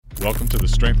Welcome to the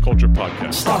Strength Culture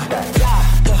Podcast.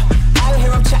 I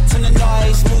hear him chat from the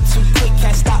noise, move too quick,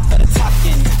 can't stop for the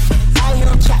talking. I hear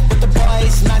him chat with the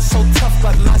boys, not so tough,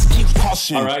 but must keep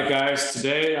caution. All right, guys,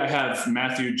 today I have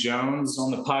Matthew Jones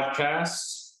on the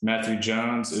podcast. Matthew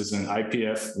Jones is an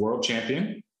IPF world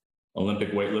champion,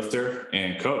 Olympic weightlifter,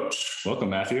 and coach. Welcome,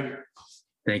 Matthew.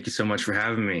 Thank you so much for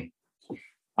having me.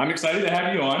 I'm excited to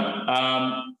have you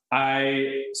on.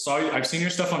 I've seen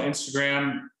your stuff on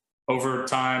Instagram over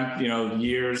time,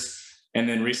 years. And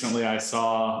then recently I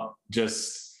saw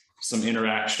just some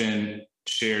interaction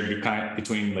shared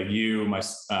between like you,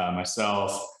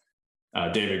 myself,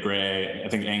 David Gray, I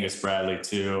think Angus Bradley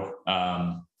too,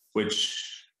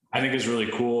 which I think is really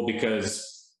cool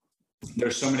because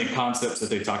there's so many concepts that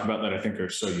they talk about that I think are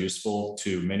so useful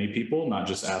to many people, not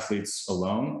just athletes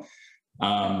alone.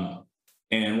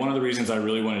 And one of the reasons I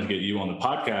really wanted to get you on the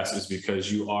podcast is because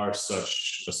you are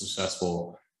such a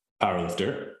successful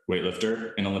powerlifter,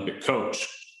 weightlifter, and Olympic coach.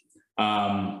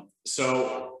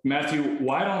 So Matthew,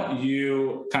 why don't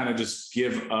you kind of just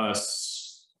give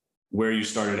us where you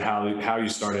started, how you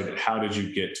started, how did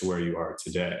you get to where you are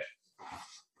today?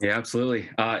 Yeah, absolutely.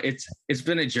 It's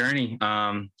been a journey.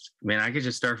 I could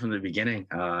just start from the beginning.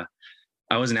 I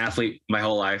was an athlete my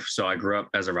whole life, so I grew up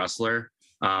as a wrestler.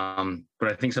 But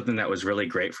I think something that was really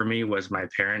great for me was my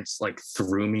parents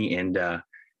threw me into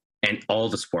and all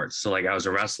the sports. So I was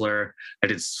a wrestler. I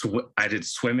did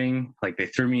swimming. They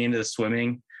threw me into the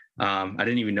swimming. I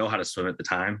didn't even know how to swim at the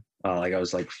time. I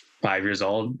was 5 years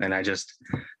old, and I just,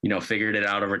 figured it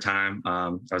out over time. I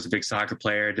was a big soccer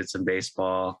player, did some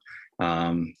baseball.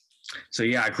 So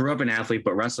yeah, I grew up an athlete,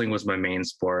 but wrestling was my main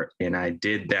sport. And I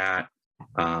did that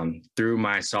through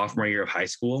my sophomore year of high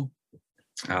school.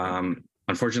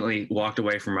 Unfortunately, walked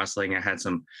away from wrestling. I had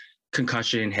some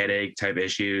concussion, headache type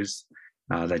issues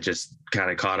that just kind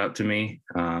of caught up to me.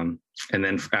 And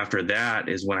then after that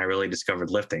is when I really discovered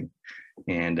lifting.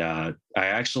 And I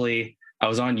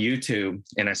was on YouTube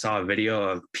and I saw a video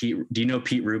of Pete. Do you know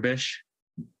Pete Rubish?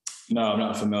 No, I'm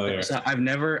not familiar. So I've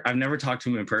never talked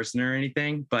to him in person or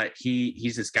anything, but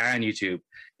he's this guy on YouTube,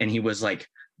 and he was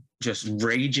just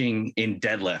raging in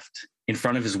deadlift in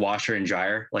front of his washer and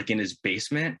dryer, in his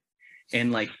basement.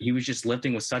 And he was just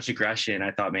lifting with such aggression.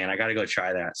 I thought, man, I got to go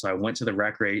try that. So I went to the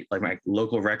my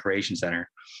local recreation center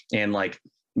and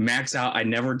maxed out. I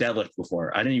never deadlifted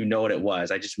before. I didn't even know what it was.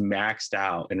 I just maxed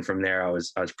out. And from there, I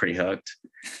was pretty hooked.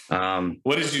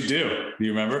 What did you do? Do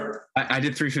you remember? I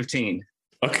did 315.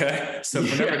 Okay. So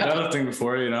I've never deadlifting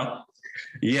before,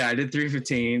 Yeah, I did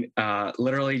 315.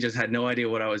 Literally just had no idea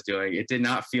what I was doing. It did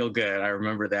not feel good. I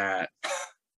remember that.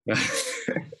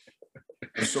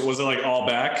 So was it all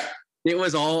back? I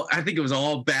think it was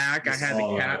all back. I had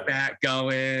the cat back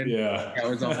going. Yeah. That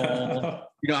was a whole,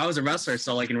 I was a wrestler.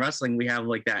 So in wrestling, we have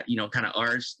that, kind of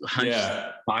arched, hunched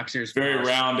boxers. Very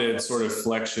posture. Rounded sort of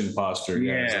flexion posture.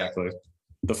 Yeah, exactly.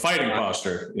 The fighting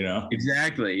posture,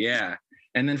 Exactly. Yeah.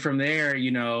 And then from there, I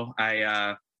love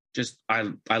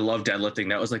deadlifting.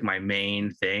 That was my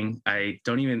main thing. I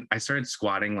started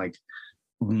squatting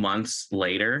months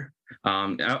later.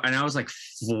 And I was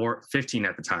 15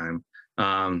 at the time.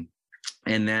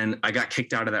 And then I got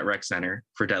kicked out of that rec center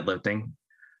for deadlifting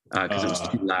because it was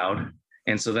too loud.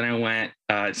 And so then I went.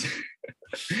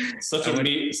 Such a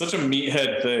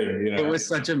meathead thing. It was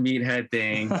such a meathead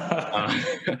thing.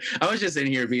 I was just in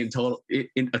here being a total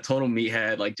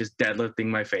meathead, just deadlifting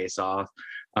my face off.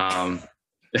 Then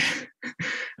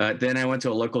I went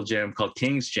to a local gym called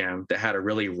King's Gym that had a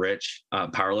really rich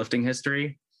powerlifting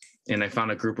history, and I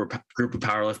found a group of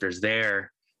powerlifters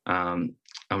there. I'm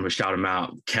going to shout them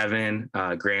out. Kevin,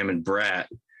 Graham, and Brett.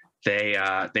 They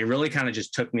really kind of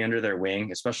just took me under their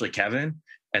wing, especially Kevin.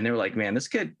 And they were like, man, this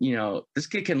kid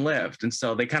can lift. And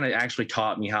so they kind of actually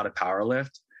taught me how to power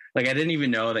lift. I didn't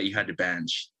even know that you had to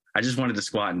bench. I just wanted to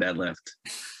squat and deadlift.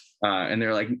 And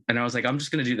they're and I was I'm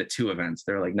just going to do the 2 events.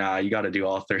 They're like, nah, you got to do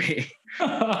all 3.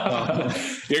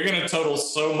 You're going to total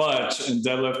so much in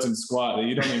deadlift and squat that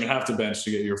you don't even have to bench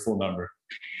to get your full number.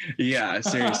 Yeah,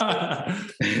 seriously.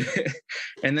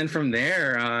 And then from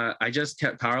there, I just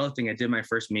kept powerlifting. I did my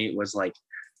first meet was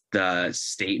the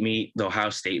state meet, the Ohio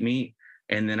State meet.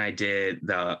 And then I did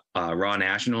the Raw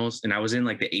Nationals, and I was in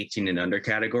the 18 and under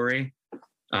category.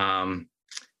 And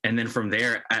then from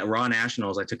there at Raw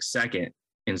Nationals, I took second.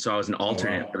 And so I was an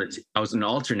alternate. And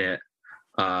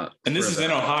this is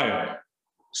in Ohio.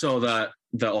 So the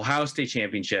Ohio State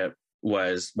Championship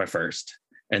was my first.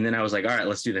 And then I was all right,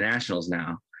 let's do the Nationals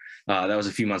now. That was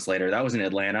a few months later. That was in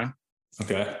Atlanta.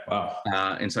 Okay. Wow.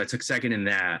 And so I took second in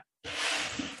that.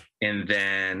 And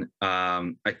then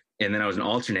I was an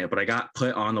alternate, but I got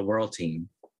put on the world team.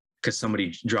 because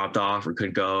somebody dropped off or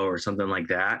could go or something like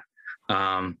that.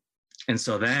 And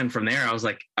so then from there, I was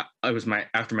like,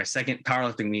 after my second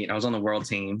powerlifting meet, I was on the world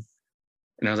team,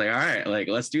 and I was like, all right, like,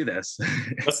 let's do this.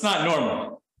 That's not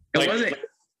normal. It wasn't.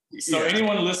 So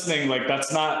anyone listening, like,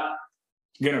 that's not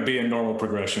going to be a normal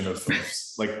progression of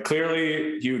like,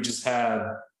 clearly you just had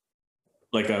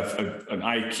like an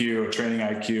IQ, a training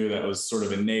IQ that was sort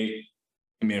of innate.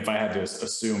 I mean, if I had to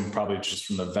assume, probably just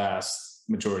from the vast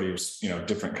majority of, you know,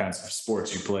 different kinds of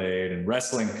sports you played and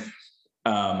wrestling.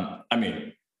 I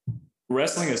mean,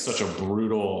 wrestling is such a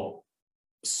brutal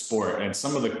sport, and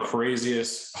some of the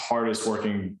craziest, hardest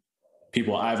working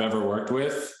people I've ever worked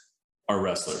with are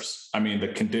wrestlers. I mean, the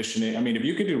conditioning, I mean, if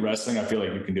you can do wrestling, I feel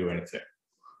like you can do anything.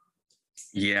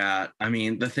 Yeah. I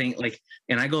mean, the thing, like,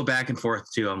 and I go back and forth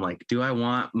too. I'm like, do I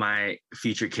want my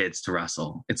future kids to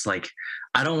wrestle? It's like,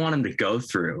 I don't want them to go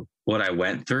through what I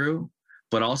went through,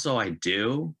 but also I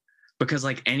do, because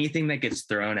like anything that gets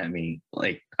thrown at me,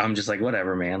 like, I'm just like,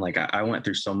 whatever, man. Like I went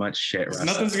through so much shit.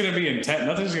 Nothing's going to be intense.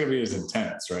 Nothing's going to be as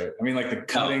intense, right? I mean, like the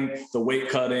cutting, the weight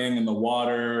cutting and the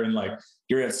water, and like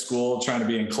you're at school trying to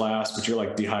be in class, but you're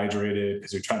like dehydrated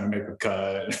because you're trying to make a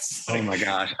cut. It's like, oh my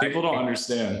gosh. People don't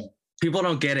understand. People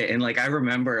don't get it. And like, I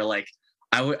remember like,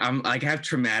 I'm like, I have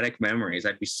traumatic memories.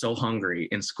 I'd be so hungry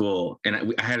in school,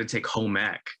 and I had to take home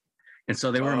ec. And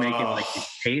so they were making like these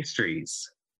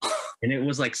pastries, and it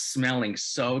was like smelling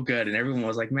so good. And everyone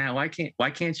was like, man, why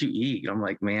can't you eat? I'm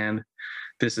like, man,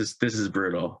 this is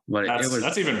brutal. But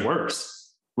that's even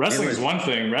worse. Wrestling is one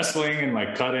thing. Wrestling and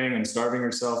like cutting and starving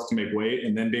yourself to make weight,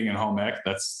 and then being in home ec,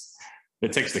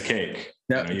 it takes the cake.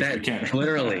 No, you can't.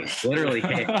 literally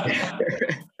cake.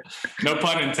 No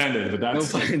pun intended, but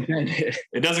that's no pun intended.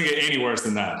 It doesn't get any worse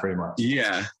than that, pretty much.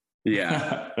 Yeah.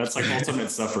 That's like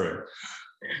ultimate suffering.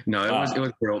 No, it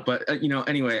was brutal. But you know,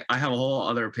 anyway, I have a whole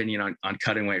other opinion on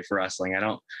cutting weight for wrestling. I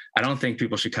don't think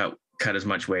people should cut as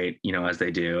much weight, you know, as they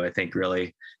do. I think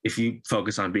really, if you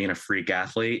focus on being a freak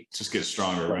athlete, just get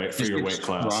stronger, right? For your weight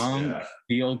class.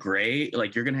 Feel great.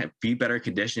 Like you're gonna be better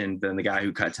conditioned than the guy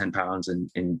who cut 10 pounds, and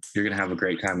you're gonna have a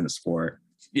great time in the sport.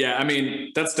 Yeah, I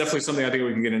mean, that's definitely something I think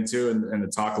we can get into and to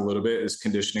talk a little bit, is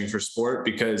conditioning for sport,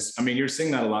 because I mean, you're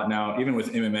seeing that a lot now, even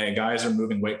with MMA. Guys are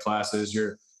moving weight classes.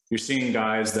 You're seeing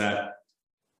guys that,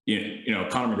 you know,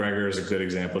 Conor McGregor is a good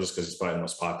example just because he's probably the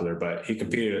most popular, but he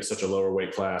competed at such a lower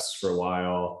weight class for a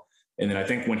while. And then I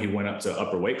think when he went up to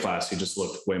upper weight class, he just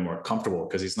looked way more comfortable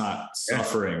because he's not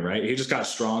suffering, right? He just got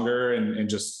stronger and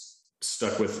just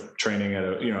stuck with training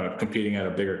competing at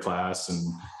a bigger class.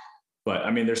 But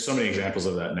I mean, there's so many examples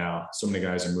of that now. So many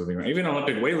guys are moving around. Even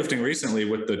Olympic weightlifting recently,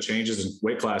 with the changes in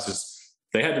weight classes,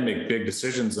 they had to make big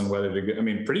decisions on whether to go, I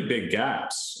mean, pretty big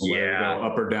gaps, whether to go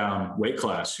up or down weight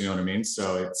class, you know what I mean?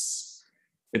 So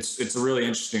it's a really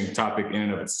interesting topic in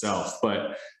and of itself.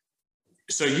 But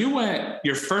so you went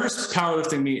your first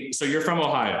powerlifting meet. So you're from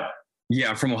Ohio. Yeah,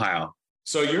 I'm from Ohio.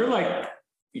 So you're like,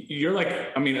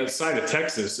 I mean, outside of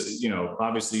Texas, you know,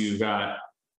 obviously you got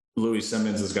Louis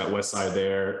Simmons has got Westside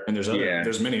there, and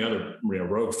there's many other, you know,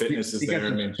 Rogue Fitness is there. I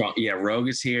mean, Rogue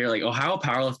is here. Like Ohio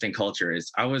powerlifting culture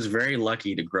is. I was very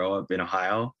lucky to grow up in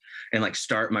Ohio and like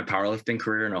start my powerlifting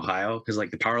career in Ohio, because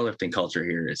like the powerlifting culture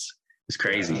here is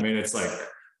crazy. I mean, it's like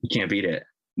you can't beat it.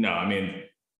 No, I mean,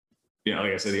 you know,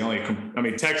 like I said,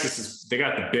 Texas they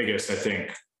got the biggest. I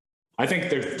think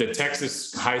the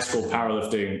Texas high school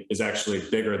powerlifting is actually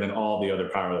bigger than all the other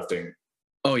powerlifting.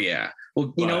 Oh yeah.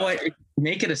 Well, you know what?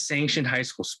 Make it a sanctioned high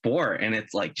school sport, and it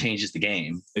like changes the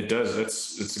game. It does.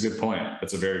 It's a good point.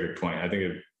 That's a very good point. I think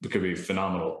it could be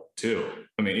phenomenal too.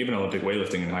 I mean, even Olympic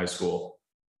weightlifting in high school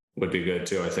would be good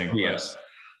too, I think. Yes.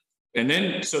 And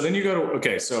then you go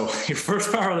to, so your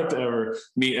first powerlift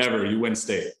meet ever, you win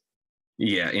state.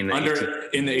 Yeah. In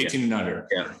the 18 and under.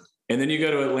 Yeah. And then you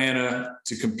go to Atlanta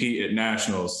to compete at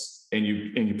nationals, and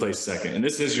you place second. And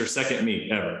this is your second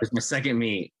meet ever. It's my second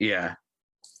meet. Yeah.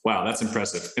 Wow, that's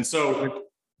impressive. And so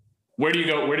where did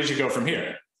you go from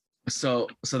here? So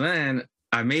then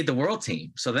I made the world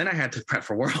team. So then I had to prep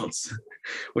for Worlds,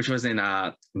 which was in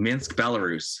Minsk,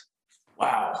 Belarus.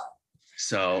 Wow.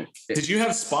 So did you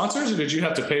have sponsors, or did you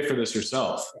have to pay for this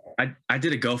yourself? I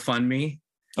did a GoFundMe.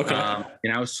 Okay.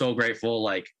 And I was so grateful,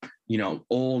 like, you know,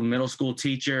 old middle school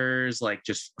teachers, like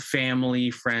just family,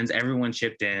 friends, everyone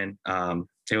chipped in.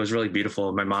 It was really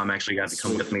beautiful. My mom actually got to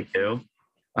come with me too.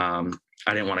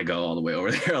 I didn't want to go all the way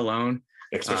over there alone.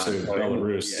 Especially in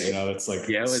Belarus, you know, it's like,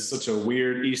 it was such a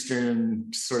weird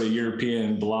Eastern sort of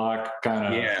European bloc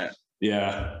kind of.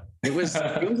 Yeah. It was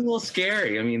a little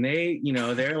scary. I mean,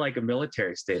 they're like a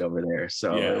military state over there.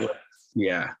 So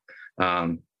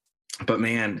but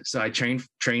man, so I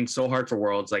trained so hard for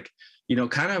Worlds. Like,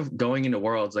 kind of going into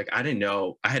worlds, like I had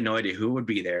no idea who would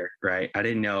be there, right? I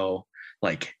didn't know,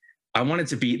 like, I wanted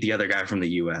to beat the other guy from the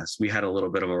US. We had a little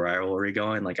bit of a rivalry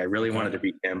going. Like I really wanted to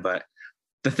beat him. But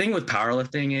the thing with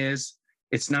powerlifting is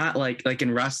it's not like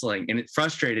in wrestling, and it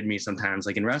frustrated me sometimes.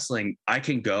 Like in wrestling, I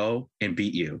can go and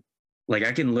beat you. Like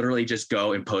I can literally just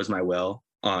go impose my will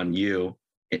on you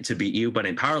to beat you. But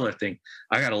in powerlifting,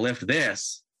 I got to lift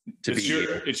this to beat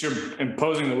you. It's your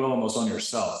imposing the will almost on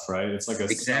yourself, right? It's like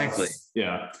exactly.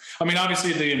 Yeah. I mean,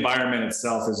 obviously the environment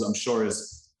itself is, I'm sure,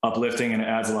 is uplifting and it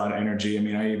adds a lot of energy. I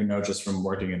mean, I even know just from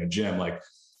working in a gym, like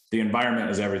the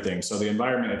environment is everything. So the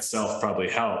environment itself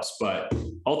probably helps, but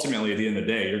ultimately at the end of the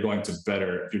day, you're going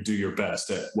to do your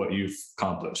best at what you've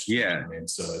accomplished. Yeah. You know what I mean?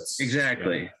 So it's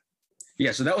exactly.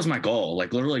 Yeah. So that was my goal.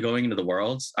 Like literally going into the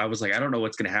worlds, I was like, I don't know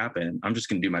what's going to happen. I'm just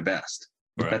going to do my best.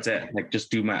 Right. That's it. Like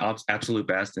just do my absolute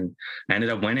best. And I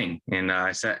ended up winning. And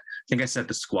I think I set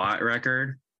the squat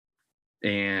record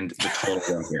and the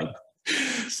total record.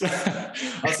 So,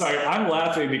 I'm sorry. I'm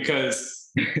laughing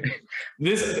because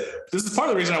this is part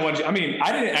of the reason I wanted you. I mean,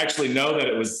 I didn't actually know that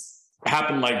it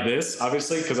happened like this,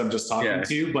 obviously, because I'm just talking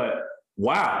to you. But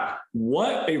wow,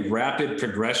 what a rapid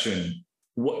progression!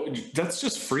 That's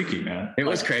just freaky, man. It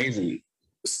was crazy.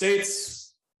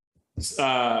 States,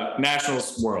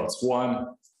 nationals, worlds, one,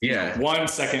 one,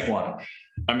 second one.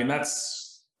 I mean,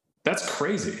 that's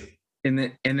crazy.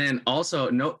 And then also,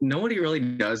 nobody really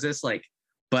does this, like.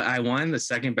 But I won the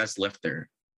second best lifter.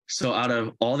 So out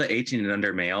of all the 18 and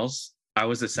under males, I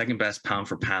was the second best pound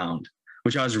for pound,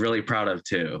 which I was really proud of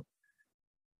too.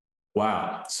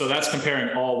 Wow. So that's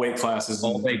comparing all weight classes.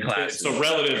 All weight classes. So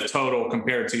relative total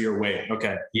compared to your weight.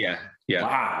 Okay. Yeah. Yeah.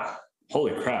 Wow.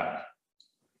 Holy crap.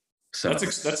 So that's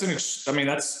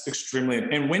extremely.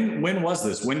 And when was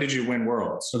this? When did you win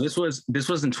worlds? So this was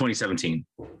in 2017.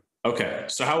 Okay.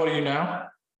 So how old are you now?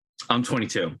 I'm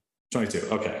 22. 22.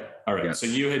 Okay. All right. Yeah. So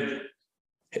you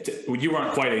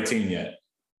weren't quite 18 yet.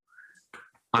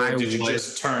 Did you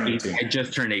just turn 18? I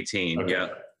just turned 18. Okay. Yeah.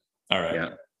 All right. Yeah.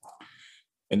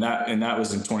 And that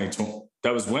was in 2020.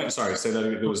 That was when? Sorry, say that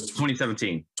it was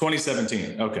 2017.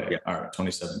 2017. Okay. Yeah. All right.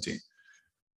 2017.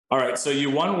 All right. So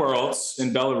you won worlds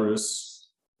in Belarus.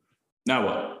 Now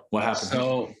what? What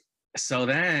happened? So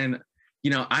then,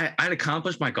 I'd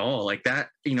accomplished my goal like that.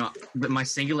 My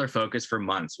singular focus for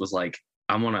months was like,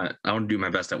 I want to do my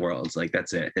best at worlds. Like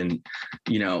that's it. And,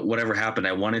 whatever happened,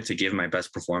 I wanted to give my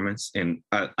best performance. And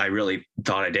I really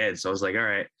thought I did. So I was like, all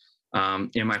right.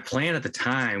 And my plan at the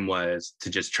time was to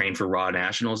just train for raw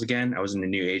nationals again. I was in a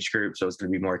new age group, so it was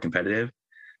going to be more competitive.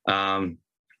 But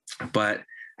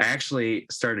I actually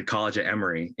started college at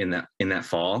Emory in that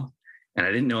fall, and I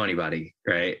didn't know anybody.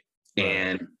 Right.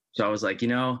 And so I was like,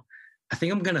 I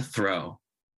think I'm going to throw.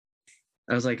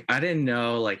 I was like, I didn't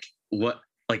know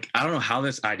I don't know how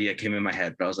this idea came in my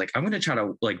head, but I was like, I'm going to try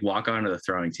to walk onto the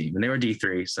throwing team, and they were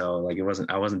D3. So I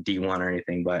wasn't D1 or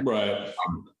anything, but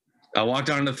I walked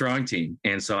onto the throwing team.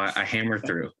 And so I hammered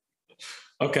through.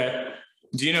 Okay.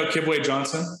 Do you know Kibwe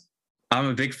Johnson? I'm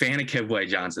a big fan of Kibwe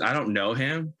Johnson. I don't know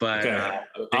him, but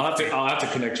I'll have to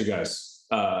connect you guys.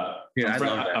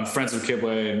 I'm friends with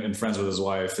Kibwe and friends with his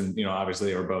wife. And,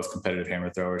 obviously they were both competitive hammer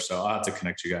throwers. So I'll have to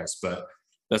connect you guys, but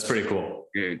that's pretty cool.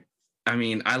 Dude. I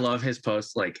mean, I love his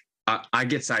posts. Like I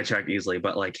get sidetracked easily,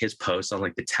 but his posts on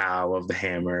the Tao of the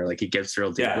hammer, he gets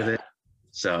real deep with it.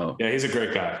 So yeah, he's a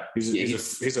great guy. He's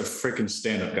a freaking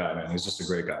stand-up guy, man. He's just a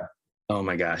great guy. Oh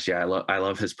my gosh. Yeah. I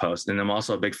love his posts. And I'm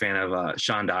also a big fan of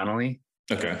Sean Donnelly.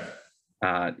 Okay.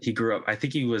 He grew up, I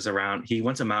think he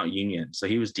went to Mount Union. So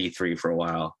he was D3 for a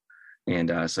while.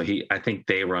 And I think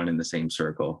they run in the same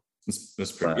circle.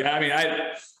 That's pretty. Yeah, I mean,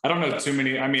 I don't know too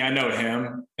many. I mean, I know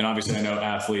him, and obviously I know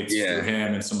athletes through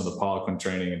him and some of the Poliquin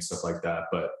training and stuff like that.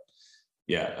 But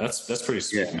yeah, that's pretty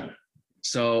sweet, man.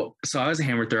 So I was a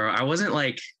hammer thrower. I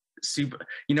wasn't super.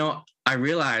 I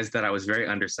realized that I was very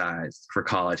undersized for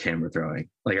college hammer throwing.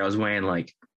 I was weighing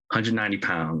 190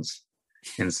 pounds.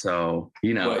 And so,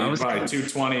 I was probably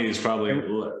 220 is probably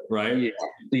right.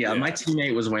 Yeah. My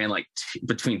teammate was weighing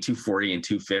between 240 and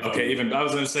 250. Okay. Even I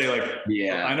was going to say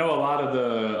I know a lot of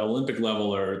the Olympic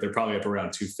level they're probably up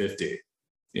around 250,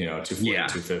 240,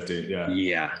 250. Yeah.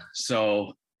 Yeah.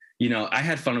 So, I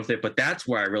had fun with it, but that's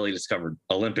where I really discovered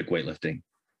Olympic weightlifting.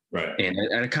 Right. And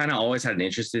I kind of always had an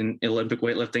interest in Olympic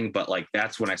weightlifting, but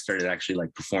that's when I started actually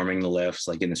performing the lifts,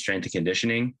 in the strength and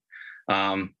conditioning.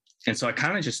 And so I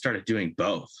kind of just started doing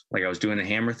both. I was doing the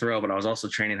hammer throw, but I was also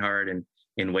training hard in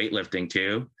weightlifting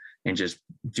too, and just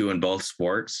doing both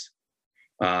sports.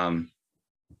 And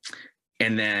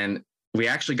then we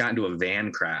actually got into a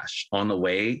van crash on the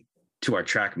way to our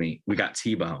track meet. We got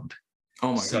T-boned.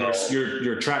 Oh my goodness.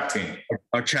 Your track team.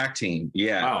 Our track team.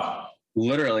 Yeah. Wow.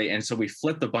 Literally. And so we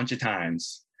flipped a bunch of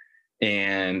times,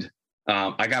 and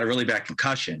I got a really bad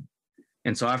concussion.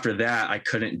 And so after that, I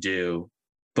couldn't do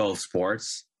both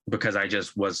sports because I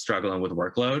just was struggling with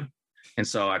workload. And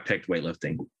so I picked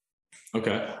weightlifting.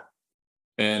 Okay.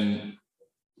 And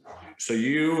so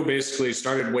you basically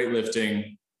started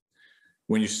weightlifting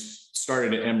when you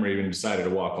started at Emory and decided to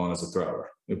walk on as a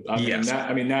thrower.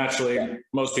 I mean, naturally,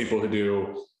 most people who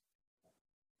do,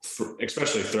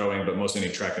 especially throwing, but most any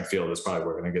track and field is probably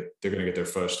where they're going to get their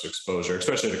first exposure,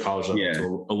 especially at a college level,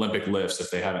 to Olympic lifts if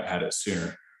they haven't had it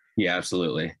sooner. Yeah,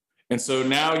 absolutely. And so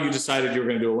now you decided you were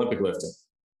going to do Olympic lifting.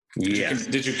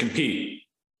 Did you compete?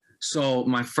 So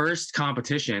my first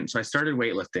competition, so I started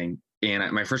weightlifting,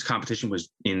 and my first competition was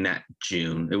in that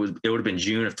June. It would have been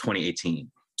June of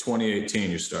 2018.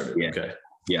 2018 you started. Yeah. Okay.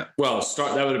 Yeah. Well,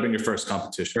 that would have been your first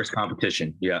competition. First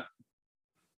competition. Yeah.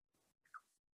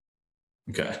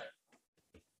 Okay.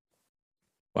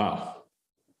 Wow.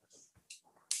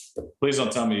 Please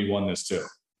don't tell me you won this too.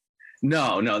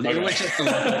 No, okay. It was just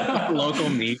a local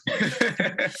meet.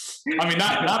 I mean,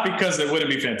 not because it wouldn't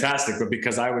be fantastic, but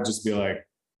because I would just be like,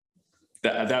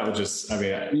 that would just, I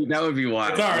mean, that would be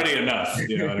wild. It's already enough.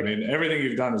 You know what I mean? Everything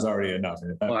you've done is already enough.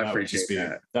 I appreciate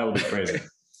that. That would be crazy.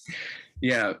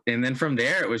 Yeah. And then from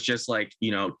there, it was just like,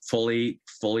 fully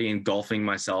engulfing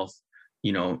myself,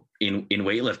 in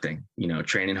weightlifting,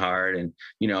 training hard. And,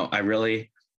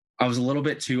 I was a little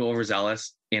bit too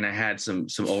overzealous, and I had some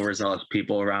overzealous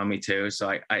people around me too. So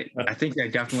I think I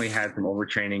definitely had some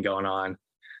overtraining going on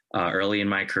early in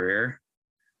my career.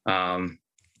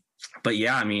 But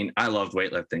yeah, I mean, I loved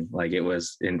weightlifting. Like it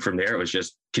was, and from there it was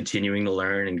just continuing to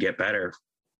learn and get better.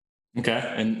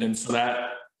 Okay. And so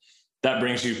that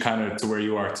brings you kind of to where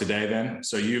you are today then.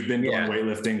 So you've been doing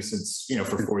weightlifting since,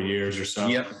 for 4 years or so.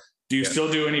 Yep. Do you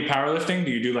still do any powerlifting?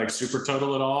 Do you do like super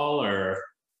total at all, or?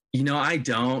 I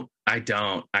don't. I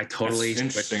totally. That's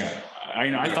interesting.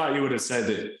 I thought you would have said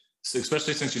that,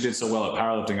 especially since you did so well at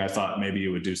powerlifting, I thought maybe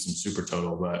you would do some super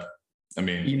total, but I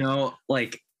mean,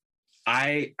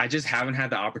 I just haven't had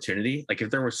the opportunity. Like if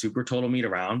there were super total meet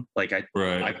around, like I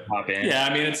could pop in. Yeah.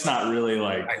 I mean, it's not really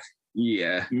like,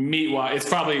 meet wise. It's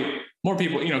probably more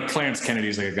people, Clarence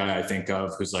Kennedy's like a guy I think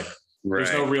of who's like,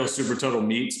 there's no real super total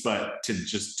meets, but to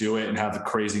just do it and have the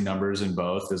crazy numbers in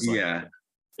both is like,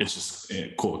 it's just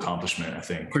a cool accomplishment, I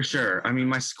think. For sure. I mean,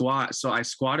 my squat, so I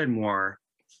squatted more.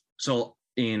 So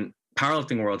in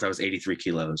powerlifting worlds, I was 83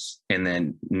 kilos. And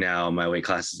then now my weight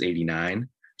class is 89.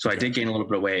 So I did gain a little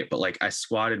bit of weight, but like I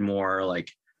squatted more like,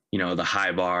 the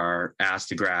high bar, ass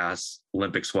to grass,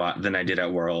 Olympic squat than I did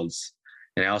at worlds.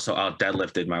 And I also out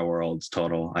deadlifted my worlds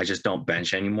total. I just don't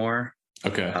bench anymore.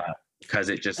 Okay. Because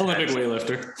it just Olympic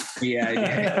weightlifter.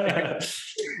 Yeah.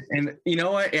 And you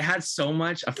know what? It had so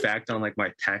much effect on like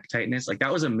my pec tightness. Like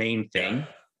that was a main thing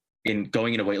in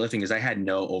going into weightlifting is I had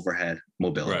no overhead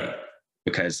mobility. Right.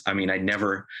 Because I mean, I had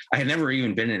never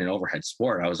even been in an overhead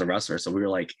sport. I was a wrestler. So we were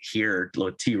like here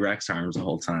with T-Rex arms the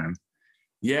whole time.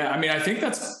 Yeah. I mean, I think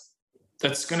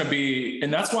that's going to be,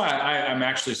 and that's why I'm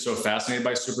actually so fascinated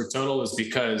by super total is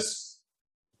because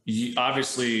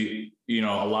obviously, a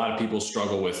lot of people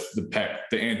struggle with the pec,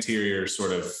 the anterior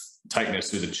sort of tightness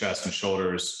through the chest and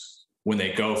shoulders when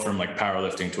they go from like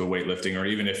powerlifting to a weightlifting, or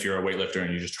even if you're a weightlifter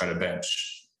and you just try to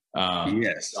bench.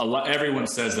 Everyone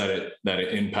says that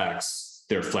it impacts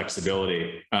their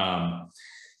flexibility.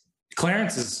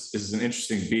 Clarence is an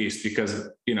interesting beast because,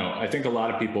 I think a lot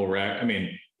of people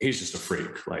he's just a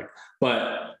freak,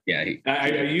 but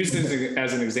I use this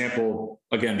as an example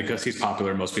again, because he's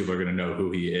popular. Most people are going to know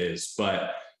who he is,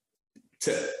 but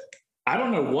I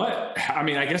don't know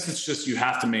I guess it's just, you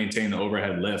have to maintain the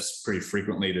overhead lifts pretty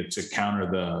frequently to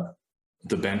counter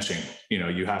the benching.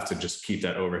 You have to just keep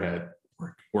that overhead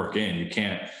work in. You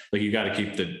can't, you got to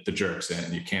keep the jerks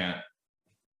in. You can't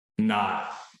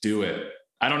not do it.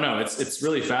 I don't know. It's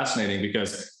really fascinating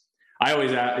because I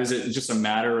always ask, is it just a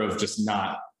matter of just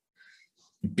not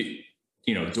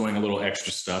doing a little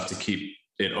extra stuff to keep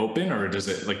it open, or does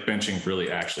it benching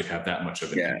really actually have that much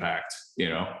of an impact?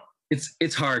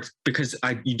 It's hard because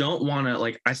you don't want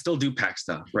to I still do pec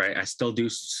stuff, right? I still do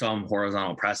some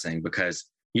horizontal pressing because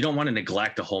you don't want to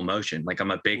neglect a whole motion.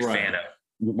 I'm a big fan of,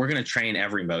 we're going to train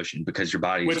every motion because your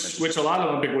body, which a lot of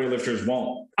Olympic weightlifters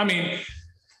won't. I mean,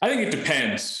 I think it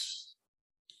depends.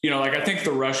 I think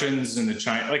the Russians and the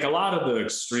China, a lot of the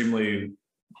extremely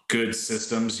good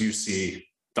systems, you see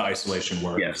the isolation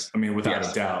work. Yes. I mean, without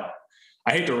a doubt.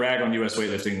 I hate to rag on US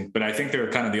weightlifting, but I think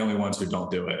they're kind of the only ones who don't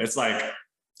do it. It's like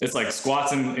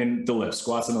squats in the lifts,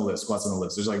 squats in the lifts, squats in the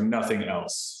lifts. There's nothing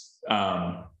else.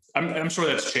 I'm sure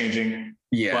that's changing.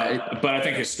 Yeah. But I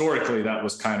think historically that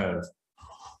was kind of,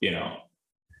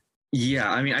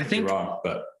 Yeah. I mean, I think wrong,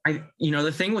 but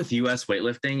the thing with US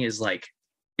weightlifting is like,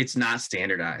 it's not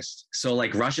standardized. So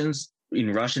like Russian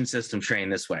system train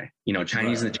this way,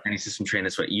 Chinese and the Chinese system train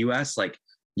this way. US, like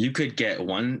you could get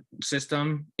one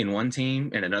system in one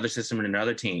team and another system in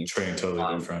another team. Train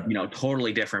totally different.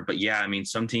 Totally different. But yeah, I mean,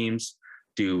 some teams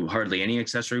do hardly any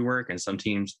accessory work and some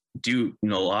teams do a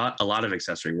lot of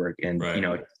accessory work. And,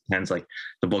 it depends, like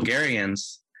the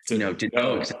Bulgarians, did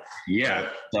no. Yeah.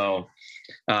 So,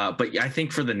 but I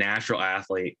think for the natural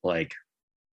athlete, like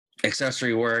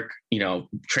accessory work,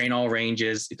 train all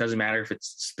ranges. It doesn't matter if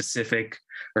it's specific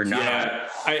or not. Yeah,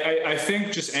 I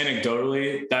think just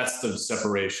anecdotally, that's the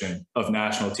separation of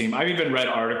national team. I've even read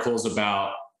articles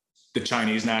about the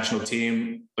Chinese national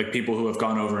team, like people who have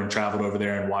gone over and traveled over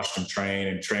there and watched them train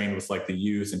and trained with like the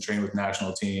youth and trained with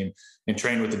national team and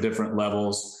trained with the different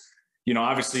levels.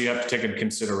 Obviously you have to take into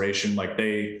consideration, like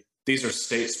these are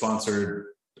state sponsored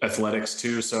athletics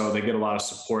too. So they get a lot of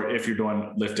support. If you're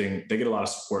doing lifting, they get a lot of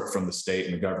support from the state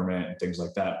and the government and things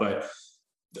like that. But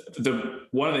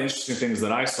one of the interesting things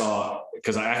that I saw,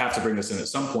 because I have to bring this in at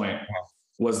some point,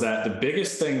 was that the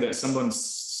biggest thing that someone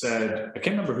said, I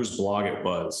can't remember whose blog it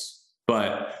was,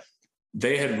 but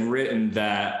they had written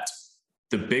that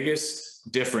the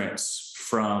biggest difference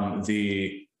from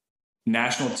the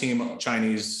national team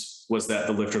Chinese was that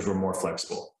the lifters were more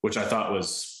flexible, which I thought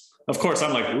was, of course,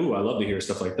 I'm like, ooh, I love to hear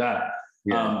stuff like that.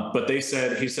 Yeah. But he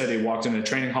said he walked into a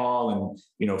training hall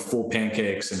and, full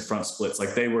pancakes and front splits.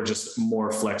 Like they were just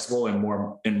more flexible and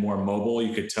more mobile.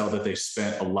 You could tell that they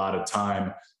spent a lot of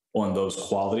time on those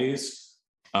qualities,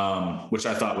 which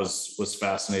I thought was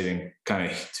fascinating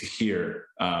kind of to hear.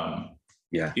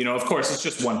 Yeah. Of course it's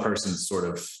just one person's sort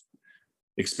of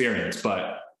experience,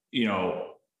 but,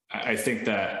 I think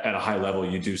that at a high level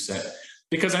you do set,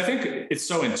 because I think it's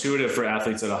so intuitive for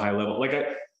athletes at a high level. Like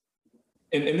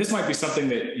and this might be something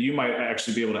that you might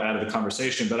actually be able to add to the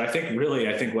conversation, but I think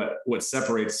what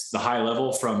separates the high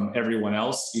level from everyone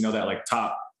else, that like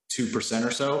top 2%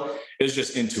 or so, is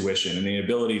just intuition and the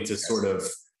ability to sort of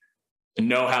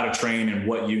know how to train and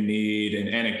what you need, and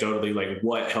anecdotally, like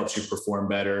what helps you perform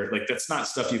better. Like that's not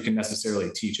stuff you can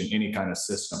necessarily teach in any kind of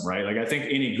system, right? Like I think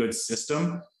any good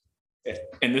system,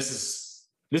 and this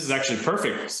is actually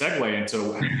perfect segue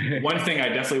into one thing I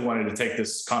definitely wanted to take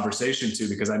this conversation to,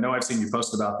 because I know I've seen you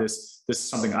post about this. This is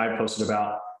something I've posted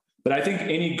about, but I think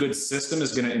any good system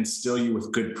is going to instill you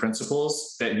with good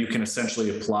principles that you can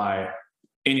essentially apply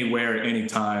anywhere,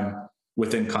 anytime,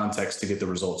 within context to get the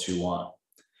results you want.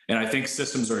 And I think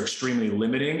systems are extremely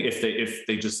limiting if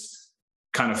they just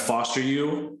kind of foster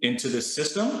you into this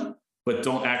system, but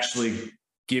don't actually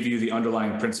give you the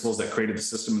underlying principles that created the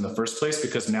system in the first place,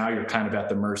 because now you're kind of at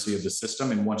the mercy of the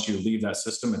system. And once you leave that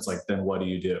system, it's like, then what do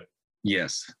you do?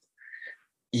 Yes.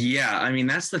 Yeah. I mean,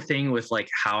 that's the thing with like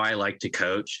how I like to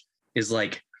coach is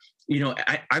like,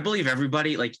 I believe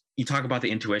everybody, like you talk about the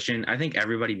intuition. I think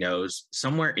everybody knows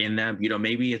somewhere in them,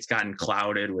 maybe it's gotten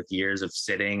clouded with years of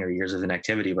sitting or years of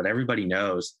inactivity, but everybody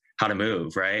knows how to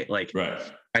move, right? Like, right.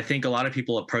 I think a lot of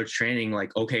people approach training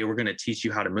like, okay, we're going to teach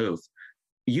you how to move.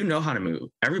 You know how to move.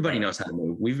 Everybody knows how to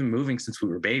move. We've been moving since we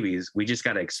were babies. We just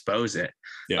got to expose it.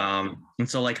 Yeah. And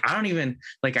so like, I don't even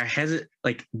like, I hesitate,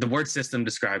 like the word system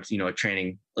describes, a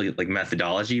training like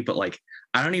methodology, but like,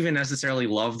 I don't even necessarily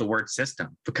love the word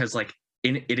system because like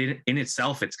in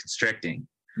itself, it's constricting,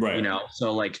 right?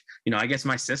 So like, I guess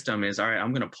my system is, all right,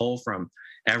 I'm going to pull from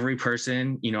every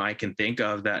person, I can think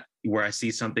of that where I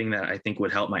see something that I think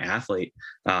would help my athlete.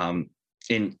 And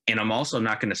I'm also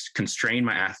not going to constrain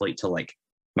my athlete to like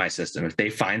my system. If they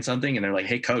find something and they're like,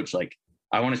 hey coach, like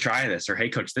I want to try this, or hey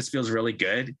coach, this feels really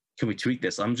good. Can we tweak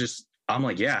this? I'm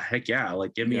like, yeah, heck yeah.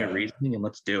 Like give me a reasoning and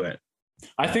let's do it.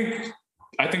 I think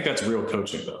that's real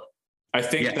coaching though. I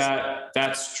think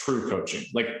that's true coaching.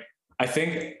 Like I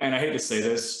think, and I hate to say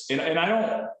this, and I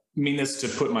don't mean this to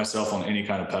put myself on any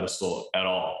kind of pedestal at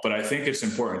all, but I think it's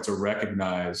important to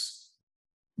recognize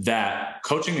that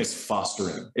coaching is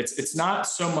fostering. It's not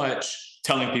so much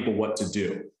telling people what to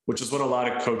do, which is what a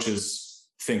lot of coaches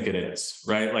think it is,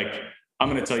 right? Like, I'm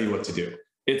going to tell you what to do.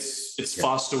 It's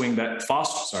fostering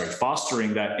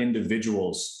that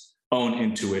individual's own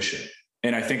intuition.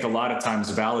 And I think a lot of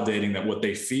times validating that what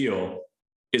they feel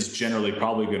is generally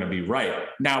probably going to be right.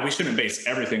 Now, we shouldn't base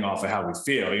everything off of how we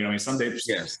feel. Some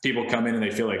days people come in and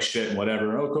they feel like shit and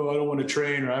whatever. Oh, cool, I don't want to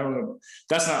train, or I don't know.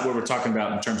 That's not what we're talking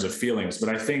about in terms of feelings. But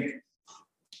I think,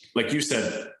 like you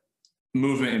said,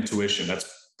 movement intuition,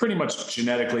 that's pretty much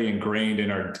genetically ingrained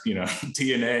in our,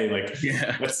 DNA. Like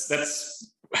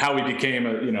that's how we became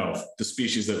the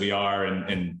species that we are.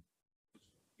 And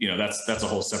that's a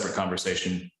whole separate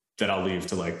conversation that I'll leave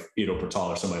to like Ido Portal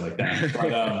or somebody like that.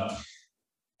 But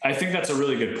I think that's a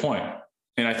really good point.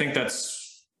 And I think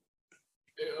that's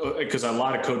because a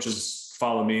lot of coaches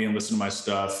follow me and listen to my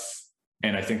stuff.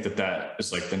 And I think that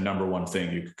is like the number one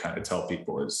thing you could kind of tell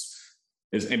people is,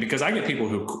 and because I get people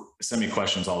who send me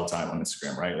questions all the time on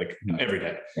Instagram, right? Like every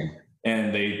day.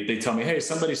 And they tell me, hey,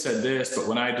 somebody said this, but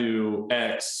when I do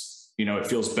X, it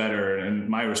feels better. And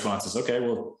my response is, okay,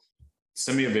 well,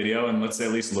 send me a video and let's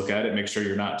at least look at it. Make sure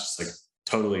you're not just like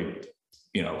totally,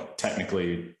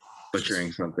 technically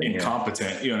butchering something,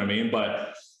 incompetent, you know what I mean?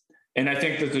 And I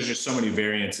think that there's just so many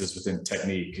variances within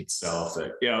technique itself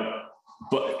that,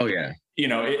 but oh yeah,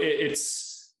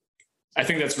 I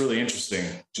think that's really interesting.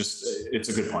 Just, it's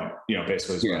a good point,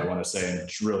 basically is what I want to say and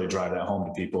really drive that home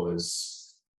to people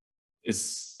is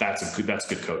that's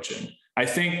good coaching. I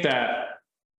think that,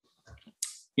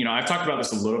 I've talked about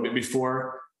this a little bit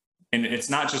before, and it's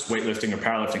not just weightlifting or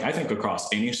powerlifting. I think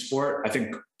across any sport, I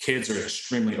think kids are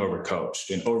extremely overcoached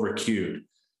and overcued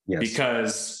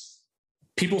because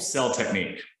people sell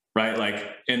technique, right? Like,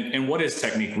 and what is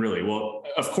technique really? Well,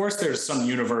 of course there's some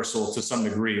universal to some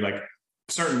degree, like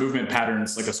certain movement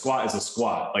patterns, like a squat is a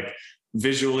squat, like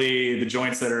visually the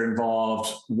joints that are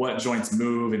involved, what joints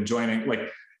move and joining,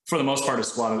 like for the most part, a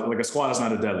squat is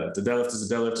not a deadlift. A deadlift is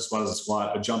a deadlift, a squat is a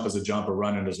squat, a jump is a jump, a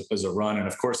run is a run. And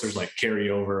of course there's like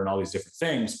carryover and all these different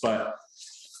things. But,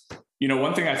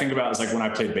 one thing I think about is like when I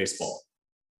played baseball,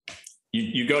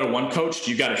 you go to one coach,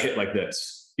 you got to hit like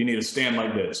this. You need to stand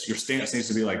like this. Your stance needs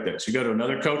to be like this. You go to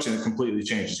another coach and it completely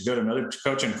changes. You go to another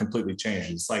coach and it completely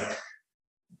changes. It's like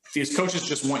these coaches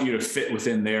just want you to fit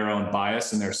within their own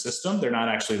bias and their system. They're not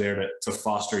actually there to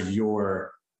foster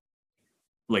your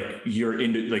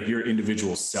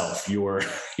individual self, you know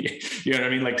what I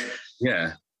mean? Like,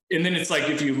 yeah. And then it's like,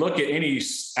 if you look at any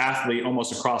athlete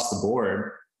almost across the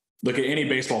board, look at any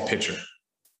baseball pitcher,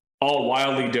 all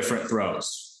wildly different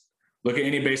throws. Look at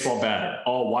any baseball batter,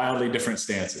 all wildly different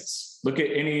stances. Look at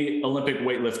any Olympic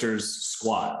weightlifter's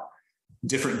squat,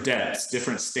 different depths,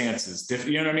 different stances,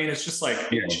 you know what I mean? It's just like,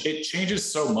 it changes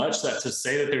so much that to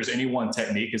say that there's any one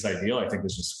technique is ideal, I think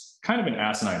is just kind of an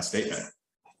asinine statement.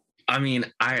 I mean,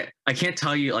 I can't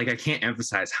tell you, like, I can't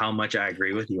emphasize how much I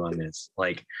agree with you on this.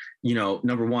 Like,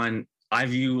 number one, I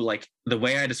view like the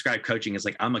way I describe coaching is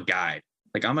like, I'm a guide.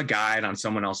 Like I'm a guide on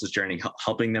someone else's journey,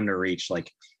 helping them to reach like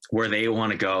where they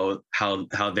want to go, how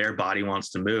their body wants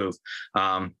to move.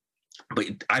 But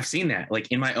I've seen that like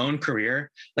in my own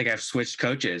career, like I've switched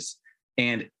coaches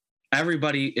and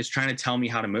everybody is trying to tell me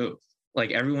how to move.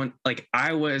 Like everyone, like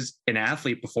I was an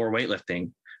athlete before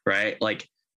weightlifting, right? Like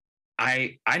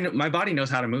I know my body knows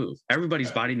how to move.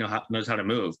 Everybody's body knows how to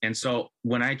move. And so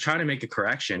when I try to make a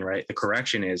correction, right, the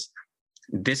correction is,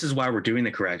 this is why we're doing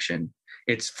the correction.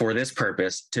 It's for this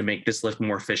purpose, to make this lift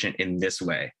more efficient in this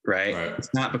way, right?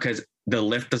 It's not because the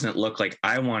lift doesn't look like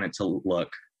I want it to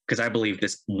look, because I believe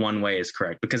this one way is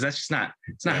correct, because that's just not,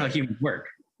 it's not how humans work.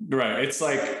 Right. It's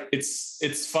like,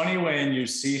 it's funny when you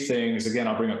see things, again,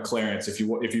 I'll bring up Clarence. If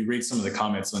you read some of the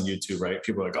comments on YouTube, right,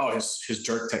 people are like, oh, his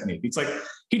jerk technique. It's like,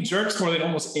 he jerks more than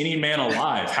almost any man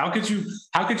alive. How could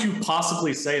you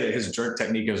possibly say that his jerk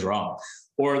technique is wrong?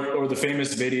 Or the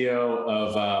famous video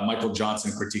of Michael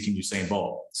Johnson critiquing Usain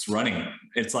Bolt. It's running.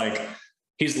 It's like,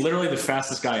 he's literally the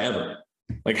fastest guy ever.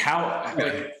 Like how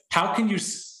do you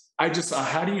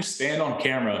stand on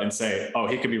camera and say, oh,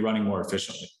 he could be running more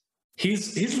efficiently?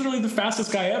 He's literally the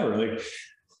fastest guy ever. Like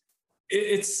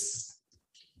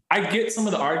I get some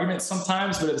of the arguments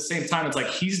sometimes, but at the same time, it's like,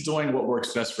 he's doing what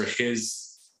works best for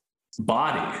his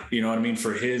body. You know what I mean?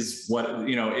 For his,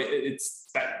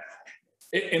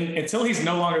 until he's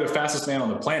no longer the fastest man on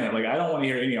the planet. Like, I don't want to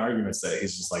hear any arguments that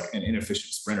he's just like an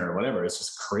inefficient sprinter or whatever. It's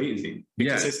just crazy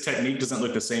because his technique doesn't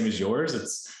look the same as yours.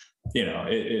 It's,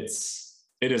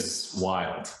 it is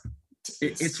wild.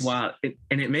 It's wild.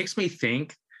 And it makes me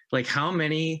think, like, how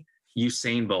many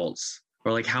Usain Bolts,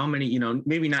 or like how many,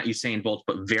 maybe not Usain Bolts,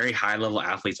 but very high level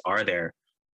athletes are there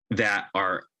that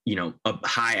are, a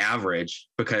high average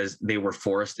because they were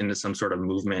forced into some sort of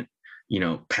movement,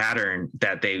 pattern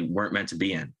that they weren't meant to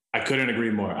be in. I couldn't agree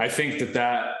more. I think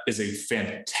that is a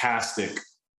fantastic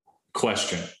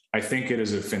question. I think it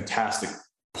is a fantastic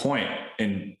point.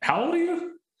 And how old are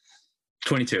you?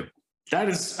 22. That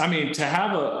is, I mean, to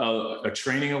have a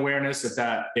training awareness at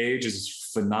that age is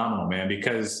phenomenal, man,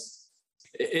 because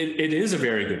it is a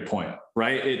very good point,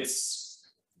 right?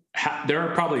 There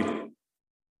are probably,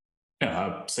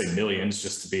 I'd say millions,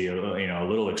 just to be a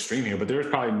little extreme here, but there's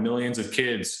probably millions of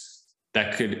kids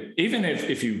that could, even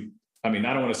if you I mean,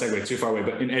 I don't want to segue too far away,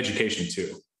 but in education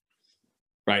too,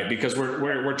 right? Because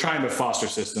we're trying to foster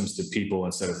systems to people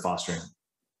instead of fostering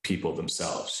people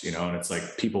themselves, you know, and it's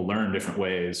like people learn different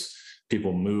ways,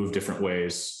 people move different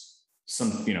ways.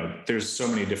 Some, you know, there's so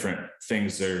many different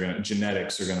things that are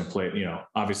genetics are going to play, you know,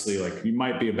 obviously like you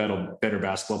might be a better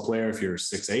basketball player if you're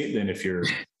 6'8" than if you're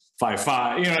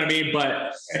 5'5", you know what I mean?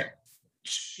 But,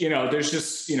 you know, there's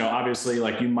just, you know, obviously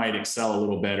like you might excel a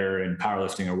little better in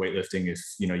powerlifting or weightlifting if,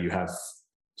 you know, you have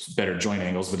better joint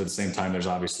angles, but at the same time, there's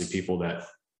obviously people that,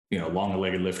 you know,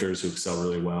 long-legged lifters who excel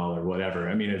really well or whatever.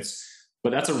 I mean,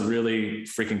 but that's a really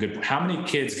freaking good. How many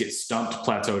kids get stumped,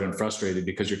 plateaued, and frustrated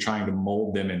because you're trying to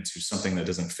mold them into something that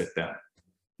doesn't fit them?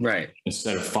 Right.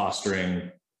 Instead of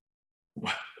fostering,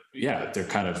 their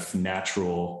kind of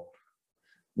natural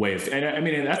way of, and I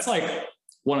mean, that's like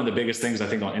one of the biggest things I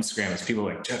think on Instagram is people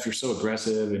are like, Jeff, you're so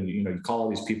aggressive. And, you know, you call all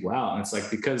these people out. And it's like,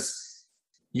 because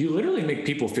you literally make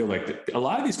people feel like a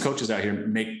lot of these coaches out here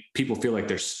make people feel like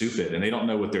they're stupid and they don't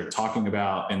know what they're talking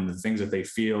about and the things that they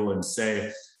feel and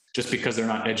say. Just because they're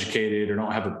not educated or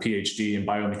don't have a PhD in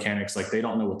biomechanics, like they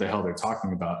don't know what the hell they're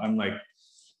talking about. I'm like,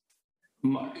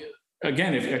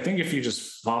 again, if you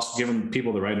just give them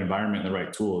people the right environment and the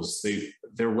right tools,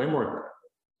 they're way more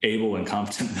able and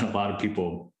competent than a lot of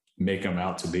people make them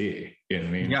out to be. You know what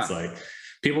I mean? Yeah. It's like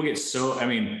people get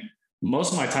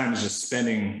most of my time is just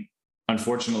spending,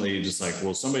 unfortunately, just like,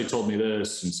 well, somebody told me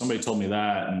this and somebody told me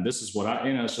that, and this is what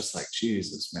it's just like,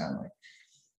 Jesus, man, like,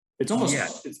 it's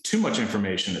almost it's too much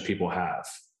information that people have,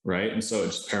 right? And so it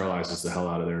just paralyzes the hell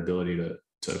out of their ability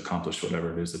to accomplish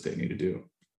whatever it is that they need to do.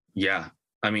 Yeah.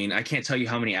 I mean, I can't tell you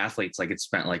how many athletes like it's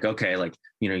spent like, okay, like,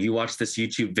 you know, you watch this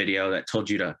YouTube video that told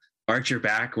you to arch your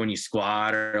back when you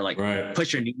squat or like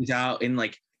push your knees out and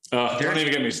like, don't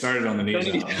even get me started on the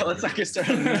knees. Let's not get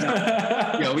started on the knees.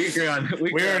 Yeah, we agree on.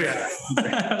 We already.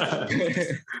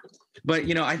 But,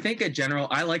 you know, I think in general,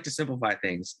 I like to simplify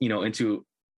things, you know, into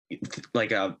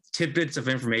like tidbits of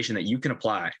information that you can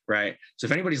apply, right? So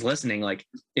if anybody's listening, like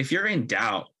if you're in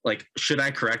doubt, like, should I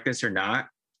correct this or not?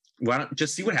 Why don't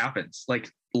just see what happens?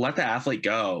 Like, let the athlete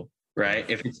go, right?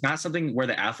 If it's not something where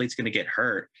the athlete's going to get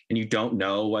hurt and you don't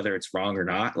know whether it's wrong or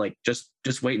not, like just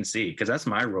wait and see. Cause that's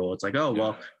my rule. It's like, oh,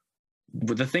 well,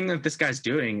 the thing that this guy's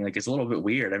doing, like, is a little bit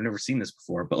weird. I've never seen this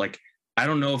before, but like, I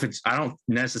don't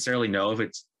necessarily know if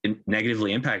it's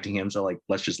negatively impacting him. So like,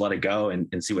 let's just let it go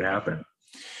and see what happens.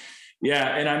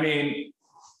 Yeah. And I mean,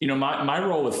 you know, my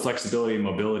role with flexibility and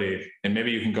mobility, and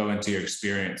maybe you can go into your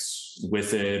experience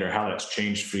with it or how that's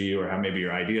changed for you or how maybe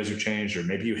your ideas are changed, or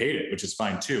maybe you hate it, which is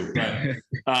fine too.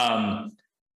 But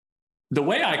the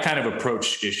way I kind of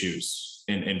approach issues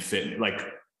in fitness, like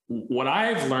what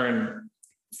I've learned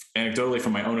anecdotally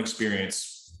from my own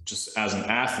experience, just as an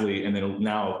athlete, and then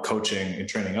now coaching and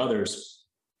training others,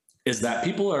 is that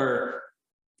people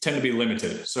tend to be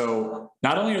limited. So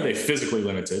not only are they physically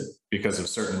limited because of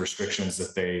certain restrictions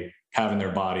that they have in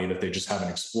their body that they just haven't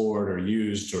explored or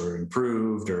used or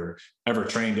improved or ever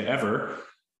trained to ever.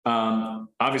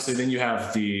 Obviously, then you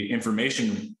have the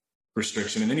information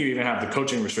restriction, and then you even have the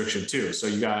coaching restriction too. So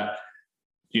you got,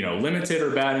 you know, limited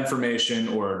or bad information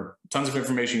or tons of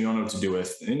information you don't know what to do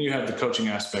with. And then you have the coaching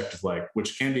aspect of like,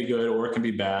 which can be good or it can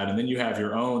be bad. And then you have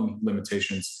your own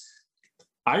limitations.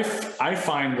 I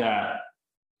find that,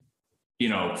 you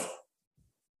know,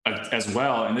 as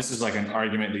well, and this is like an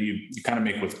argument that you kind of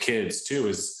make with kids too,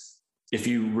 is if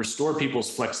you restore people's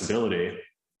flexibility,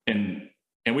 and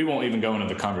we won't even go into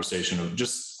the conversation of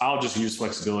I'll just use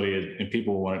flexibility, and if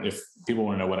people want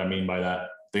to know what I mean by that,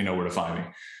 they know where to find me.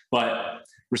 But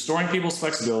restoring people's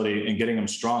flexibility and getting them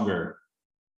stronger,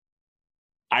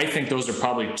 I think those are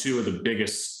probably two of the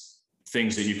biggest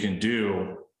things that you can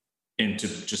do into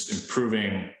just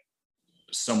improving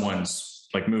someone's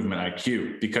like movement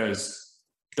IQ, because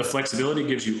the flexibility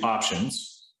gives you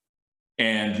options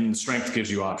and the strength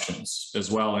gives you options as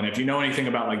well. And if you know anything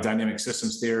about like dynamic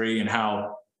systems theory and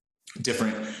how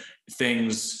different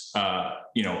things,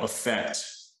 you know, affect,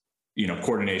 you know,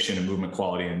 coordination and movement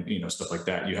quality and, you know, stuff like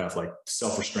that, you have like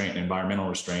self-restraint and environmental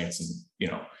restraints and, you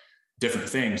know, different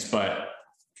things. But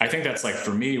I think that's like,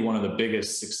 for me, one of the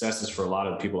biggest successes for a lot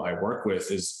of the people I work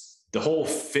with is the whole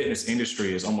fitness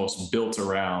industry is almost built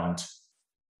around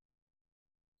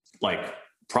like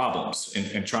problems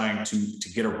and trying to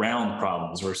get around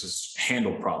problems versus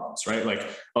handle problems, right? Like,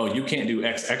 oh, you can't do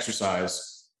X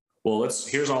exercise. Well,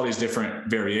 here's all these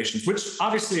different variations, which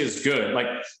obviously is good. Like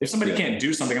if somebody can't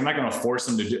do something, I'm not going to force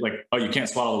them to do like, oh, you can't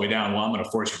squat all the way down. Well, I'm going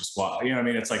to force you to squat. You know what I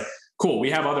mean? It's like, cool.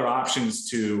 We have other options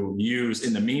to use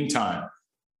in the meantime.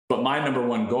 But my number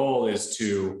one goal is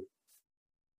to,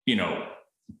 you know,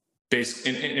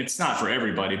 and it's not for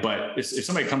everybody, but if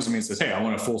somebody comes to me and says, hey, I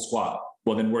want a full squat,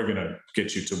 well, then we're going to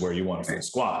get you to where you want a full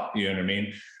squat. You know what I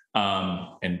mean?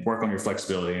 And work on your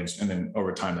flexibility. And then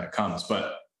over time that comes.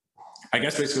 But I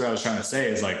guess basically what I was trying to say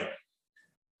is like,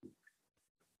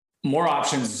 more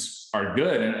options are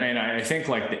good. And I think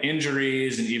like the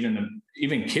injuries and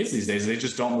even kids these days, they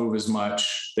just don't move as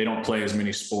much. They don't play as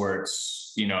many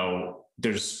sports. You know,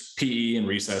 there's PE and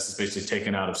recess is basically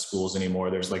taken out of schools anymore.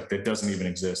 There's like, that doesn't even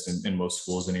exist in most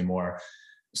schools anymore.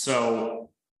 So,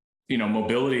 you know,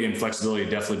 mobility and flexibility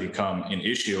definitely become an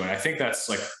issue. And I think that's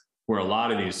like where a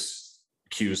lot of these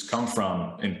cues come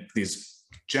from, and these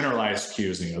generalized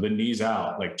cues, you know, the knees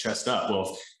out, like chest up.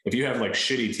 Well, if you have like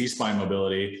shitty T-spine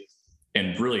mobility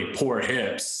and really poor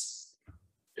hips,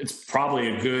 it's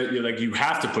probably a good, like you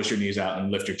have to push your knees out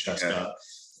and lift your chest up.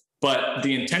 But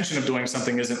the intention of doing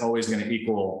something isn't always going to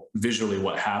equal visually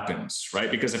what happens, right?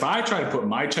 Because if I try to put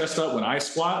my chest up when I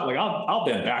squat, like I'll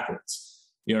bend backwards.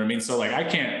 You know what I mean? So like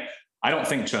I don't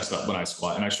think chest up when I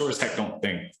squat, and I sure as heck don't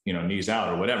think, you know, knees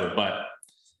out or whatever. But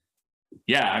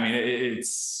yeah, I mean,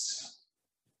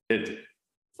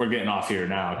 we're getting off here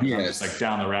now. I'm just like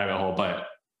down the rabbit hole, but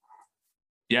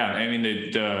yeah, I mean,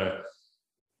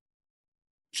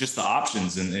 just the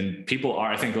options and people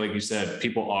are, I think, like you said,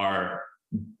 people are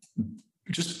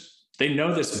just, they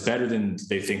know this better than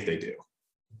they think they do.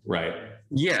 Right.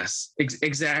 Yes,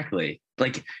 exactly.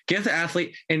 Like give the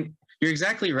athlete, and you're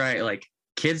exactly right. Like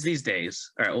kids these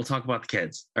days. All right. We'll talk about the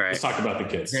kids. All right. Let's talk about the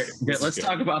kids. Let's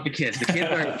talk about the kids. The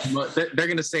kids they're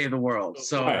going to save the world.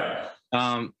 So,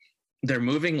 they're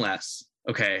moving less.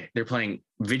 Okay. They're playing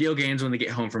video games when they get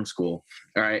home from school.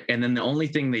 All right. And then the only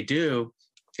thing they do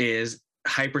is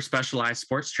hyper specialized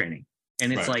sports training.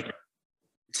 And it's like,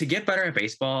 to get better at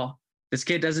baseball, this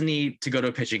kid doesn't need to go to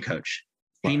a pitching coach.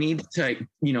 He needs to,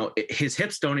 you know, his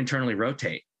hips don't internally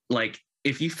rotate. Like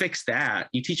if you fix that,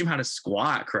 you teach him how to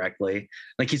squat correctly,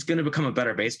 like he's going to become a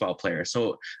better baseball player.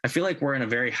 So I feel like we're in a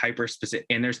very hyper specific,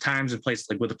 and there's times and places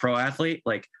like with a pro athlete,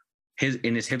 like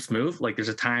his hips move, like there's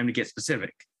a time to get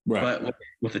specific. Right. But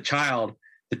with a child,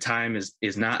 the time is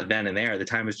not then and there. The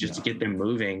time is just to get them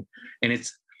moving. And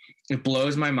it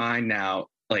blows my mind now,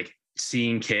 like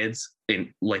seeing kids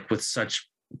in like with such,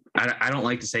 I don't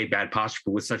like to say bad posture,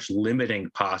 but with such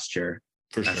limiting posture.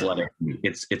 For sure. Athletic.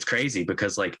 It's crazy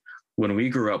because like when we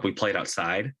grew up, we played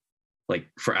outside like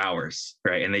for hours,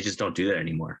 right? And they just don't do that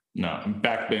anymore. No,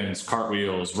 back bends,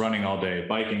 cartwheels, running all day,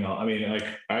 biking. I mean,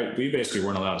 like we basically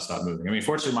weren't allowed to stop moving. I mean,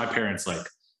 fortunately, my parents, like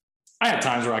I had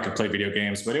times where I could play video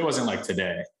games, but it wasn't like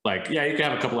today. Like, yeah, you could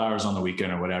have a couple hours on the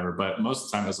weekend or whatever, but most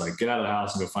of the time it was like, get out of the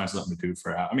house and go find something to do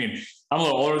for an hour. I mean, I'm a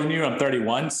little older than you. I'm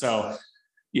 31. So,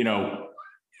 you know,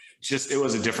 just, it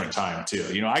was a different time too.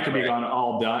 You know, I could be gone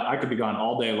all day. I could be gone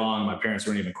all day long. My parents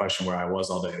wouldn't even question where I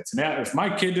was all day. Today, if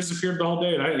my kid disappeared the whole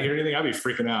day and I didn't hear anything, I'd be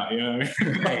freaking out. You know what I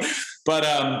mean? Right. But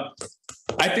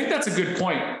I think that's a good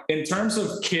point in terms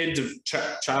of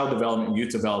child development,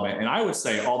 youth development. And I would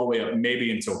say all the way up,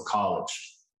 maybe until college.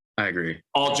 I agree.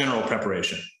 All general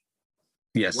preparation.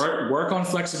 Yes. Work on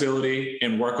flexibility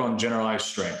and work on generalized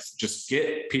strength. Just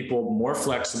get people more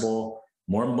flexible,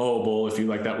 more mobile, if you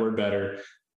like that word better,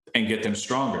 and get them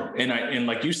stronger. And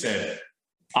like you said,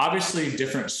 obviously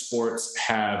different sports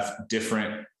have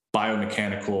different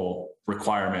biomechanical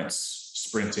requirements,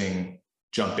 sprinting,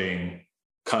 jumping,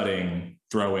 cutting,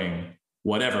 throwing,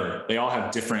 whatever. They all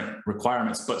have different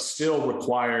requirements, but still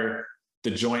require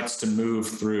the joints to move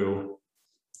through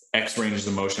X ranges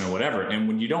of motion or whatever. And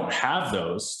when you don't have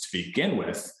those to begin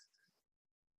with,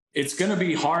 it's going to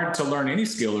be hard to learn any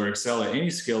skill or excel at any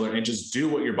skill and just do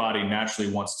what your body naturally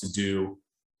wants to do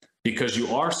because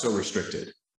you are so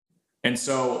restricted. And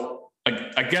so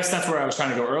I guess that's where I was trying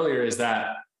to go earlier is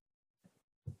that,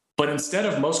 but instead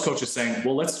of most coaches saying,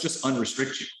 well, let's just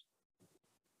unrestrict you.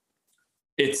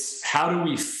 It's how do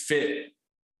we fit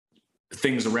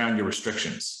things around your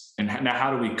restrictions? And now how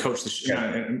do we coach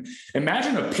the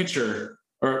imagine a pitcher,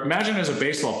 or imagine as a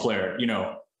baseball player, you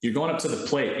know, you're going up to the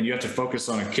plate and you have to focus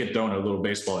on a kid throwing a little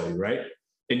baseball at you, right?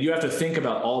 And you have to think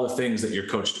about all the things that your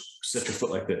coach, set your foot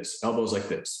like this, elbows like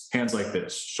this, hands like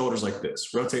this, shoulders like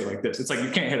this, rotate like this. It's like, you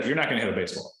can't hit it. You're not going to hit a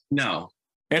baseball. No.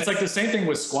 And it's like the same thing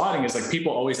with squatting. It's like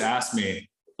people always ask me,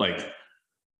 like,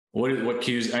 what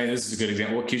cues, this is a good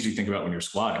example. What cues do you think about when you're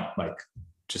squatting? Like,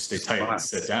 just stay tight and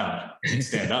sit down and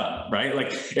stand up, right?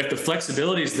 Like if the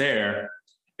flexibility is there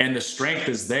and the strength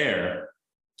is there,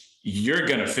 you're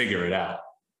going to figure it out.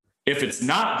 If it's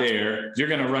not there, you're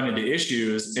going to run into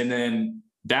issues. And then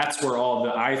that's where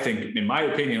I think, in my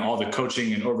opinion, all the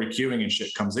coaching and over cueing and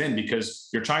shit comes in, because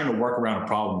you're trying to work around a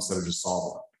problem instead of just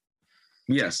solve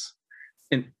it. Yes.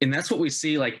 And that's what we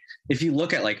see. Like, if you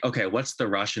look at like, okay, what's the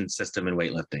Russian system in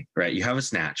weightlifting, right? You have a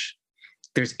snatch.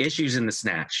 There's issues in the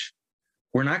snatch.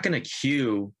 We're not going to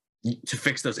cue to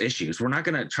fix those issues. We're not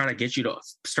going to try to get you to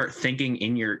start thinking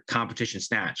in your competition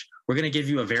snatch. We're going to give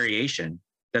you a variation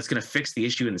that's going to fix the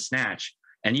issue in the snatch.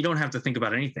 And you don't have to think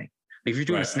about anything. Like if you're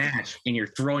doing a snatch and you're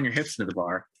throwing your hips into the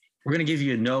bar, we're going to give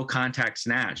you a no contact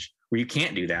snatch where you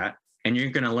can't do that. And you're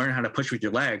going to learn how to push with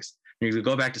your legs. And you're going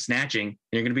to go back to snatching and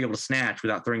you're going to be able to snatch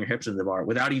without throwing your hips into the bar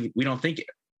without even, we don't think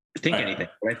anything.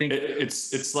 But I think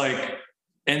it's like,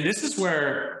 and this is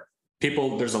where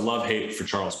there's a love-hate for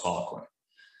Charles Poliquin,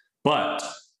 but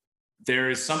there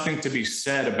is something to be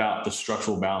said about the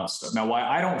structural balance stuff. Now, why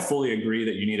I don't fully agree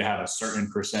that you need to have a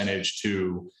certain percentage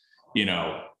to, you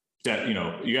got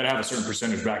to have a certain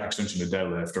percentage back extension to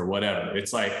deadlift or whatever.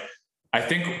 It's like, I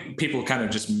think people kind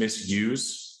of just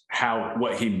misuse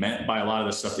what he meant by a lot of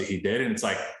the stuff that he did. And it's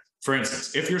like, for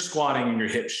instance, if you're squatting and your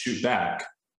hips shoot back,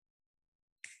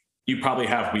 you probably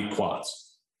have weak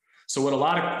quads. So what a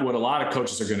lot of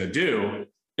coaches are going to do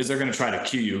is they're going to try to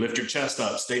cue you, lift your chest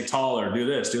up, stay taller, do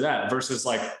this, do that, versus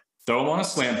like throw him on a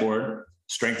slant board,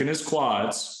 strengthen his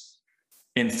quads.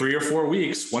 In 3 or 4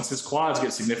 weeks, once his quads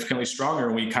get significantly stronger,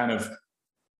 and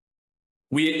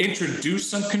we introduce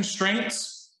some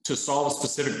constraints to solve a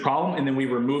specific problem, and then we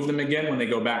remove them again when they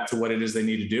go back to what it is they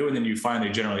need to do, and then you find they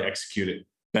generally execute it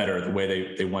better the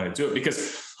way they want to do it.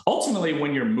 Because ultimately,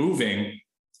 when you're moving,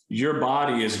 your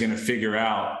body is going to figure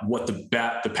out what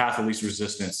the path of least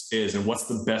resistance is, and what's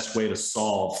the best way to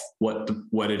solve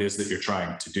what it is that you're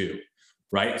trying to do,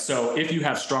 right? So if you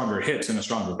have stronger hips and a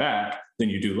stronger back than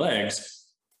you do legs,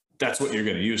 that's what you're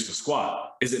going to use to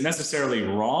squat. Is it necessarily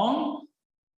wrong?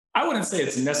 I wouldn't say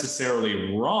it's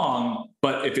necessarily wrong,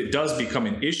 but if it does become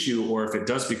an issue, or if it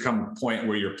does become a point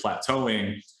where you're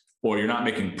plateauing or you're not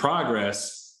making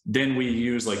progress, then we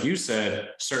use, like you said,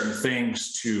 certain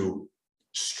things to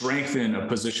strengthen a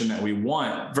position that we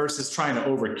want versus trying to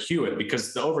over cue it,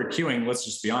 because the over cueing, let's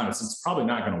just be honest, it's probably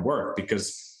not going to work,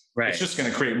 because it's just going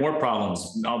to create more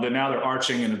problems. Now they're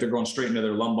arching, and if they're going straight into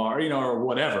their lumbar, or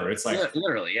whatever, it's like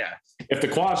literally, yeah. If the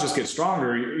quads just get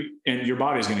stronger, and your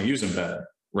body's going to use them better.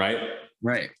 Right.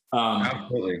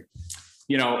 Absolutely.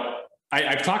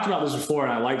 I've talked about this before,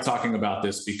 and I like talking about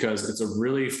this because it's a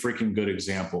really freaking good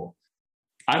example.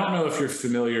 I don't know if you're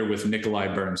familiar with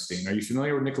Nikolai Bernstein. Are you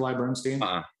familiar with Nikolai Bernstein?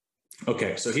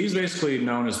 Okay. So he's basically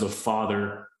known as the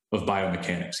father of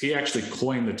biomechanics. He actually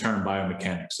coined the term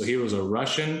biomechanics. So he was a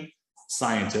Russian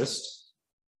scientist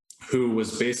who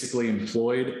was basically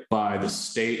employed by the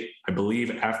state, I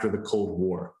believe, after the Cold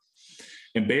War.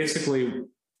 And basically,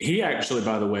 he actually,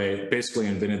 by the way, basically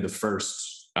invented the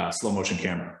first slow motion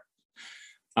camera.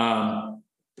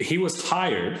 He was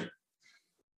hired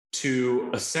to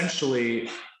essentially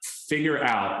figure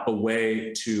out a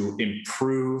way to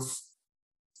improve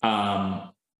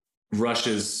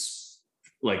Russia's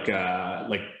like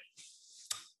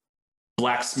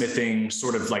blacksmithing,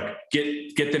 sort of like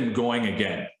get them going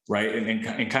again, right?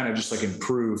 And kind of just like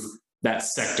improve that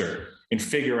sector and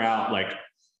figure out like,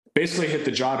 basically hit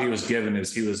the job he was given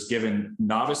is he was given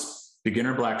novice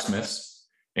beginner blacksmiths,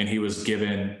 and he was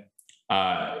given,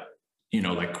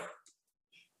 like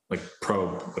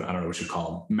pro, I don't know what you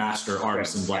call them, master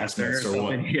artisan blacksmiths or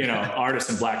what,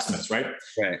 artisan blacksmiths, right?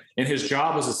 Right. And his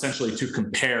job was essentially to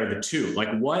compare the two. Like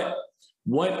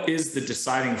what is the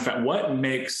deciding fact? What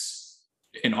makes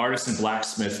an artisan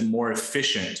blacksmith more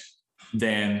efficient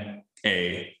than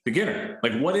a beginner?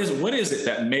 Like what is it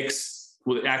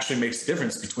that actually makes the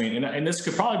difference between, and this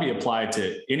could probably be applied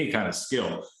to any kind of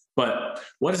skill, but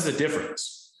what is the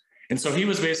difference? And so he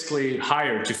was basically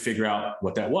hired to figure out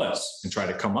what that was and try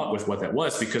to come up with what that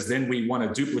was, because then we want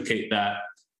to duplicate that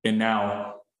and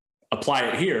now apply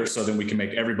it here. So then we can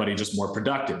make everybody just more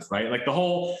productive, right? Like the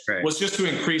whole was just to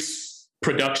increase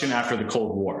production after the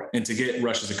Cold War and to get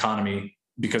Russia's economy,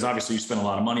 because obviously you spent a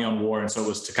lot of money on war. And so it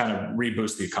was to kind of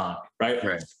reboost the economy, right?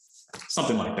 Right.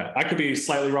 Something like that. I could be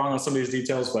slightly wrong on some of these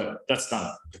details, but that's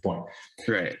not the point.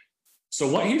 Right. So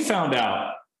what he found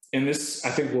out, and this,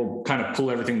 I think, will kind of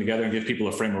pull everything together and give people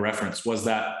a frame of reference, was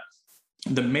that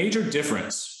the major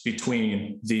difference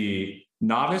between the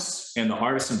novice and the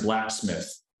artisan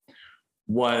blacksmith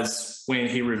was when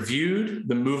he reviewed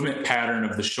the movement pattern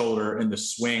of the shoulder and the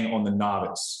swing on the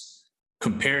novice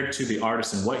compared to the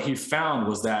artisan. What he found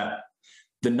was that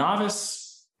the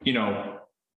novice,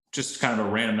 just kind of a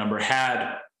random number,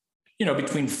 had,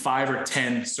 between 5 or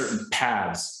 10 certain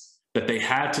paths that they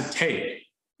had to take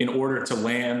in order to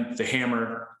land the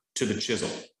hammer to the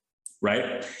chisel,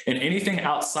 right? And anything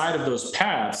outside of those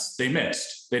paths, they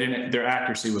missed. Their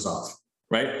accuracy was off,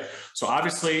 right? So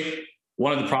obviously,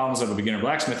 one of the problems of a beginner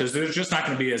blacksmith is they're just not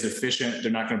going to be as efficient.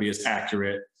 They're not going to be as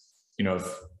accurate,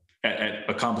 at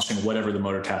accomplishing whatever the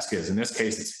motor task is. In this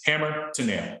case, it's hammer to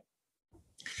nail.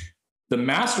 The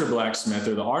master blacksmith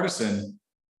or the artisan,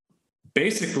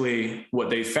 basically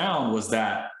what they found was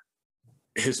that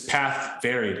his path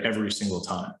varied every single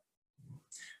time.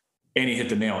 And he hit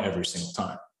the nail every single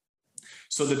time.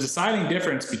 So the deciding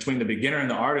difference between the beginner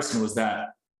and the artisan was that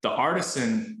the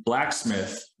artisan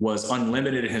blacksmith was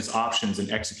unlimited in his options in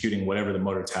executing whatever the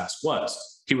motor task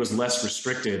was. He was less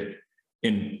restricted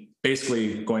in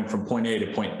basically going from point A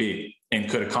to point B and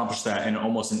could accomplish that in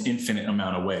almost an infinite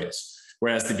amount of ways.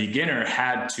 Whereas the beginner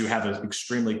had to have an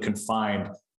extremely confined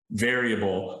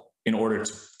variable in order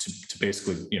to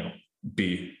basically,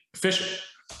 be efficient.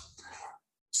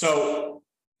 So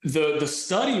the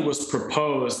study was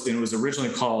proposed, and it was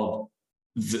originally called,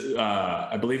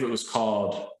 I believe it was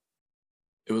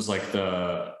like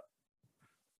the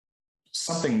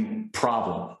something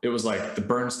problem. It was like the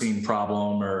Bernstein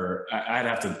problem, or I'd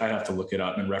have to look it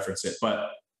up and reference it. But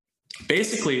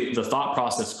basically the thought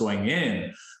process going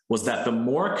in was that the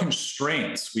more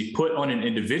constraints we put on an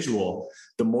individual,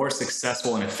 the more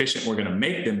successful and efficient we're going to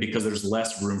make them, because there's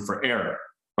less room for error,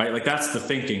 right? Like that's the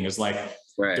thinking, is like,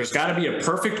 right, there's got to be a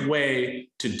perfect way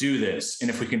to do this. And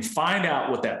if we can find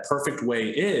out what that perfect way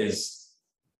is,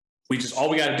 all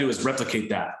we got to do is replicate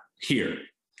that here.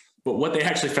 But what they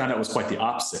actually found out was quite the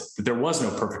opposite, that there was no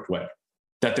perfect way,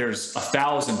 that there's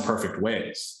 1,000 perfect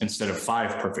ways instead of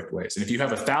 5 perfect ways. And if you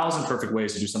have 1,000 perfect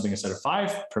ways to do something instead of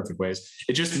 5 perfect ways,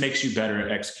 it just makes you better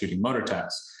at executing motor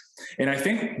tasks. And I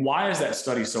think, why is that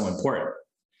study so important?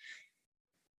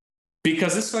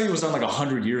 Because this study was done like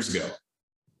 100 years ago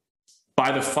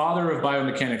by the father of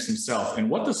biomechanics himself. And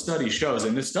what the study shows,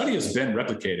 and this study has been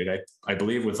replicated, I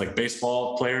believe, with like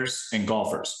baseball players and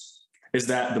golfers, is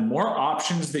that the more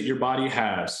options that your body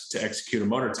has to execute a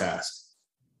motor task,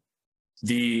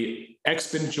 the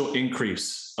exponential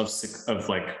increase of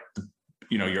like,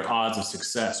 your odds of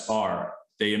success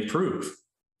they improve.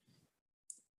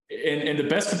 And the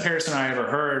best comparison I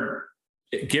ever heard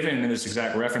given in this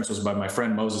exact reference was by my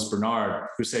friend Moses Bernard,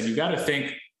 who said, you got to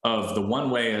think of the one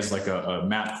way as like a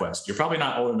MapQuest. You're probably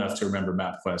not old enough to remember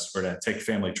MapQuest or to take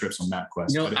family trips on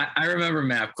MapQuest. I remember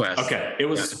MapQuest. Okay. It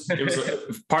was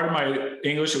part of my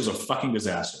English. It was a fucking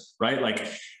disaster, right? Like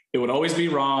it would always be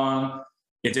wrong.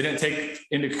 It didn't take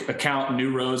into account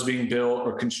new roads being built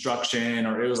or construction,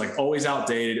 or it was like always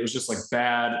outdated. It was just like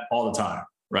bad all the time,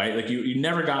 right? Like you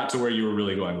never got to where you were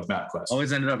really going with MapQuest.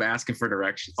 Always ended up asking for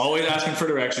directions. Always asking for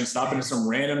directions, stopping at some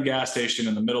random gas station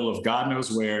in the middle of God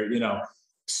knows where,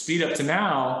 speed up to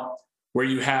now where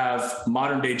you have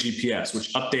modern day GPS,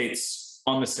 which updates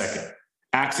on the second.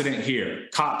 Accident here,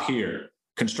 cop here,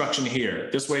 construction here.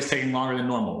 This way is taking longer than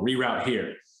normal, reroute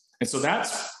here. And so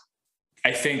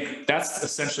I think that's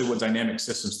essentially what dynamic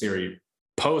systems theory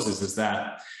poses, is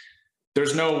that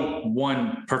there's no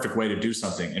one perfect way to do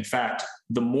something. In fact,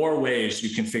 the more ways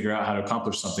you can figure out how to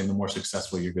accomplish something, the more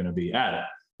successful you're going to be at it.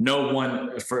 No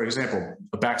one, for example,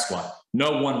 a back squat,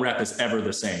 no one rep is ever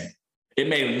the same. It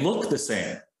may look the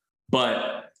same,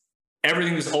 but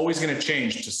everything is always going to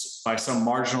change by some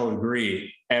marginal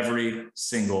degree every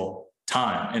single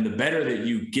time. And the better that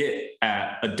you get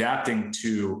at adapting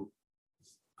to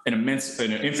an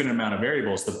infinite amount of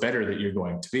variables, the better that you're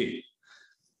going to be.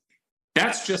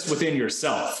 That's just within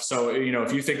yourself. So,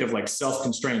 if you think of like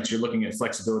self-constraints, you're looking at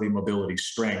flexibility, mobility,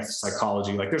 strength,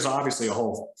 psychology. Like there's obviously a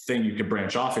whole thing you could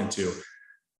branch off into,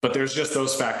 but there's just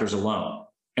those factors alone.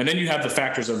 And then you have the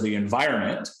factors of the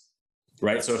environment,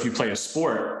 right? So if you play a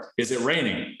sport, is it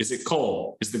raining? Is it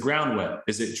cold? Is the ground wet?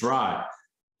 Is it dry?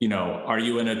 Are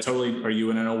you in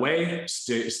an away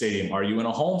stadium? Are you in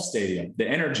a home stadium? The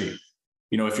energy.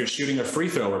 If you're shooting a free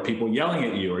throw, are people yelling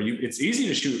at you? It's easy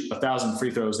to shoot 1,000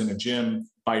 free throws in a gym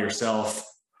by yourself,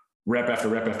 rep after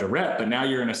rep after rep, but now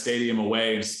you're in a stadium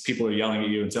away and people are yelling at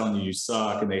you and telling you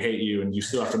suck and they hate you and you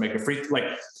still have to make a free, like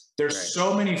there's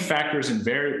so many factors and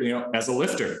as a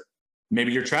lifter,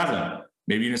 maybe you're traveling,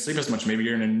 maybe you didn't sleep as much, maybe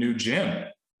you're in a new gym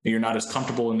and you're not as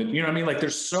comfortable in the, Like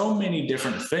there's so many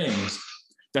different things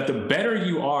that the better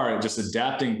you are at just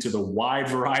adapting to the wide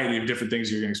variety of different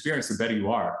things you're going to experience, the better you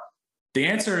are. The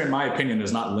answer, in my opinion,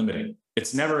 is not limiting.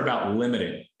 It's never about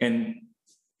limiting. And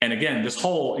again, this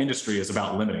whole industry is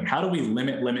about limiting. How do we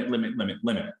limit?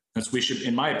 Because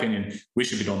in my opinion, we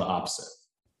should be doing the opposite.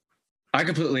 I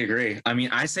completely agree. I mean,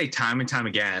 I say time and time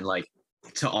again, like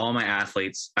to all my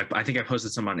athletes, I think I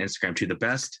posted some on Instagram too. The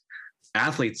best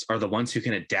athletes are the ones who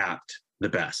can adapt the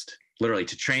best, literally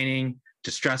to training,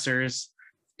 to stressors.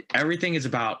 Everything is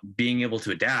about being able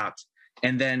to adapt.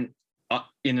 And then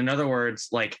in other words,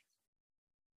 like,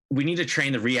 we need to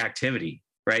train the reactivity,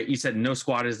 right? You said no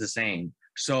squat is the same.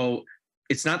 So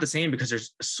it's not the same because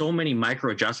there's so many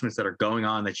micro adjustments that are going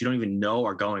on that you don't even know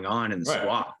are going on in the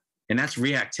squat. And that's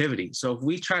reactivity. So if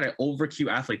we try to over cue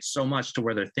athletes so much to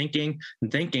where they're thinking,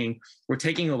 we're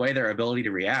taking away their ability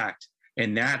to react.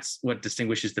 And that's what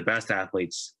distinguishes the best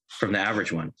athletes from the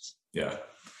average ones. Yeah.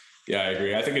 Yeah, I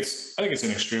agree. I think it's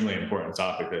an extremely important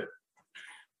topic that,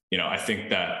 I think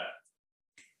that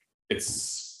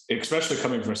it's especially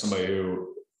coming from somebody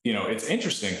who, it's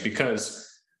interesting because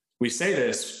we say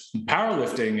this,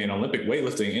 powerlifting and Olympic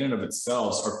weightlifting in and of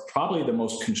itself are probably the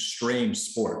most constrained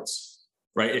sports,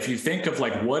 right? If you think of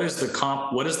like, what is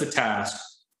the task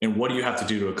and what do you have to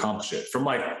do to accomplish it?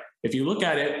 If you look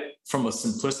at it from a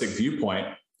simplistic viewpoint,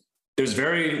 there's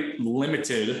very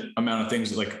limited amount of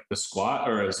things like the squat,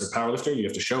 or as a powerlifter, you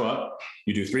have to show up,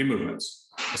 you do 3 movements,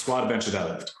 a squat, a bench, a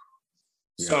deadlift.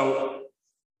 Yeah. So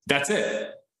that's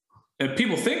it. And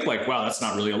people think like, wow, that's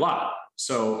not really a lot.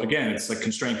 So again, it's like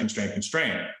constraint.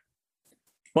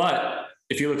 But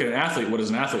if you look at an athlete, what does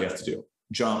an athlete have to do?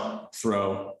 Jump,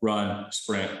 throw, run,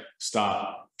 sprint,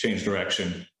 stop, change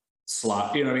direction,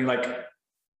 slot. There's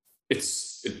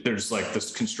like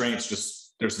this constraints, just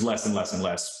there's less and less and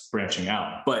less branching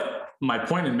out. But my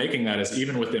point in making that is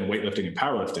even within weightlifting and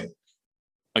powerlifting,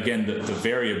 again, the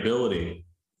variability,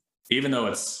 even though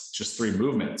it's just 3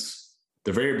 movements,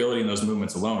 the variability in those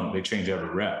movements alone, they change every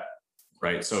rep,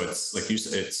 right? So it's like you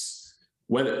said, it's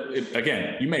whether,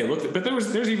 again, you may look at, but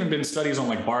there's even been studies on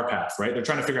like bar path, right? They're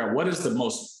trying to figure out what is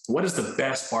the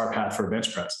best bar path for a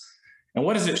bench press. And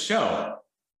what does it show?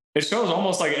 It shows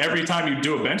almost like every time you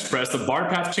do a bench press, the bar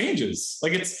path changes.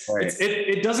 Like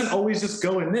it doesn't always just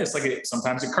go in this,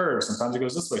 sometimes it curves, sometimes it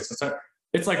goes this way. Sometimes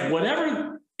it's like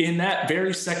whatever in that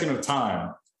very second of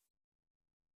time,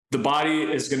 the body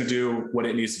is going to do what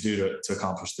it needs to do to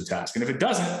accomplish the task. And if it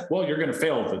doesn't, well, you're going to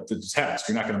fail the task.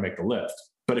 You're not going to make the lift.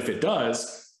 But if it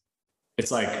does,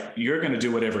 it's like, you're going to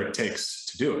do whatever it takes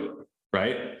to do it.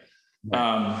 Right.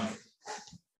 No,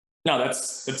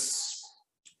 that's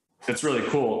really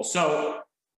cool. So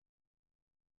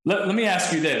let me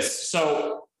ask you this.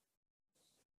 So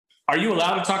are you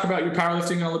allowed to talk about your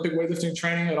powerlifting and Olympic weightlifting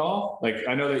training at all? Like,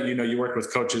 I know that, you work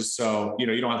with coaches, so, you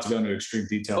don't have to go into extreme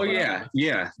detail. Oh yeah,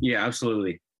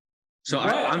 absolutely. So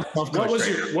I'm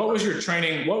self-coached. What was your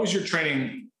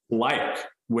training like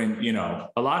when,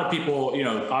 a lot of people,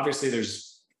 obviously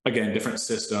there's, again, different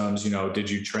systems, did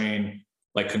you train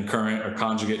like concurrent or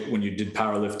conjugate when you did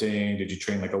powerlifting? Did you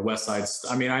train like a West Side?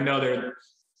 I mean, I know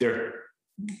they're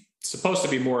supposed to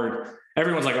be more,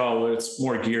 everyone's like, oh, well, it's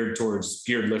more geared towards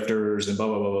geared lifters and blah,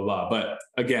 blah, blah, blah, blah. But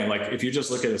again, like if you just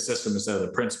look at a system instead of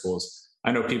the principles,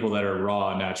 I know people that are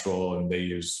raw, natural, and they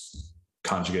use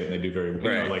conjugate and they do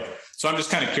very well. So I'm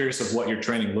just kind of curious of what your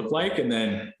training looked like. And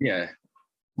then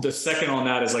the second on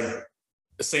that is like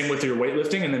the same with your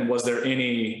weightlifting. And then was there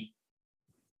any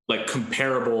like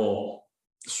comparable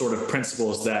sort of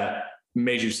principles that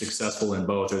made you successful in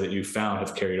both, or that you found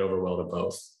have carried over well to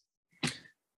both?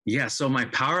 Yeah. So my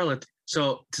powerlift.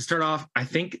 So to start off, I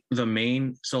think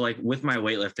like with my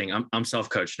weightlifting, I'm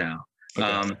self-coached now.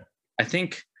 Okay. I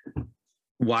think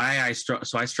why I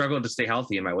struggled to stay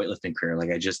healthy in my weightlifting career. I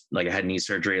had knee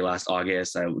surgery last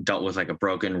August. I dealt with like a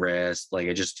broken wrist. Like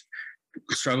I just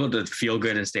struggled to feel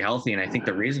good and stay healthy. And I think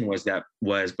the reason was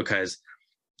because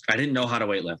I didn't know how to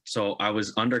weightlift. So I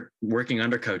was working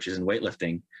under coaches in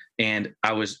weightlifting, and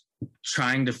I was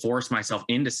trying to force myself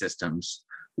into systems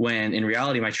when in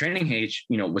reality, my training age,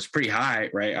 was pretty high,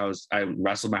 right? I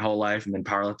wrestled my whole life and then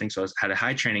powerlifting. So I had a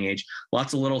high training age,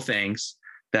 lots of little things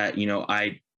that,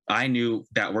 I knew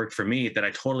that worked for me that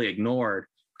I totally ignored,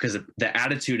 because the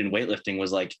attitude in weightlifting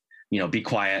was like, be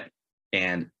quiet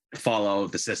and follow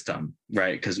the system,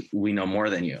 right? Because we know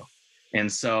more than you.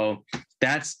 And so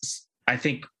I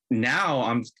think now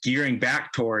I'm gearing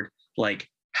back toward like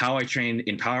how I trained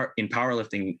in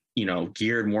powerlifting,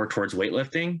 geared more towards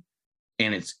weightlifting,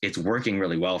 and it's working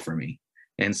really well for me.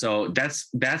 And so that's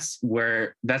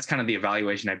kind of the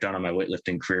evaluation I've done on my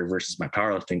weightlifting career versus my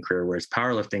powerlifting career. Whereas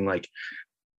powerlifting, like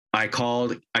I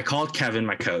called Kevin,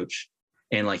 my coach,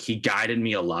 and like he guided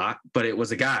me a lot, but it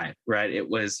was a guide, right? It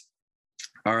was,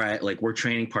 all right, like we're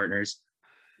training partners.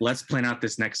 Let's plan out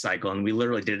this next cycle. And we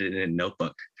literally did it in a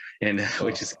notebook,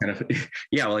 which is kind of,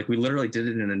 we literally did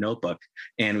it in a notebook,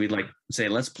 and we'd like say,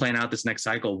 let's plan out this next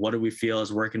cycle. What do we feel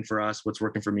is working for us? What's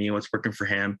working for me? What's working for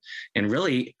him? And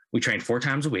really we trained 4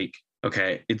 times a week.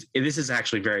 Okay. This is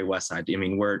actually very West Side. I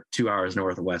mean, we're 2 hours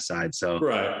north of West Side. So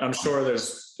right. I'm sure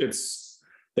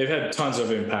they've had tons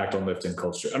of impact on lifting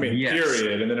culture. I mean, yes.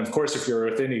 Period. And then of course, if you're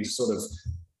within any sort of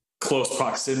close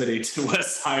proximity to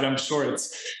West Side, I'm sure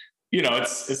it's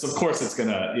it's of course it's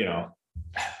gonna,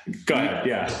 go ahead.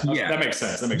 Yeah. That makes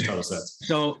sense. That makes total sense.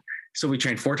 So we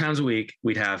train 4 times a week.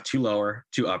 We'd have 2 lower,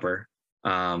 2 upper.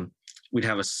 We'd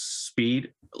have a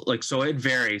speed, so it'd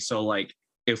vary. So like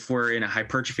if we're in a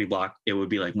hypertrophy block, it would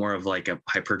be like more of like a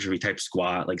hypertrophy type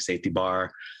squat, like safety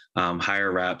bar,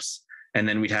 higher reps. And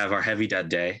then we'd have our heavy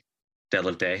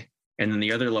deadlift day. And then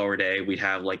the other lower day, we'd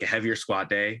have like a heavier squat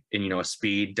day and, a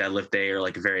speed deadlift day or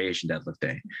like a variation deadlift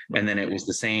day. And then it was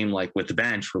the same like with the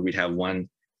bench where we'd have 1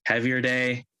 heavier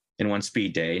day and 1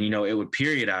 speed day. And, it would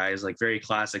periodize, like very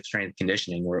classic strength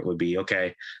conditioning, where it would be,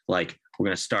 okay, like we're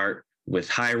going to start with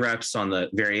high reps on the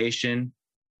variation,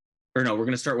 or no, we're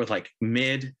going to start with like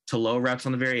mid to low reps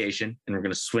on the variation. And we're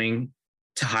going to swing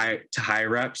to high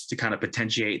reps to kind of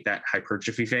potentiate that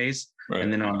hypertrophy phase. Right.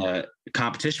 And then on the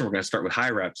competition, we're going to start with high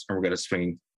reps and we're going to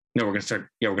swing. No, we're going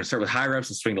to start with high reps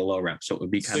and swing to low reps. So it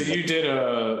would be kind of. So you did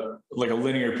a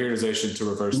linear periodization to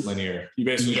reverse linear. You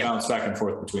basically bounce back and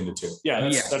forth between the two. Yeah.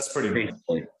 That's pretty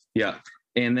good. Yeah.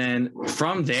 And then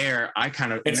from there, I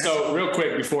kind of. And so real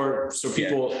quick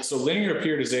so linear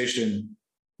periodization,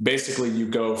 basically you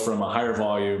go from a higher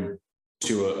volume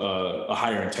to a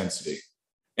higher intensity.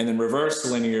 And then reverse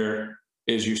linear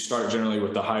is you start generally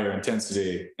with the higher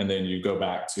intensity and then you go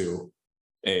back to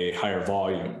a higher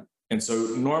volume. And so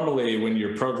normally when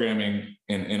you're programming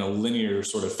in a linear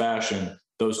sort of fashion,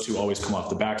 those two always come off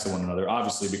the backs of one another,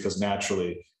 obviously, because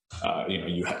naturally,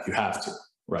 you have to,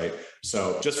 right?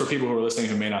 So just for people who are listening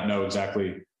who may not know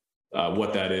exactly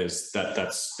what that is,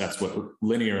 that's what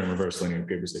linear and reverse linear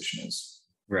periodization is.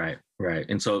 Right.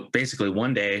 And so basically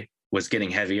one day was getting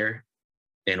heavier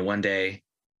and one day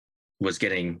was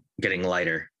getting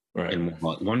lighter. Right. And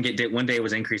one day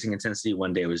was increasing intensity,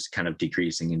 one day was kind of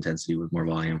decreasing intensity with more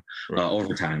volume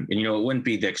over time. And, it wouldn't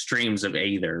be the extremes of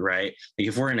either, right? Like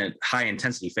if we're in a high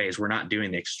intensity phase, we're not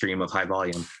doing the extreme of high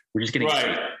volume. We're just getting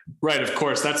right. Of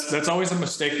course, that's always a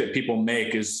mistake that people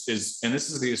make is, and this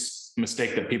is the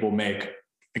mistake that people make,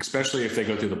 especially if they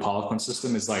go through the Poliquin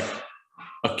system, is like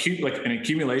an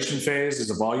accumulation phase is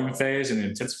a volume phase and an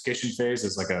intensification phase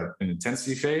is like an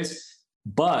intensity phase,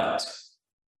 but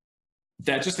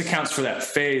that just accounts for that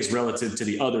phase relative to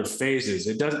the other phases.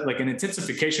 It doesn't, like an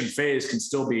intensification phase can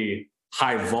still be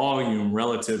high volume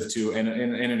relative to, and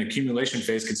an accumulation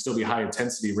phase can still be high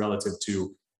intensity relative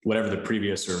to whatever the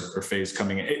previous or phase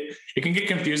coming in. It can get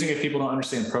confusing if people don't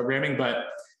understand programming, but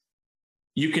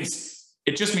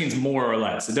it just means more or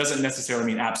less. It doesn't necessarily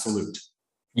mean absolute.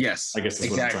 Yes, I guess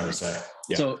that's what I'm trying to say.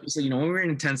 Yeah. So when we're in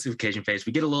intensification phase,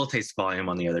 we get a little taste of volume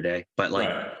on the other day, but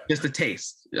just a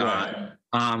taste. Right.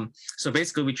 So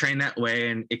basically we train that way,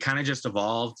 and it kind of just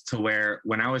evolved to where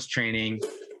when I was training,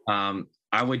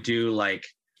 I would do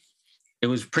it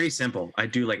was pretty simple. I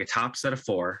do like a top set of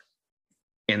 4,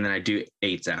 and then I do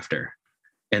 8s after,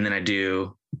 and then I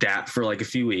do that for like a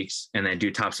few weeks, and then I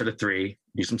do top set of 3,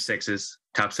 do some 6s,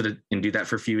 top set of, and do that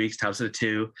for a few weeks, top set of 2,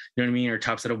 you know what I mean? Or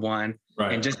top set of 1,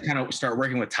 and just kind of start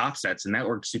working with top sets. And that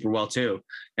worked super well too.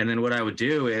 And then what I would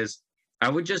do is I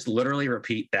would just literally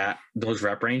repeat those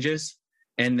rep ranges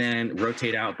and then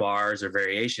rotate out bars or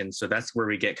variations. So that's where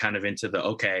we get kind of into the,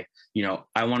 okay,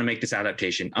 I want to make this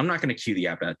adaptation. I'm not going to cue the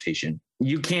adaptation.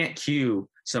 You can't cue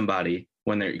somebody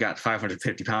when they've got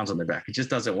 550 pounds on their back. It just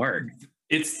doesn't work.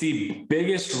 It's the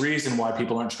biggest reason why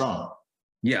people aren't strong.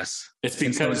 Yes. It's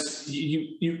because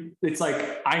it's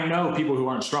like, I know people who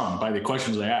aren't strong by the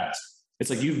questions they ask. It's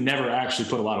like, you've never actually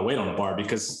put a lot of weight on a bar,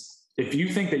 because if you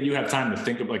think that you have time to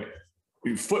think of like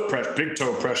foot pressure, big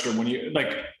toe pressure, when you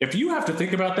if you have to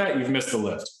think about that, you've missed the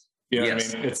lift. You know what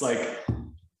I mean? It's like,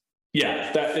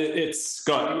 it's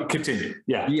got continue.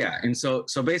 Yeah. Yeah. And so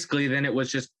basically then it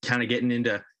was just kind of getting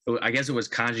into, I guess it was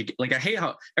conjugate. Like I hate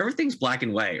how everything's black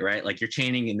and white, right? Like you're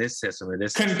chaining in this system or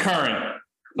this concurrent.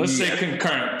 Let's say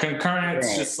concurrent. Concurrent,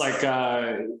 it's just like,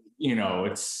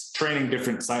 it's training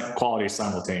different qualities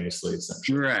simultaneously,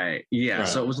 essentially. Right. Yeah. Right.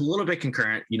 So it was a little bit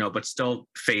concurrent, but still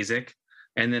phasic.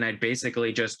 And then I'd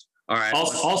basically just, all right.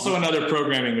 Also another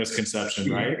programming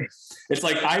misconception, right? It's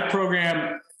like I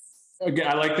program, again,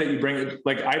 I like that you bring it,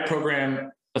 like I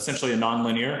program essentially a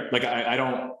nonlinear. Like I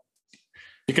don't,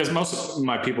 because most of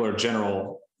my people are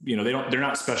general, they're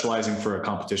not specializing for a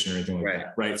competition or anything like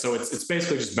that, right? So it's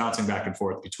basically just bouncing back and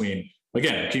forth between,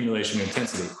 again, accumulation and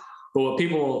intensity. But what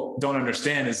people don't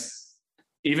understand is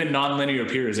even nonlinear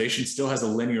periodization still has a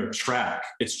linear track.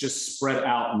 It's just spread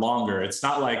out longer. It's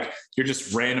not like you're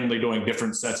just randomly doing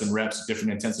different sets and reps,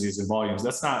 different intensities and volumes.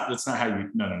 That's not how you,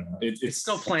 no. It's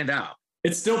still planned out.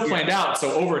 It's still planned out.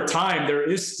 So over time, there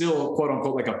is still quote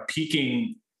unquote like a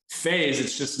peaking phase.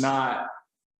 It's just not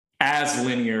as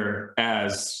linear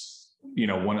as,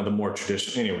 one of the more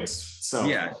traditional anyways. So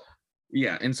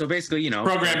Yeah. And so basically,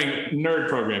 nerd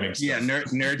programming stuff. Yeah,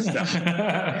 nerd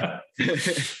stuff.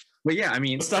 But yeah, I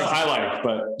mean, stuff I like,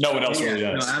 but no one else really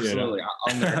does. No, absolutely.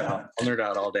 I'll nerd out. I'll nerd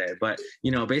out all day. But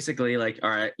basically, like, all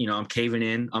right, I'm caving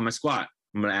in on my squat.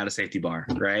 I'm gonna add a safety bar,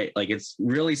 right? Like, it's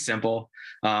really simple.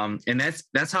 And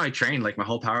that's how I trained like my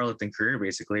whole powerlifting career.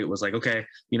 Basically, it was like, okay,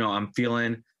 I'm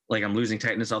feeling like I'm losing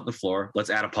tightness off the floor. Let's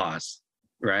add a pause,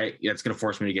 right? Yeah, it's gonna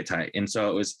force me to get tight. And so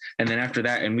it was, and then after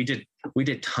that, and we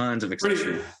did tons of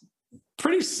accessories.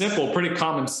 Pretty simple, pretty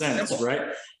common sense,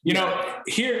 right?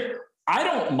 Here, I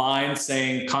don't mind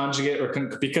saying conjugate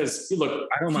because look,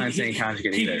 I don't mind saying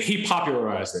conjugate either. He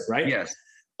popularized it, right? Yes.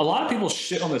 A lot of people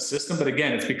shit on the system, but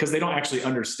again, it's because they don't actually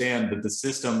understand that the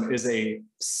system is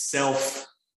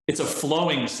it's a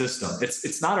flowing system.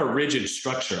 It's not a rigid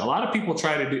structure. A lot of people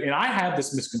try to do, and I have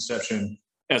this misconception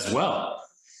as well,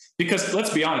 because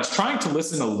let's be honest, trying to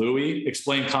listen to Louis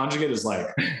explain conjugate is like,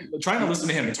 trying to listen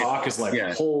to him talk is like,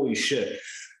 holy shit.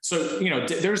 So,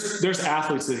 there's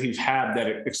athletes that he's had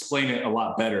that explain it a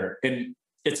lot better. And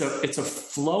it's a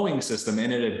flowing system,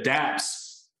 and it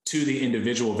adapts to the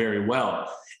individual very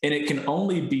well. And it can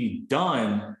only be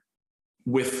done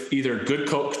with either good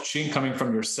coaching coming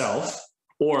from yourself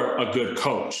or a good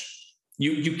coach.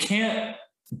 You can't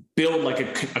build like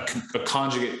a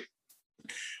conjugate.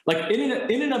 Like in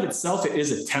and of itself, it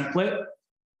is a template.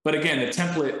 But again, the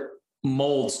template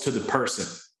molds to the person.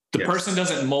 The person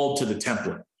doesn't mold to the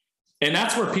template. And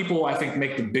that's where people, I think,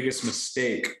 make the biggest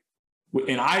mistake.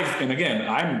 And again,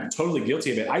 I'm totally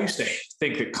guilty of it. I used to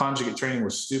think that conjugate training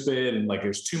was stupid and like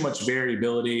there's too much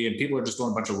variability and people are just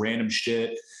doing a bunch of random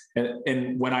shit.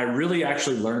 And when I really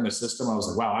actually learned the system, I was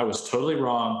like, wow, I was totally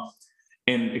wrong.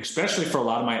 And especially for a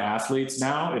lot of my athletes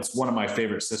now, it's one of my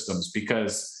favorite systems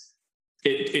because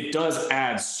it does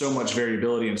add so much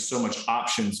variability and so much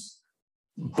options.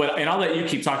 And I'll let you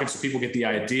keep talking so people get the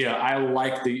idea. I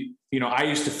like I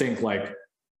used to think like,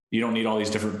 you don't need all these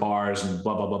different bars and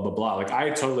blah, blah, blah, blah, blah. Like I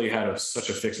totally had such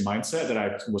a fixed mindset that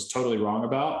I was totally wrong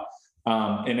about.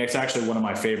 And it's actually one of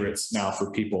my favorites now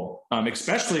for people,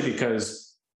 especially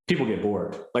because people get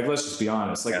bored. Like, let's just be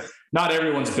honest. Like not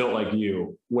everyone's built like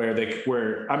you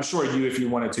where I'm sure if you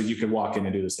wanted to, you could walk in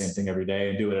and do the same thing every day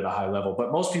and do it at a high level,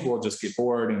 but most people will just get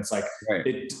bored. And it's like,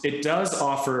 it does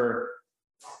offer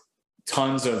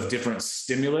tons of different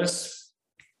stimulus,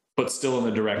 but still in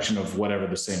the direction of whatever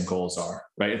the same goals are,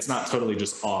 right? It's not totally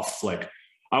just off. Like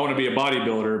I want to be a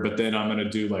bodybuilder, but then I'm going to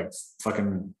do like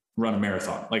fucking run a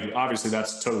marathon. Like obviously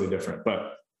that's totally different,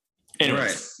 but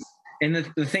anyways. Right.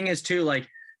 And the thing is too, like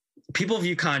people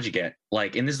view conjugate,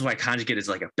 like, and this is why conjugate is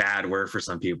like a bad word for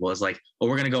some people. It's like, oh,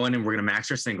 we're going to go in and we're going to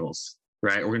max our singles,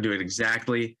 right? We're going to do it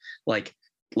exactly like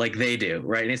they do,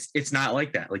 right? And it's not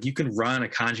like that. Like you can run a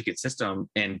conjugate system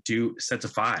and do sets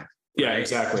of 5. Yeah,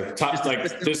 exactly.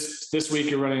 This week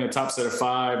you're running a top set of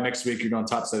 5. Next week you're doing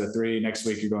top set of 3. Next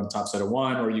week you're doing top set of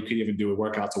 1, or you could even do a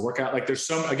workout to workout. Like there's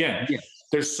so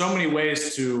many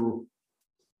ways to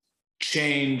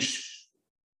change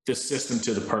the system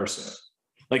to the person.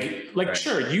 Like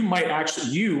sure,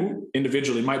 you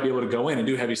individually might be able to go in and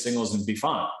do heavy singles and be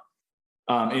fine.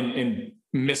 And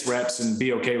miss reps and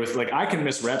be okay with, like, I can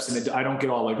miss reps and I don't get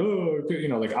all like, oh,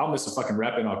 like I'll miss a fucking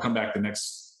rep and I'll come back the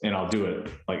next and I'll do it.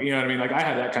 Like, you know what I mean? Like I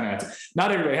have that kind of attitude.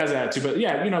 Not everybody has that attitude, but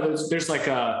yeah, there's like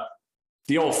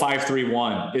the old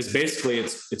 5-3-1 is basically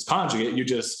it's conjugate. You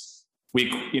just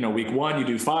week 1, you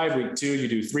do 5, week 2, you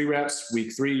do 3 reps,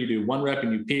 week 3, you do 1 rep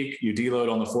and you peak, you deload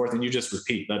on the 4th and you just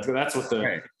repeat. That's what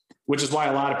which is why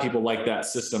a lot of people like that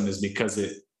system, is because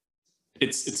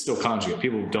it's still conjugate.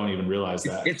 People don't even realize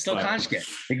that. It's still conjugate.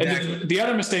 Exactly. And the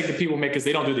other mistake that people make is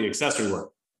they don't do the accessory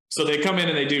work. So they come in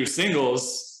and they do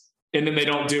singles and then they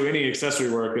don't do any accessory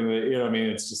work. And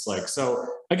it's just like, so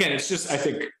again, it's just, I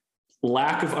think,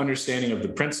 lack of understanding of the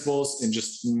principles and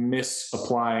just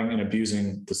misapplying and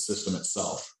abusing the system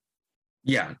itself.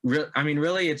 Yeah.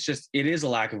 Really, it is a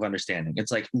lack of understanding.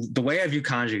 It's like the way I view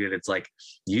conjugate, it's like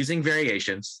using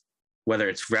variations, whether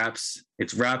it's reps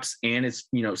and it's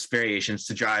variations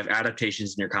to drive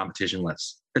adaptations in your competition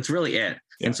lifts. That's really it.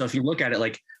 Yeah. And so if you look at it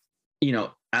like,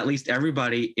 at least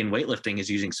everybody in weightlifting is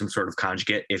using some sort of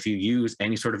conjugate if you use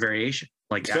any sort of variation.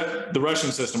 Like that. The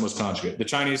Russian system was conjugate. The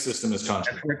Chinese system is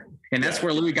conjugate. And that's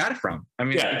where Louis got it from. I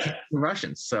mean, the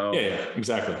Russians. So yeah,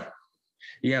 exactly.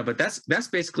 Yeah, but that's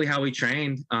basically how we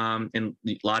trained, and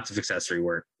lots of accessory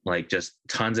work, like just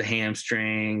tons of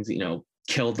hamstrings,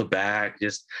 killed the back,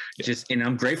 just, and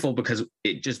I'm grateful because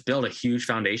it just built a huge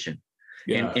foundation.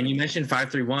 Yeah. And you mentioned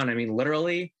 5-3-1. I mean,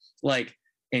 literally, like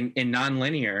in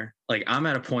non-linear, like I'm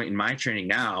at a point in my training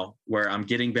now where I'm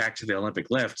getting back to the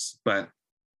Olympic lifts, but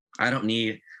I don't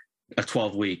need a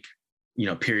 12-week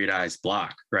periodized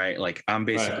block, right? Like I'm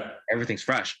basically everything's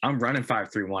fresh. I'm running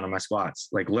 5-3-1 on my squats.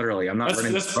 Like literally, I'm not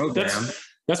running the program.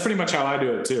 That's pretty much how I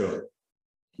do it too.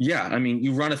 Yeah. I mean,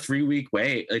 you run a 3-week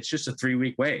wave. It's just a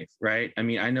 3-week wave, right? I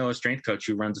mean, I know a strength coach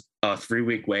who runs a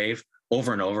 3-week wave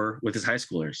over and over with his high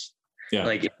schoolers. Yeah.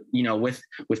 Like,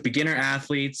 with beginner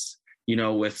athletes,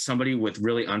 with somebody with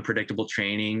really unpredictable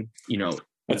training,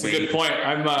 that's a good point.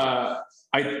 I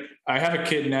have a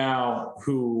kid now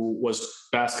who was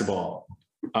basketball,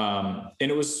 and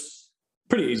it was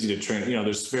pretty easy to train.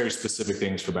 There's very specific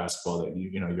things for basketball that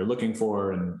you're looking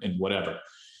for and whatever.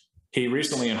 He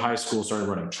recently in high school started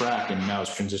running track and now is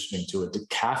transitioning to a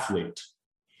decathlete,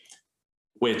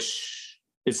 which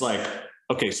is like,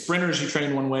 okay, sprinters you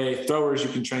train one way, throwers you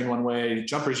can train one way,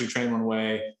 jumpers you train one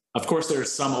way. Of course,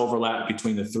 there's some overlap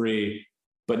between the three,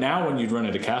 but now when you run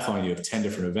a decathlon, you have 10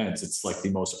 different events. It's like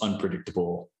the most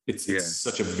unpredictable. It's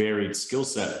such a varied skill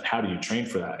set. How do you train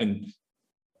for that? And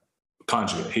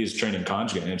conjugate, he's training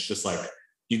conjugate, and it's just like,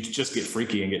 you just get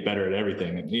freaky and get better at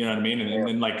everything. And you know what I mean? And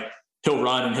then like, he'll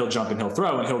run and he'll jump and he'll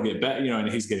throw and he'll get better,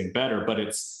 and he's getting better. But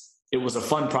it was a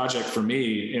fun project for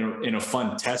me, in a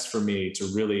fun test for me to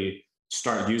really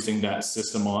start using that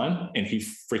system on, and he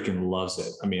freaking loves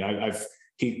it. I mean,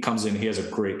 he comes in, he has a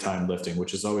great time lifting,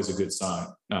 which is always a good sign.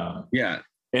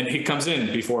 And he comes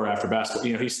in before or after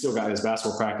basketball. He's still got his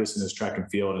basketball practice and his track and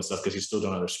field and stuff because he's still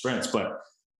doing other sprints, but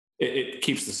it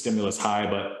keeps the stimulus high,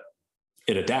 but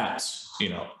it adapts,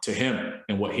 to him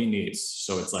and what he needs.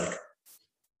 So it's like,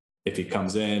 if he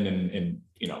comes in and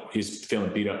he's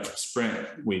feeling beat up for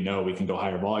sprint, we know we can go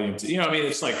higher volumes.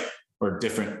 It's like, or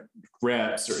different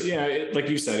reps, or like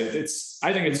you said,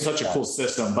 I think it's such a cool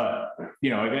system, but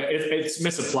it's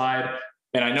misapplied,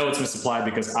 and I know it's misapplied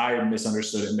because I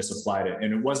misunderstood it and misapplied it,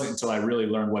 and it wasn't until I really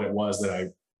learned what it was that I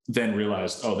then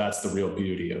realized, oh, that's the real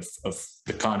beauty of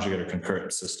the conjugate or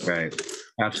concurrent system. Right,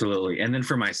 absolutely. And then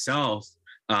for myself,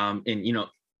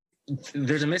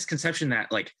 there's a misconception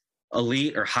that like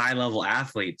elite or high level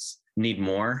athletes need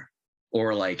more,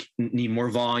 or like need more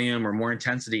volume or more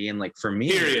intensity. And like for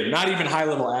me, period, not even high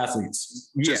level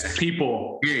athletes, just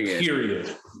people,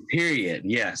 period.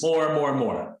 Yes.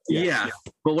 More. Yeah.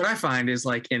 But what I find is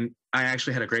like, and I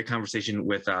actually had a great conversation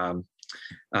with,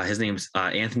 his name's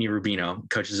Anthony Rubino,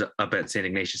 coaches up at St.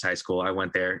 Ignatius High School. I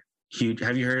went there. Huge.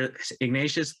 Have you heard of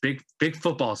Ignatius? Big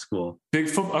football school. Big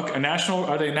football. Okay, national.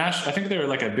 Are they national? I think they're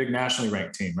like a big nationally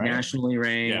ranked team, right? Nationally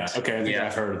ranked. Yeah. Okay. I think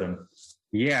I've heard of them.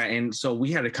 Yeah. And so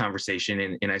we had a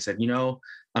conversation, and I said,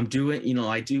 I'm doing,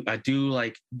 I do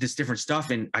like this different stuff.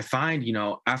 And I find,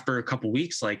 after a couple of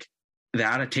weeks, like the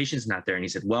adaptation is not there. And he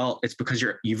said, well, it's because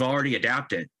you've already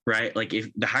adapted, right? Like if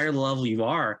the higher the level you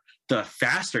are, the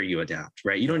faster you adapt,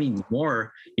 right? You don't need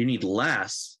more, you need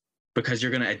less, because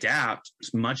you're going to adapt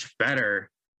much better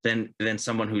than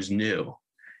someone who's new.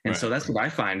 And so that's what I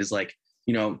find is like,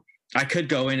 I could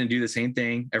go in and do the same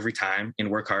thing every time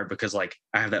and work hard because like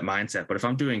I have that mindset. But if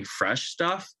I'm doing fresh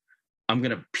stuff, I'm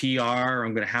going to PR,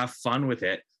 I'm going to have fun with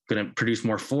it, going to produce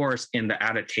more force, and the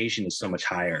adaptation is so much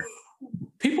higher.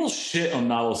 People shit on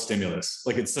novel stimulus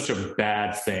like it's such a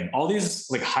bad thing. All these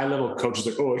like high level coaches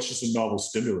like, oh, it's just a novel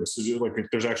stimulus. Like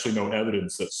there's actually no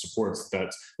evidence that supports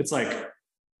that. It's like,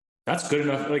 that's good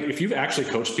enough. Like if you've actually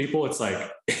coached people, it's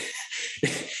like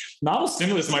novel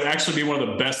stimulus might actually be one of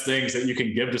the best things that you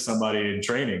can give to somebody in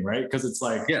training, right? Because it's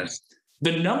like,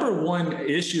 the number one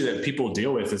issue that people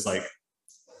deal with is like,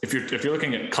 if you're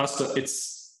looking at custom,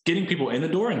 it's getting people in the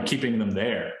door and keeping them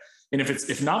there. And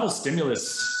if novel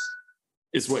stimulus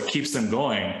is what keeps them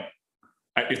going,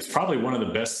 it's probably one of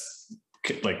the best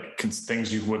like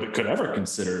things you could ever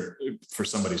consider for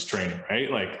somebody's training,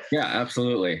 right? Like, yeah,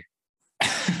 absolutely.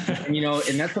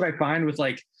 And that's what I find with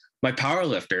like my power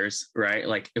lifters, right?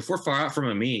 Like if we're far out from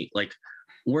a meet, like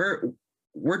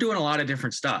we're doing a lot of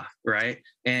different stuff, right?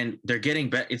 And they're getting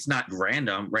better. It's not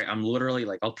random, right? I'm literally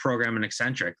like, I'll program an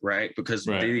eccentric, right? Because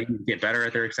they get better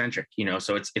at their eccentric,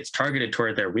 so it's targeted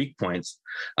toward their weak points.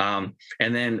 And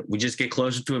then we just get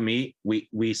closer to a meet.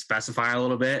 We specify a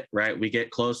little bit, right? We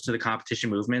get close to the competition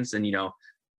movements, and,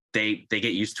 they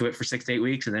get used to it for 6 to 8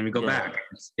 weeks, and then we go back.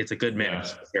 It's a good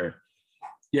mix. Sure.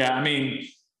 Yeah. I mean,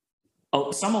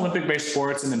 some Olympic-based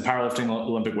sports and then powerlifting,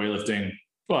 Olympic weightlifting.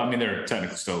 Well, I mean, they're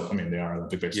technically still, they are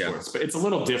Olympic-based sports, but it's a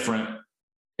little different.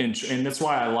 And that's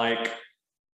why I like,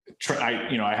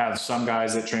 I have some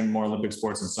guys that train more Olympic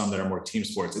sports and some that are more team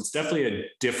sports. It's definitely a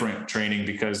different training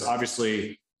because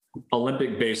obviously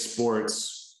Olympic-based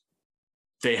sports,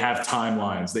 they have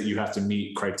timelines that you have to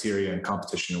meet criteria and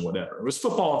competition and whatever. With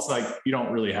football, it's like, you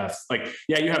don't really have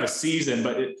you have a season,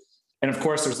 and of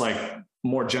course there's like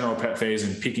more general pet phase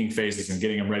and peaking phases and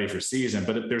getting them ready for season,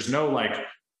 but there's no like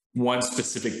one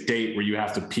specific date where you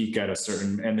have to peak at a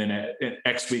certain, and then at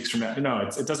X weeks from now. No,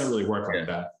 it doesn't really work like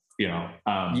that, you know?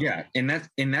 Yeah. And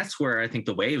that's where I think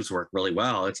the waves work really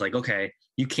well. It's like, okay,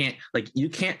 you can't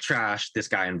trash this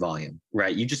guy in volume,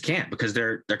 right? You just can't, because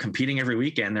they're competing every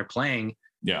weekend. They're playing.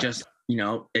 Just, you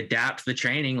know, adapt the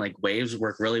training. Like waves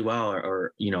work really well,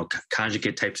 or you know,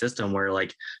 conjugate type system where,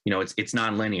 like, you know, it's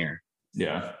non-linear.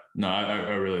 Yeah, no,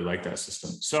 I really like that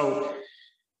system. So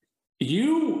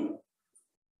you,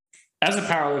 as a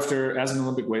powerlifter, as an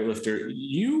Olympic weightlifter,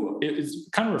 it's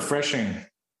kind of refreshing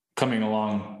coming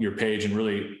along your page and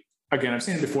really, again, I've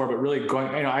seen it before, but really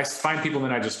going, you know, I find people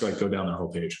and I just go down their whole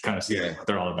page, kind of see what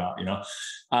they're all about, you know?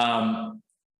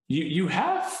 You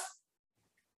have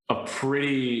a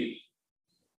pretty,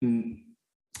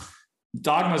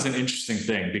 dogma is an interesting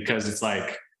thing, because it's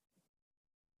like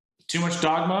too much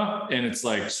dogma and it's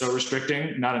like so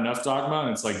restricting, not enough dogma.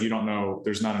 And it's like, you don't know,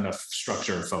 there's not enough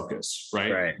structure or focus.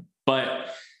 Right.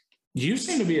 But you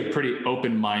seem to be a pretty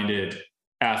open-minded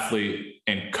athlete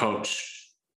and coach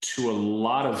to a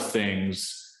lot of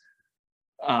things.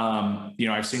 You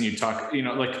know, I've seen you talk, you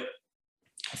know, like,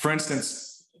 for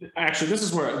instance, actually, this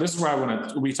is where I want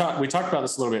to, we talked about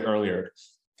this a little bit earlier.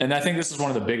 And I think this is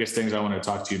one of the biggest things I want to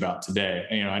talk to you about today.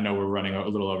 And, you know, I know we're running a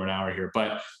little over an hour here,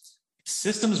 but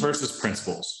systems versus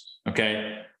principles.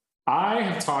 Okay. I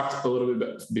have talked a little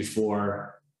bit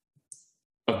before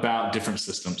about different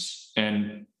systems,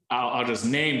 and I'll just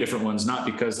name different ones, not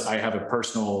because I have a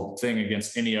personal thing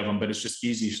against any of them, but it's just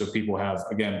easy so people have,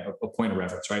 again, a point of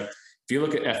reference, right? If you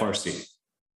look at FRC,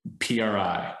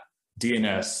 PRI,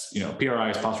 DNS, you know,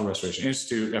 PRI is Postural Restoration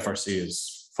Institute, FRC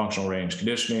is Functional Range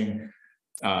Conditioning,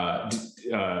 DNS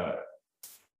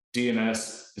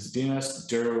is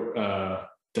DNS,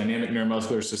 Dynamic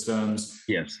Neuromuscular Systems.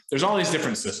 Yes. There's all these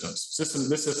different systems, this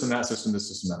system, that system, this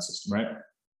system, that system, right?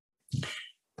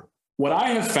 What I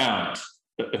have found,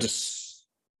 just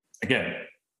again,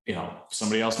 you know,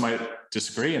 somebody else might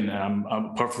disagree, and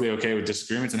I'm perfectly okay with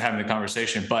disagreements and having the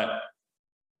conversation, but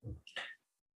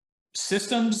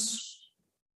systems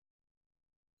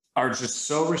are just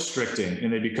so restricting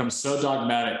and they become so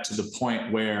dogmatic to the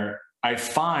point where I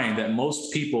find that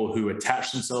most people who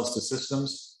attach themselves to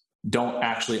systems don't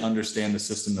actually understand the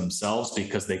system themselves,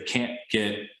 because they can't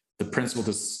get the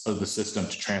principles of the system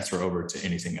to transfer over to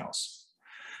anything else.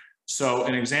 So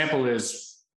an example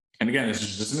is, and again, this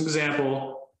is just an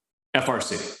example,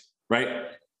 FRC, right?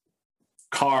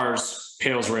 Cars,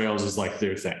 pails, rails is like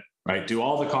their thing, right? Do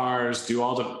all the cars, do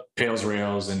all the pails,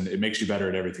 rails, and it makes you better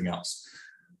at everything else.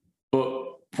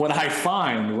 But what I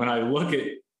find when I look at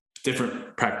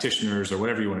different practitioners, or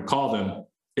whatever you want to call them,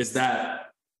 is that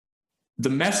the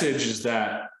message is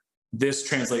that this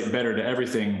translates better to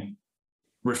everything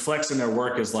reflects in their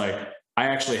work is like, I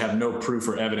actually have no proof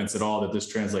or evidence at all that this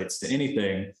translates to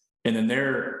anything. And then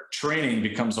their training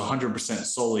becomes 100%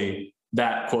 solely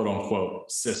that quote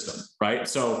unquote system, right?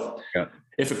 So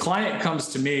if a client comes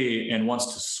to me and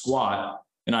wants to squat,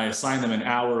 and I assign them an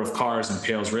hour of cars and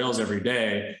pails, rails every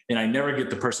day, and I never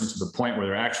get the person to the point where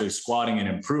they're actually squatting and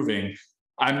improving,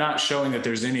 I'm not showing that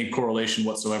there's any correlation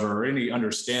whatsoever or any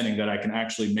understanding that I can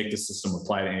actually make the system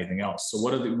apply to anything else. So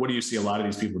what do you see a lot of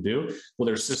these people do? Well,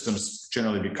 their systems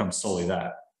generally become solely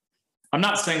that. I'm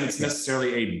not saying it's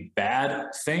necessarily a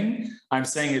bad thing. I'm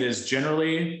saying it is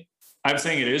generally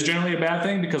a bad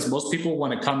thing, because most people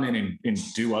want to come in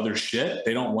and do other shit.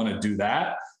 They don't want to do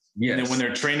that. Yes. And then when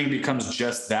their training becomes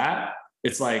just that,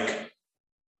 it's like,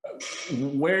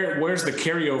 where's the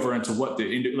carryover into what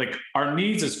like our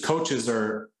needs as coaches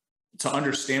are to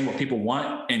understand what people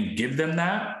want and give them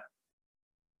that,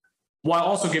 while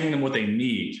also giving them what they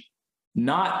need,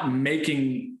 not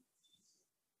making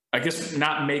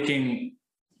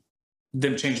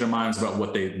them change their minds about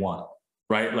what they want,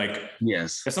 right? Like,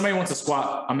 yes, if somebody wants to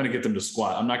squat, I'm going to get them to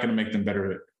squat. I'm not going to make them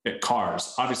better at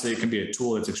cars. Obviously it can be a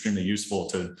tool that's extremely useful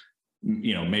to,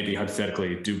 you know, maybe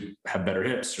hypothetically do have better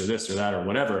hips or this or that or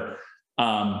whatever.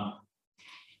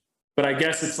 But I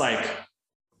guess it's like,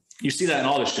 you see that in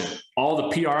all this shit, all the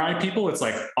PRI people, it's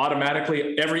like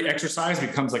automatically every exercise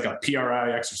becomes like a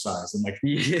PRI exercise. And like,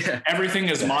 everything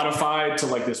is modified to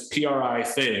like this PRI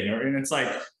thing. And it's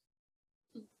like,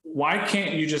 why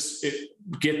can't you just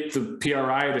get the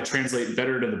PRI to translate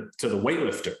better to the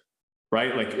weightlifter,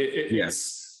 right? Like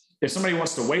yes. If somebody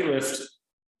wants to weightlift,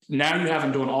 now you have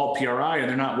them doing all PRI and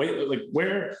they're not like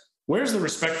where's the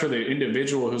respect for the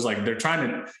individual who's like, they're trying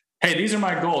to, hey, these are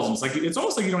my goals. And it's like, it's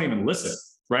almost like you don't even listen.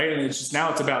 Right. And it's just,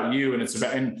 now it's about you. And it's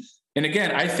about, and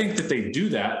again, I think that they do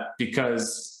that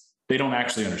because they don't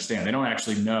actually understand. They don't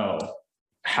actually know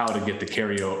how to get the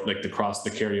carryover, like the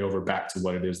carryover back to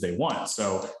what it is they want.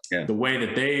 So the way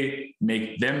that they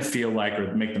make them feel like,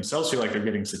 or make themselves feel like they're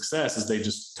getting success, is they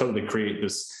just totally create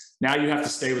this. Now you have to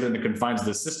stay within the confines of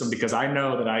the system, because I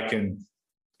know that I can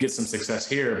get some success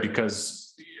here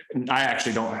because I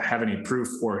actually don't have any proof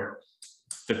or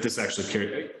that this actually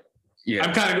carries. Yeah.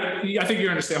 I think you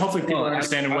understand. Hopefully people are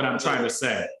understanding what I'm trying to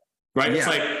say, right? It's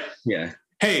like,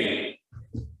 hey,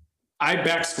 I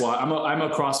back squat. I'm a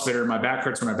CrossFitter. My back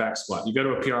hurts when I back squat. You go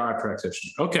to a PRI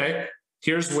practitioner. Okay.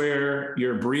 Here's where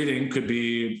your breathing could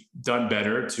be done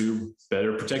better to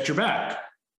better protect your back.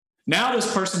 Now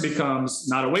this person becomes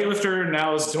not a weightlifter.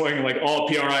 Now is doing like all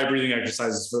PRI breathing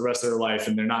exercises for the rest of their life.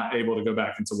 And they're not able to go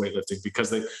back into weightlifting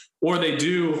because they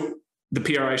do the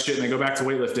PRI shit and they go back to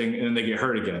weightlifting and then they get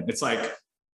hurt again. It's like,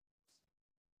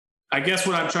 I guess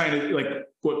what I'm trying to, like,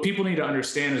 what people need to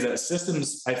understand is that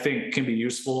systems, I think, can be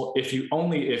useful if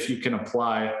you can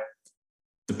apply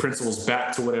the principles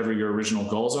back to whatever your original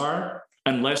goals are,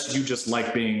 unless you just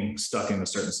like being stuck in a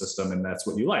certain system and that's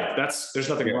what you like. There's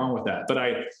nothing wrong with that. But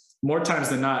more times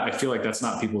than not, I feel like that's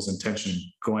not people's intention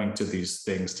going to these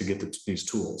things to get these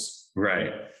tools.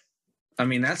 Right. I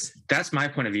mean, that's my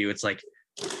point of view. It's like,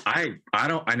 I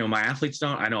know my athletes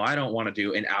don't, I know I don't want to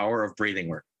do an hour of breathing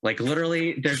work. Like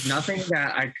literally there's nothing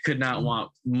that I could not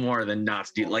want more than not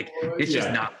to do. Like it's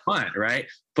just not fun. Right.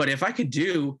 But if I could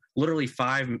do literally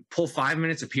pull 5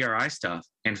 minutes of PRI stuff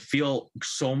and feel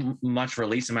so much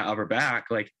release in my upper back,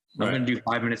 like I'm going to do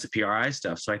 5 minutes of PRI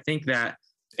stuff. So I think that,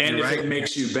 and if it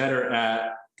makes you better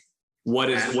at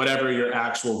whatever your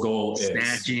actual goal is.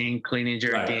 Snatching, clean and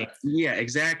jerking. Right. Yeah,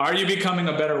 exactly. Are you becoming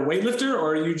a better weightlifter,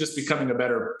 or are you just becoming a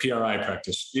better PRI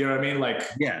practitioner? You know what I mean? Like,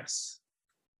 yes.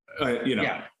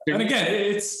 Yeah. And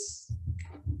again,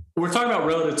 we're talking about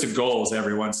relative to goals,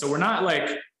 everyone. So we're not like,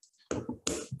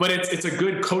 but it's a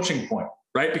good coaching point,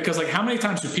 right? Because like, how many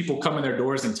times do people come in their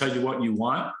doors and tell you what you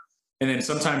want? And then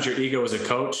sometimes your ego as a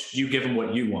coach, you give them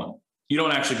what you want. You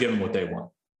don't actually give them what they want.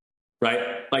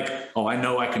 Right? Like, oh, I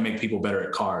know I can make people better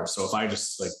at cars. So if I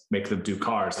just like make them do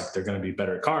cars, like they're going to be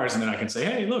better at cars. And then I can say,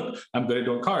 hey, look, I'm good at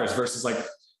doing cars. Versus like,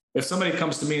 if somebody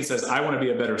comes to me and says, I want to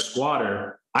be a better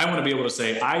squatter, I want to be able to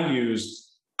say, I used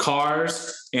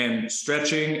cars and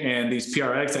stretching and these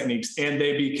PRX techniques, and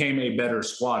they became a better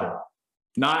squatter.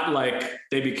 Not like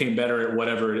they became better at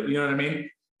whatever, you know what I mean?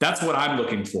 That's what I'm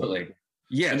looking for. Totally.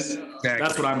 Yes. Exactly.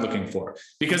 That's what I'm looking for.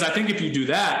 Because I think if you do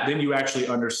that, then you actually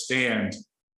understand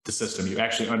the system. You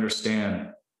actually understand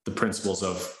the principles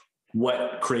of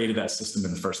what created that system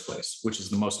in the first place, which is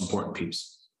the most important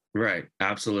piece. Right.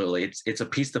 Absolutely. It's a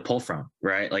piece to pull from,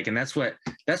 right? Like, and that's what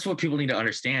people need to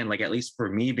understand. Like, at least for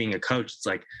me being a coach, it's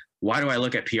like, why do I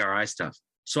look at PRI stuff?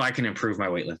 So I can improve my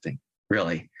weightlifting,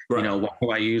 really. Right. You know, why do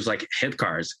I use like hip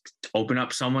cars to open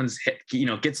up someone's hip,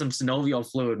 get some synovial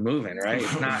fluid moving, right?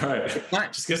 It's not, right. It's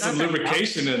not just get some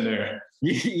lubrication in there.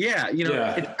 Yeah.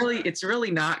 It's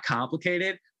really not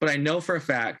complicated, but I know for a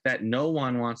fact that no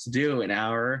one wants to do an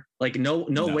hour, like no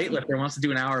weightlifter wants to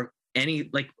do an hour.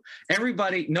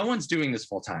 No one's doing this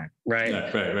full time, right?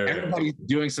 Yeah, right. Everybody's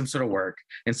doing some sort of work.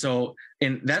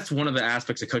 And that's one of the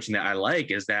aspects of coaching that I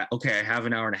like, is that, okay, I have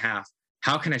an hour and a half.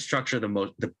 How can I structure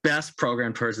the best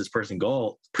program towards this person's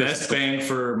goal? Best bang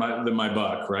for my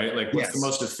buck, right? Like, what's the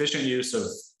most efficient use of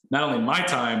not only my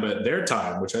time, but their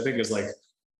time, which I think is like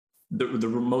the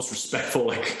most respectful.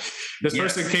 Like, this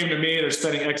person came to me, they're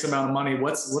spending X amount of money.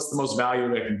 What's the most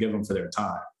value I can give them for their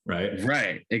time? Right.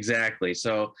 Right. Exactly.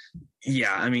 So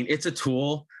yeah, I mean, it's a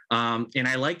tool. And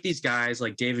I like these guys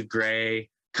like David Gray,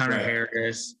 Connor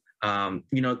Harris,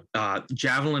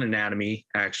 Javelin Anatomy,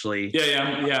 actually.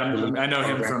 Yeah. I know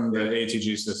him from the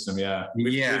ATG system. Yeah.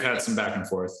 We've had some back and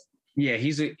forth. Yeah.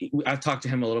 I've talked to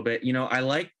him a little bit. I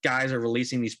like guys are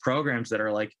releasing these programs that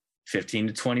are like 15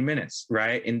 to 20 minutes.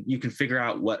 Right. And you can figure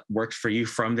out what works for you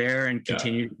from there and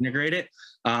continue to integrate it.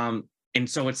 And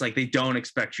so it's like, they don't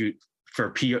expect you for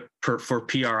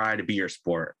PRI to be your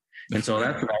sport. And so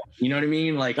that's, you know what I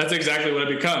mean? Like, that's exactly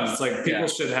what it becomes. It's like, people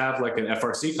should have like an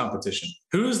FRC competition.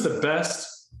 Who's the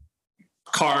best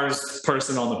cars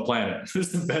person on the planet?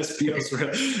 Who's the best POs?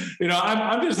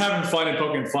 I'm just having fun and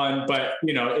poking fun, but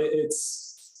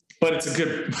it's a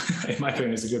good, in my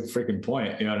opinion, it's a good freaking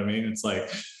point. You know what I mean? It's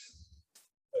like,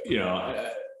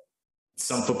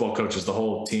 some football coaches, the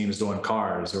whole team is doing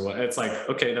cars or what. It's like,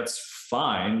 okay, that's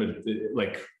fine. But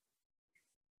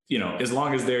as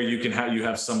long as you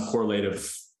have some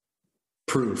correlative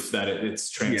proof that it's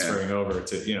transferring over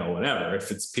to, whatever,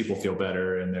 if it's people feel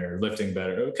better and they're lifting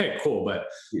better. Okay, cool. But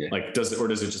does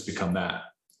it just become that,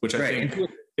 which I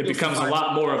think it becomes a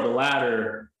lot more of the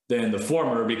latter than the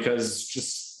former, because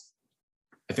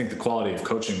I think the quality of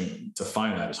coaching to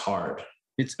find that is hard.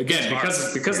 It's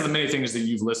because of the many things that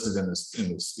you've listed in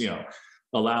this, you know,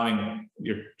 allowing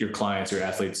your clients, your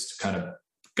athletes to kind of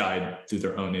guide through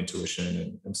their own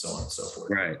intuition and so on and so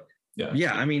forth. Right. Yeah.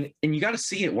 Yeah. I mean, and you got to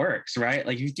see it works, right?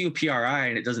 Like, if you do a PRI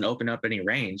and it doesn't open up any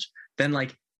range, then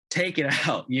like take it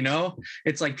out, you know?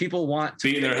 It's like people want to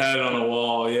beat their head on the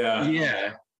wall. Yeah.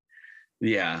 Yeah.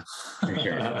 Yeah. For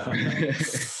sure.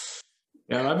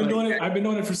 Yeah, I've been doing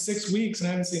it for 6 weeks and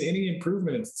I haven't seen any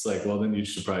improvements. It's like, well, then you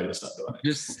should probably just stop doing it.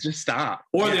 Just stop.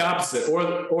 Or the opposite,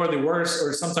 or the worst,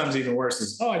 or sometimes even worse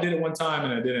is, oh, I did it one time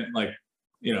and I didn't, like,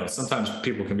 you know, sometimes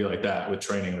people can be like that with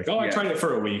training. Like, oh, I tried it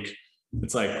for a week.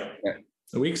 It's like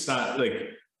a week's not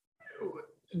like,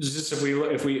 just if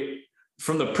we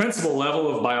from the principal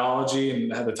level of biology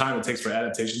and the time it takes for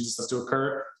adaptations and stuff to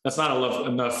occur, that's not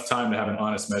enough time to have an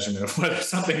honest measurement of whether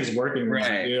something is working.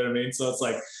 Right. You know what I mean? So it's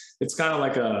like, it's kind of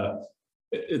like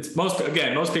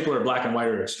most people are black and white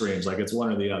or extremes. Like, it's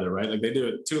one or the other, right? Like, they do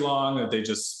it too long that they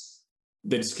just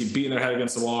keep beating their head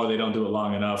against the wall, or they don't do it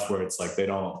long enough where it's like,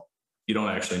 you don't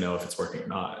actually know if it's working or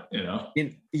not, you know?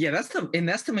 That's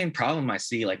the main problem I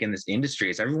see, like, in this industry,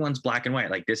 is everyone's black and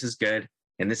white. Like, this is good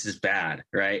and this is bad.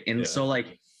 Right. And so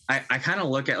like, I kind of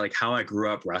look at like how I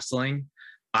grew up wrestling.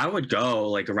 I would go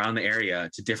like around the area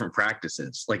to different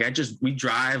practices. Like, we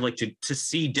drive like to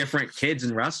see different kids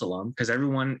and wrestle them, because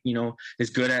everyone, you know, is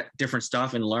good at different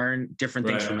stuff and learn different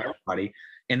things from everybody.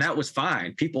 And that was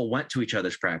fine. People went to each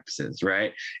other's practices.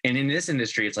 Right. And in this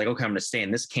industry, it's like, okay, I'm going to stay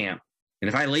in this camp. And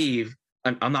if I leave,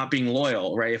 I'm not being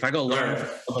loyal, right? If I go learn from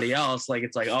somebody else, like,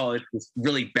 it's like, oh, it's this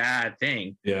really bad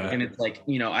thing. Yeah. And it's like,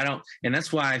 you know, and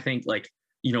that's why I think, like,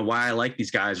 you know, why I like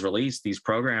these guys release these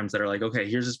programs that are like, okay,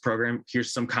 here's this program,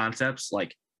 here's some concepts,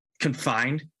 like,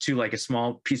 confined to like a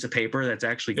small piece of paper that's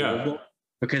actually global,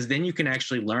 because then you can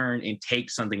actually learn and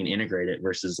take something and integrate it,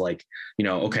 versus like, you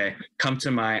know, okay, come to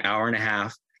my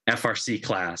hour-and-a-half FRC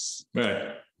class.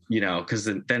 Right. You know, because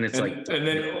then it's and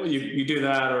then you do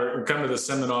that, or come to the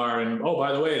seminar, and, oh,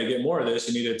 by the way, to get more of this,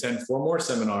 you need to attend 4 more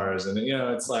seminars. And, you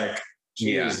know, it's like,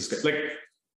 Jesus, like,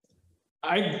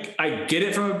 I get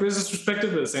it from a business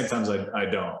perspective, but at the same time, I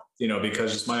don't, you know,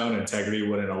 because just my own integrity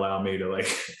wouldn't allow me to, like,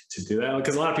 to do that.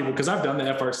 Because a lot of people, because I've done the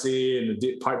FRC and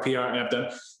the PR, and I've done,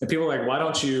 and people are like, why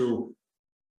don't you,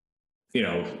 you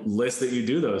know, list that you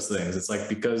do those things? It's like,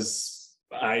 because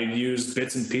I use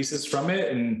bits and pieces from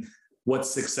it and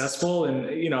what's successful.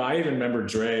 And, you know, I even remember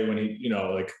Dre when he, you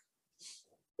know,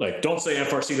 like don't say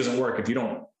FRC doesn't work if you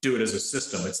don't do it as a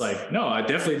system. It's like, no,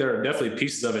 there are definitely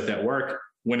pieces of it that work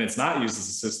when it's not used as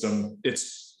a system.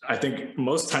 I think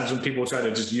most times when people try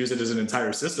to just use it as an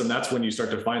entire system, that's when you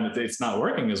start to find that it's not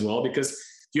working as well, because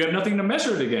you have nothing to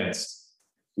measure it against.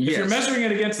 If you're measuring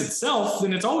it against itself,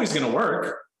 then it's always going to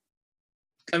work.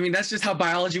 I mean, that's just how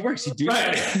biology works. You do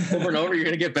it over and over, you're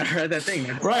going to get better at that thing.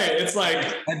 Right. It's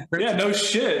like, yeah, no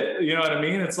shit. You know what I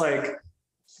mean? It's like,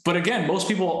 but again, most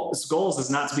people's goals is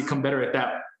not to become better at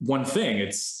that one thing.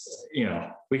 It's, you know,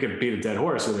 we could beat a dead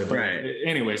horse with it, but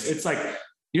anyways, it's like,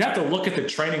 you have to look at the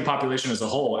training population as a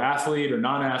whole, athlete or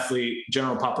non-athlete,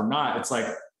 general pop or not. It's like,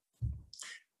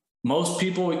 most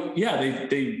people,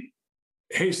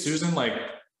 hey, Susan, like,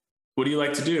 what do you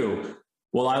like to do?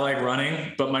 Well, I like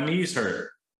running, but my knees hurt.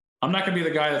 I'm not going to be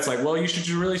the guy that's like, well, you should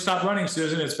really stop running,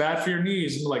 Susan. It's bad for your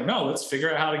knees. And like, no, let's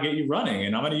figure out how to get you running.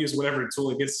 And I'm going to use whatever tool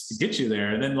it gets to get you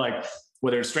there. And then, like,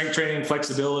 whether it's strength training,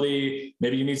 flexibility,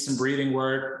 maybe you need some breathing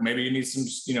work, maybe you need some,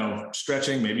 you know,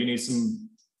 stretching, maybe you need some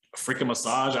freaking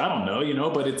massage. I don't know, you know,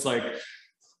 but it's like,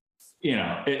 you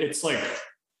know, it's like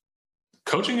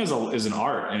coaching is an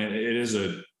art, and it is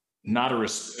not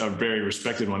a very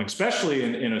respected one, especially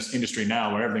in an industry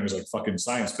now where everything is like fucking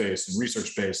science-based and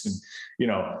research-based. And, you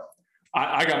know,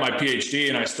 I got my PhD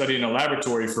and I studied in a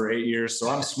laboratory for 8 years. So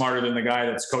I'm smarter than the guy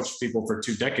that's coached people for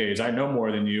 2 decades. I know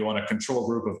more than you on a control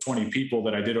group of 20 people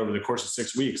that I did over the course of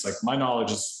 6 weeks. Like, my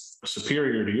knowledge is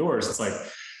superior to yours. It's like,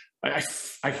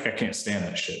 I can't stand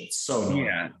that shit. It's so annoying.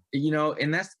 Yeah. You know,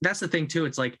 and that's the thing too.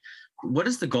 It's like, what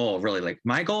is the goal really? Like,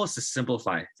 my goal is to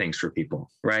simplify things for people,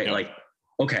 right? Yeah. Like,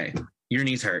 okay, your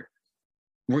knees hurt.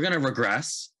 We're going to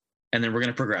regress, and then we're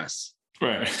going to progress.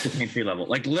 Right. To pain free level.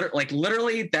 Like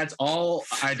literally, that's all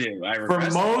I do. For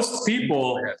most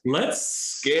people, let's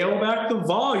scale back the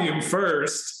volume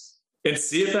first and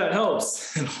see if that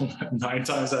helps. 9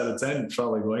 times out of 10, it's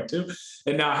probably going to.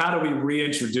 And now, how do we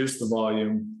reintroduce the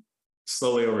volume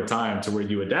slowly over time to where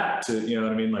you adapt to, you know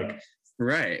what I mean? Like,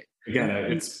 right. Again,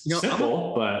 it's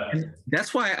simple, but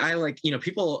that's why I like, you know,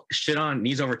 people shit on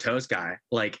knees over toes guy.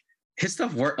 Like, his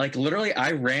stuff worked. Like, literally,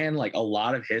 I ran like a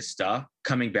lot of his stuff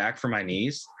coming back from my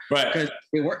knees. Right. Because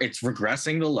it's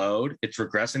regressing the load. It's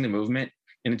regressing the movement.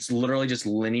 And it's literally just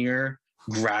linear,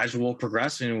 gradual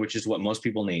progression, which is what most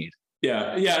people need.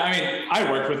 Yeah. Yeah. I mean,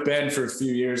 I worked with Ben for a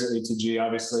few years at ATG,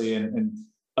 obviously. And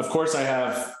of course I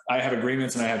have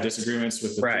agreements and I have disagreements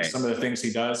with some of the things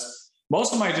he does.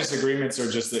 Most of my disagreements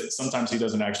are just that sometimes he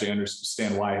doesn't actually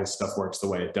understand why his stuff works the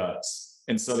way it does.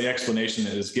 And so the explanation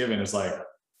that is given is like,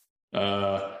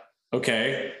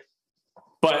 okay.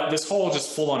 But this whole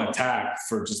just full on attack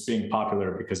for just being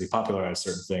popular because he popularized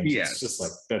certain things. It's just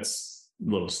like, that's a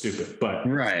little stupid, but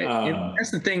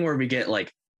that's the thing where we get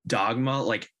like dogma,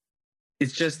 like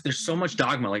it's just, there's so much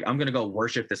dogma. Like I'm going to go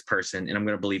worship this person and I'm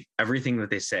going to believe everything that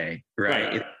they say.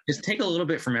 Right. Just take a little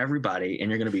bit from everybody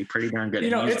and you're going to be pretty darn good.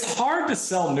 It's hard to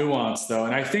sell nuance though.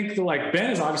 And I think like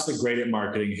Ben is obviously great at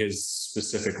marketing his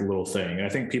specific little thing. And I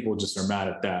think people just are mad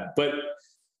at that. But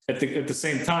at the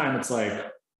same time, it's like,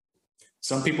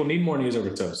 some people need more knees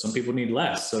over toes. Some people need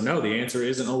less. So no, the answer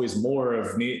isn't always more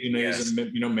of knees.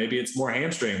 Maybe it's more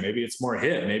hamstring. Maybe it's more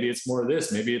hip. Maybe it's more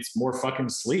this. Maybe it's more fucking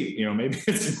sleep. Maybe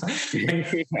it's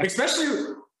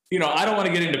especially, I don't want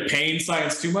to get into pain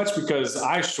science too much because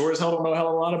I sure as hell don't know a hell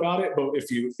of a lot about it. But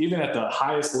if you, even at the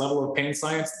highest level of pain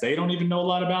science, they don't even know a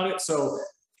lot about it. So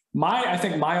I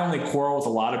think my only quarrel with a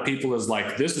lot of people is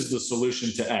like, this is the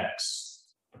solution to X.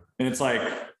 And it's like,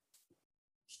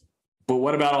 but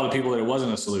what about all the people that it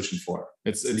wasn't a solution for?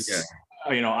 I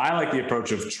like the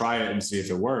approach of try it and see if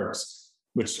it works,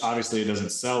 which obviously it doesn't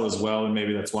sell as well. And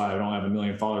maybe that's why I don't have 1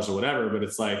 million followers or whatever, but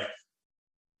it's like,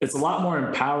 it's a lot more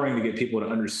empowering to get people to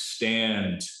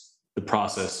understand the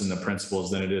process and the principles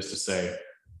than it is to say,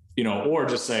 or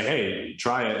just say, hey,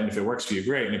 try it. And if it works for you,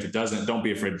 great. And if it doesn't, don't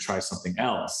be afraid to try something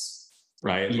else.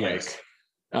 Right. Yes.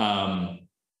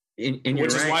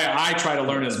 Which is why I try to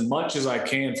learn as much as I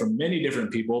can from many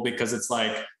different people, because it's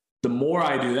like, the more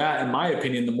I do that, in my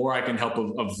opinion, the more I can help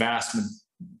a vast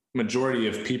majority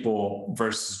of people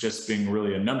versus just being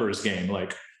really a numbers game.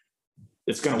 Like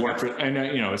it's going to work for, and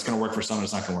it's going to work for some,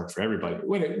 it's not going to work for everybody.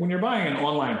 When you're buying an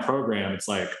online program, it's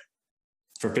like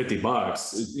for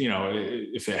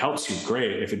 $50, if it helps you,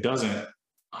 great. If it doesn't,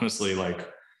 honestly, like,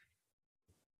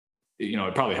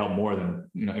 it probably helped more than,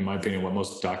 in my opinion, what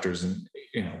most doctors and,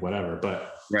 whatever,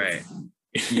 but right.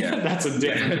 Yeah. that's a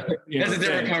different, that's a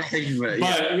different conversation, but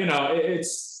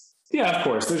it's, of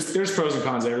course there's pros and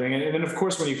cons to everything. And then of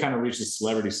course, when you kind of reach the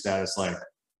celebrity status, like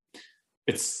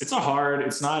it's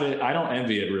I don't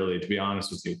envy it really, to be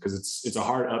honest with you. Cause it's a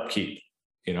hard upkeep,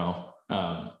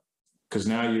 cause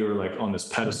now you're like on this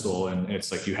pedestal and it's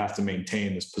like, you have to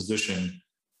maintain this position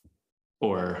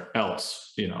or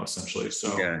else, essentially.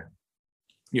 So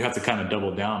you have to kind of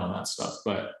double down on that stuff.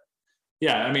 But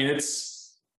yeah, I mean,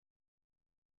 it's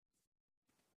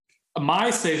my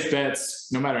safe bets,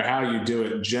 no matter how you do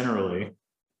it, generally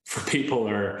for people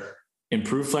are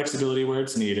improve flexibility where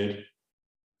it's needed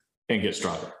and get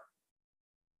stronger.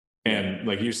 And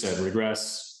like you said,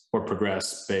 regress or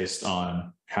progress based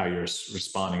on how you're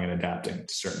responding and adapting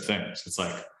to certain things. It's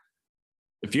like,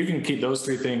 if you can keep those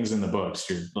three things in the books,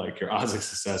 you're like, your odds of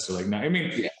success are like, no, I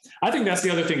mean, I think that's the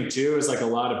other thing too, is like a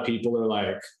lot of people are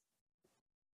like,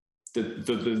 one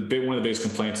of the biggest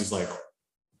complaints is like,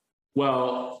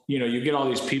 well, you get all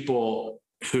these people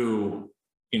who,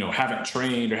 haven't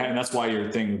trained and that's why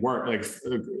your thing worked. Like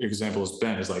example is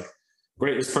Ben is like,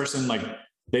 great. This person, like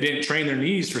they didn't train their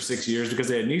knees for 6 years because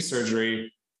they had knee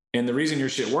surgery. And the reason your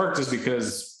shit worked is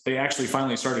because they actually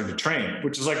finally started to train,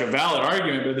 which is like a valid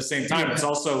argument. But at the same time, it's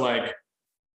also like,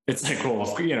 it's like, well,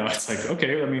 it's like,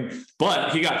 okay, I mean,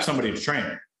 but he got somebody to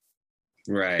train.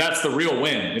 Right. That's the real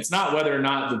win. It's not whether or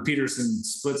not the Peterson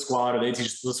split squat or the AT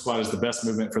split squat is the best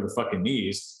movement for the fucking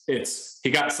knees. It's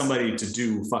he got somebody to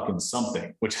do fucking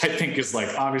something, which I think is like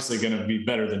obviously going to be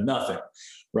better than nothing.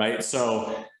 Right.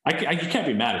 So you can't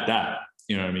be mad at that.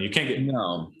 You know what I mean? You can't get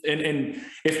no. And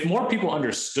if more people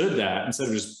understood that instead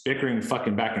of just bickering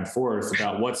fucking back and forth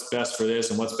about what's best for this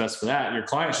and what's best for that, your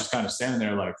client's just kind of standing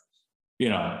there like,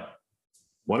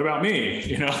 what about me?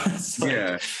 It's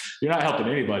like, you're not helping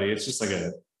anybody. It's just like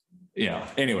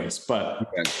anyways, but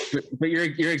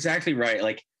you're exactly right.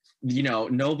 Like,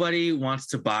 nobody wants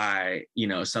to buy,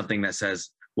 something that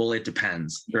says, well, it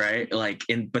depends. Right. Like,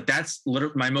 but that's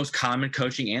literally my most common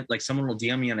coaching. And like someone will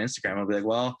DM me on Instagram. I'll be like,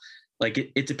 well, like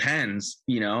it depends,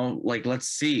 like, let's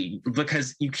see,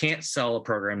 because you can't sell a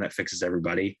program that fixes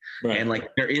everybody. Right. And like,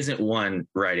 there isn't one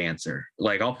right answer.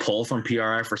 Like I'll pull from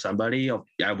PRI for somebody.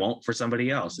 I won't for somebody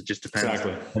else. It just depends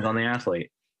on the athlete.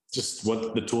 Just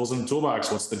what the tools in the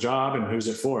toolbox, what's the job and who's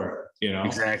it for,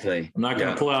 Exactly. I'm not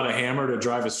going to pull out a hammer to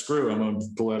drive a screw. I'm going to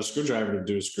pull out a screwdriver to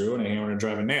do a screw and a hammer to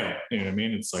drive a nail. You know what I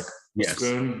mean? It's like a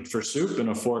spoon for soup and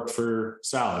a fork for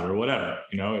salad or whatever,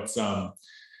 it's,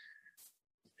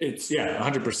 It's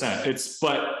 100%.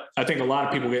 But I think a lot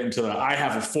of people get into that. I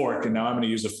have a fork and now I'm going to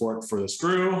use a fork for the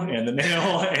screw and the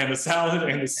nail and the salad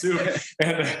and the soup.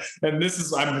 And this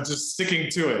is, I'm just sticking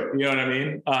to it. You know what I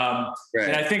mean? Right.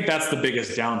 And I think that's the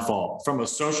biggest downfall from a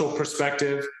social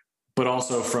perspective, but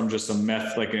also from just a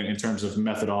like in terms of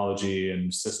methodology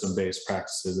and system-based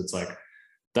practices. It's like,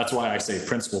 that's why I say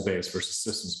principle-based versus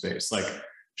systems-based. Like,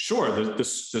 sure,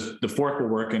 the fork will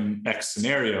work in X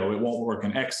scenario. It won't work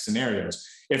in X scenarios.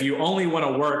 If you only want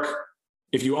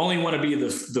to be the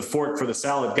fork for the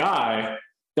salad guy,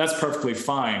 that's perfectly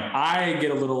fine. I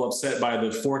get a little upset by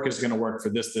the fork is going to work for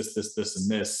this, and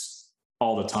this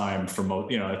all the time for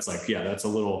most, it's like, yeah, that's a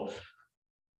little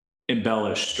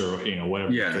embellished or,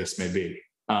 whatever the case may be.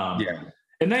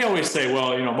 And they always say,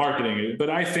 well, marketing, but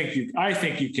I think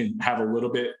you can have a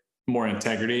little bit more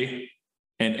integrity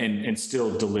and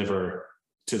still deliver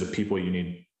to the people you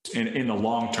need. And in the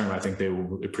long term, I think they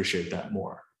will appreciate that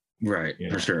more. Right.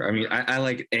 For sure. I mean, I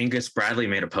like Angus Bradley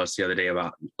made a post the other day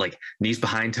about like knees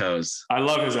behind toes. I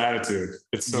love his attitude.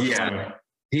 It's so funny.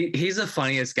 He's the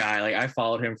funniest guy. Like I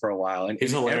followed him for a while and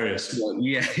he's hilarious.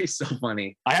 He's so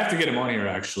funny. I have to get him on here.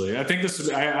 Actually, I think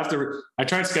I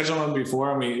tried scheduling him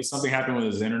before and something happened with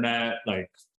his internet,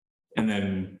 and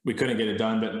then we couldn't get it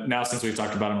done. But now since we've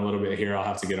talked about him a little bit here, I'll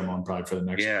have to get him on probably for the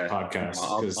next podcast.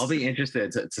 I'll be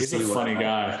interested to see. He's a funny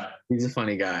guy. He's a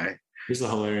funny guy. He's a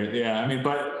hilarious. Yeah. I mean,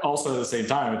 but also at the same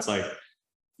time, it's like,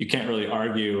 you can't really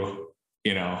argue,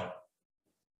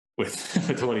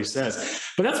 with what he says,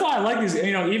 but that's why I like these,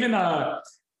 even,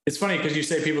 it's funny because you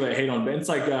say people that hate on Ben, it's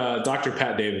like, Dr.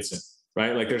 Pat Davidson,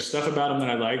 right? Like there's stuff about him that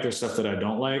I like, there's stuff that I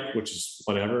don't like, which is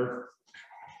whatever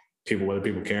whether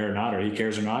people care or not, or he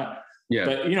cares or not. Yeah.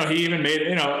 But, he even made,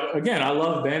 again, I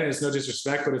love Ben and it's no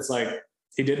disrespect, but it's like,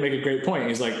 he did make a great point.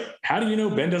 He's like, how do you know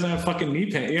Ben doesn't have fucking knee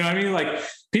pain? You know what I mean? Like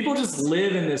people just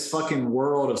live in this fucking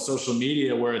world of social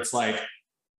media where it's like,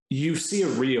 you see a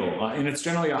reel and it's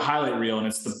generally a highlight reel and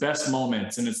it's the best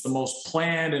moments and it's the most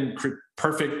planned and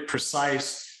perfect,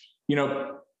 precise,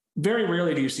 very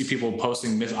rarely do you see people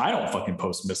posting I don't fucking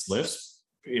post missed lifts,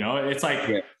 it's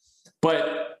like,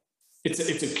 but it's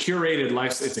a curated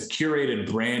life. It's a curated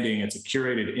branding. It's a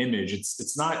curated image.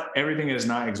 It's not, everything is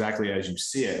not exactly as you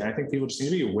see it. And I think people just need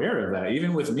to be aware of that.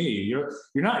 Even with me, you're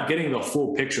not getting the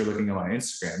full picture looking at my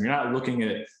Instagram. You're not looking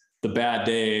at the bad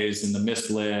days and the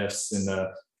missed lifts and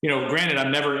the, granted,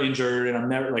 I'm never injured and I'm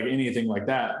never like anything like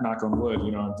that, knock on wood,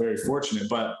 I'm very fortunate,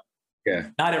 but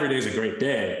not every day is a great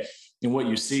day. And what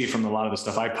you see from a lot of the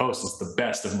stuff I post is the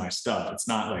best of my stuff. It's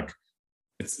not like,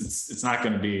 it's not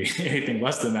going to be anything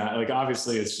less than that. Like,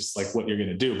 obviously it's just like what you're going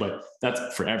to do, but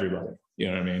that's for everybody.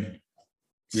 You know what I mean?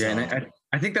 Yeah. So. And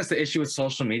I think that's the issue with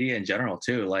social media in general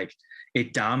too. Like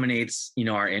it dominates,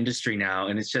 our industry now.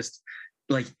 And it's just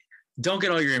like, don't get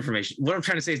all your information. What I'm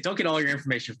trying to say is don't get all your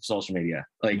information from social media,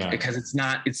 because it's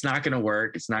not going to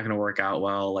work. It's not going to work out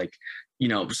well. Like,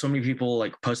 so many people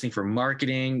like posting for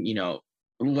marketing,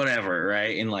 whatever.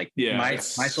 Right. And like my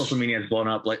social media has blown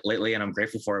up lately and I'm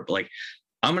grateful for it. But like,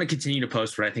 I'm going to continue to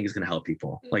post what I think is going to help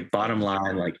people. Like bottom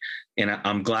line, and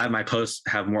I'm glad my posts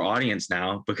have more audience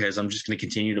now because I'm just going to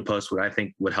continue to post what I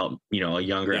think would help, a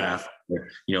younger athlete,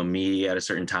 me at a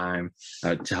certain time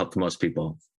to help the most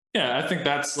people. Yeah. I think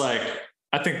that's great.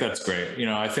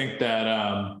 I think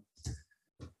that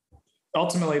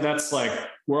ultimately that's like,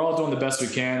 we're all doing the best we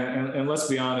can. And let's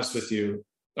be honest with you,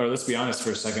 or let's be honest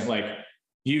for a second. Like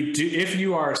if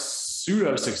you are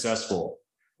pseudo successful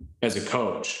as a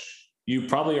coach, you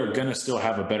probably are going to still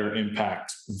have a better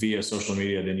impact via social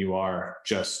media than you are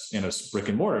just in a brick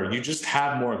and mortar. You just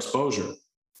have more exposure,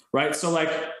 right? So like,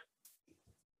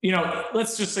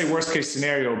 let's just say worst case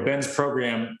scenario, Ben's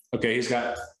program, okay, he's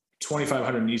got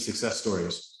 2,500 knee success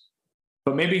stories,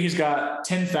 but maybe he's got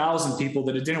 10,000 people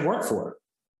that it didn't work for.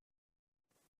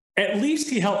 At least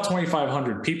he helped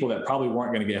 2,500 people that probably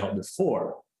weren't going to get help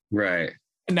before. Right.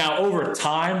 Now, over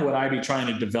time, would I be trying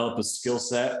to develop a skill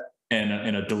set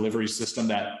and a delivery system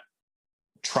that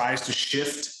tries to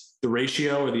shift the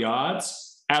ratio or the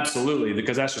odds? Absolutely,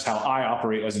 because that's just how I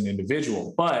operate as an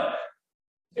individual. But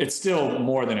it's still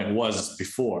more than it was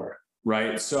before,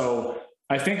 right? So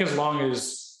I think as long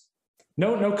as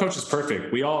no coach is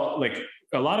perfect. We all, like,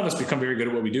 a lot of us become very good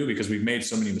at what we do because we've made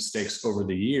so many mistakes over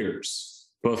the years,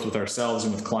 both with ourselves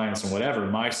and with clients and whatever,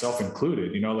 myself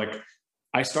included. Like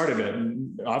I started it,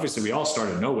 and obviously we all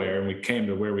started nowhere and we came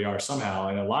to where we are somehow.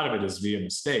 And a lot of it is via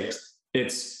mistakes.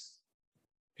 It's,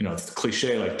 it's the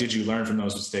cliche, like, did you learn from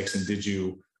those mistakes and did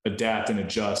you adapt and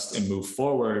adjust and move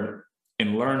forward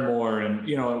and learn more? And,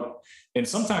 and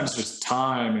sometimes just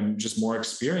time and just more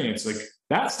experience, like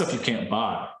that stuff you can't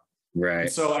buy.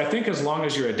 Right. So I think as long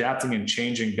as you're adapting and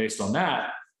changing based on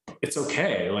that, it's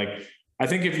okay. Like, I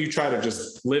think if you try to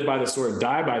just live by the sword,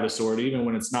 die by the sword, even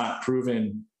when it's not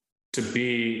proven to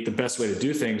be the best way to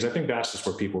do things, I think that's just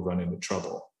where people run into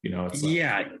trouble. You know, it's like,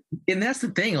 yeah. And that's the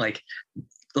thing, like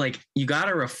you got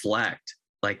to reflect.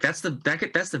 Like that's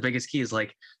the biggest key is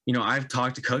like, you know, I've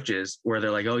talked to coaches where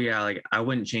they're like, oh yeah, like I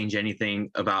wouldn't change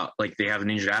anything about, like they have an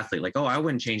injured athlete. Like, oh, I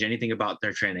wouldn't change anything about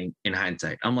their training in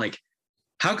hindsight. I'm like,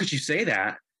 how could you say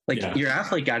that? Like your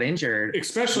athlete got injured.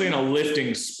 Especially in a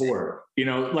lifting sport, you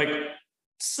know, like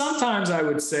sometimes I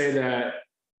would say that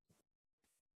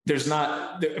there's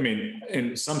not, I mean,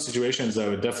 in some situations, I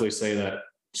would definitely say that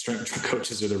strength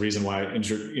coaches are the reason why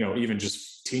injured, you know, even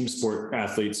just team sport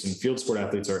athletes and field sport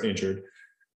athletes are injured.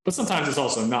 But sometimes it's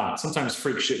also not. Sometimes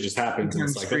freak shit just happens. And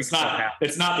it's like, it's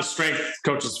not the strength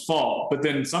coach's fault. But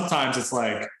then sometimes it's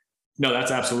like, no, that's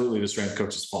absolutely the strength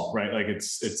coach's fault, right? Like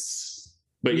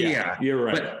but yeah, you're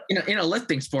right. But in a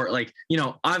lifting sport, like, you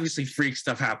know, obviously freak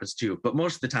stuff happens too, but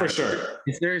most of the time, for sure,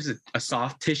 if there's a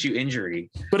soft tissue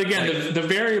injury. But again, like, the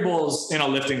variables in a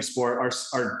lifting sport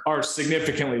are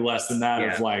significantly less than that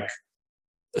of like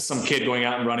some kid going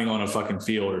out and running on a fucking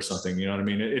field or something. You know what I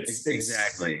mean? It's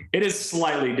exactly. It is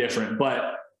slightly different,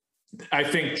 but I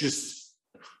think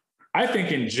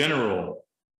in general,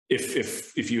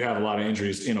 if you have a lot of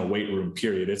injuries in a weight room,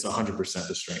 period, it's 100%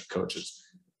 the strength coaches.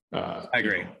 I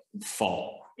agree.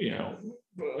 Fault, you know,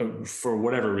 for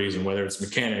whatever reason, whether it's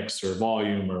mechanics or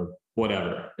volume or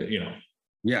whatever, you know.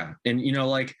 Yeah. And, you know,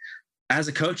 like as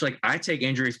a coach, like I take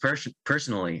injuries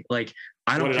personally. Like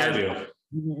I don't care. What did I do?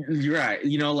 You're right.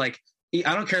 You know, like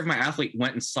I don't care if my athlete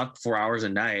went and slept 4 hours a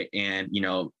night and, you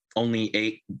know, only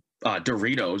ate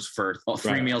Doritos for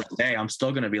 3 meals a day. I'm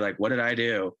still going to be like, what did I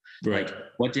do? Right. Like,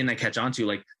 what didn't I catch on to?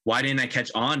 Like, why didn't I catch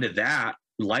on to that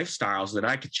lifestyle so that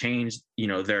I could change, you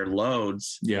know, their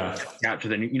loads out to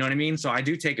the, you know what I mean? So I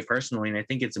do take it personally. And I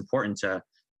think it's important to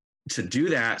do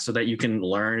that so that you can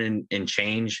learn and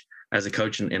change as a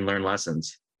coach and learn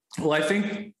lessons. Well, I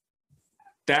think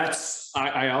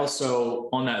I also,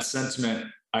 on that sentiment,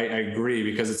 I agree,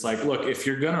 because it's like, look, if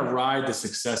you're going to ride the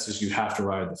successes, you have to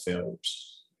ride the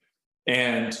failures.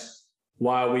 And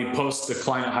while we post the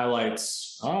client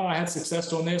highlights, oh, I had success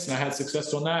doing this and I had success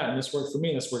doing that, and this worked for me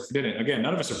and this worked for didn't. Again,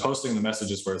 none of us are posting the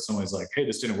messages where someone's like, hey,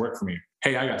 this didn't work for me.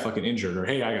 Hey, I got fucking injured, or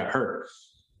hey, I got hurt.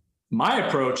 My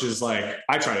approach is like,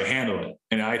 I try to handle it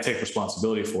and I take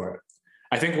responsibility for it.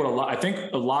 I think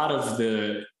a lot of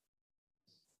the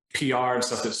PR and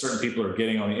stuff that certain people are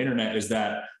getting on the internet is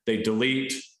that they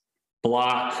delete,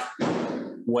 block,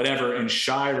 whatever, and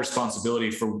shy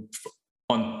responsibility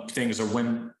on things or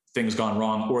when things gone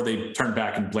wrong, or they turn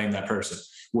back and blame that person.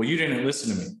 Well, you didn't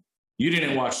listen to me. You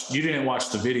didn't watch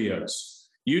the videos.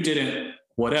 You didn't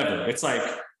whatever. It's like,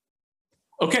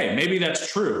 okay, maybe that's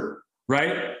true,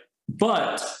 right?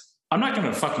 But I'm not going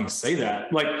to fucking say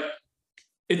that. Like,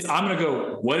 I'm going to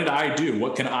go, what did I do?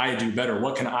 What can I do better?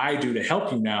 What can I do to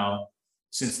help you now,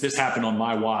 since this happened on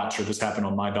my watch or this happened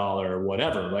on my dollar or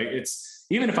whatever? Like, it's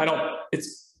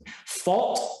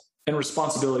fault and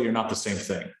responsibility are not the same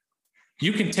thing.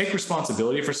 You can take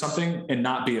responsibility for something and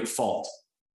not be at fault.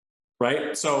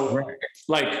 Right. So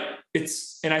like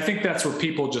and I think that's where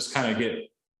people just kind of get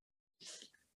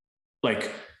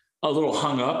like a little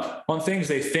hung up on things.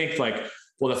 They think like,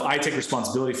 well, if I take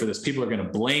responsibility for this, people are going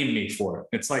to blame me for it.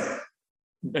 It's like,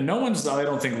 and no one's, I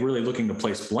don't think, really looking to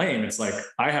place blame. It's like,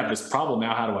 I have this problem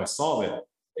now. How do I solve it?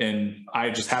 And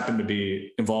I just happen to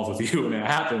be involved with you and it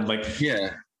happened. Like,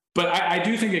 yeah. But I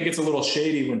do think it gets a little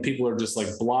shady when people are just like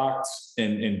blocked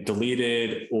and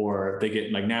deleted, or they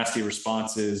get like nasty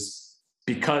responses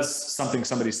because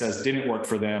somebody says didn't work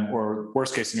for them, or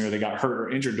worst case scenario, they got hurt or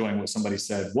injured doing what somebody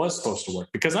said was supposed to work.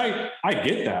 Because I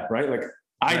get that, right? Like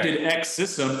I did X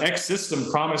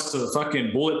system promised to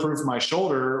fucking bulletproof my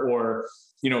shoulder or,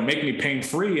 you know, make me pain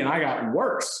free, and I got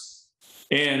worse.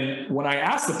 And when I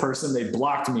asked the person, they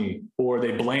blocked me or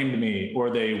they blamed me or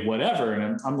they whatever.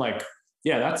 And I'm like,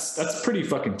 yeah, that's a pretty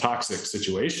fucking toxic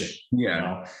situation. Yeah.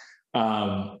 You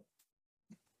know?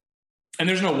 And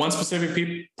there's no one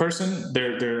specific person.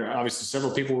 There are obviously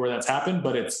several people where that's happened,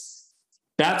 but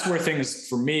that's where things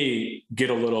for me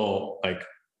get a little like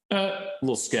a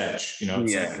little sketch, you know?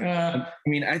 It's like, I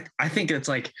mean, I think it's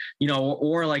like, you know,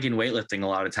 or like in weightlifting, a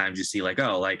lot of times you see like,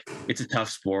 oh, like it's a tough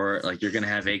sport. Like you're going to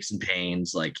have aches and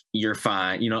pains. Like you're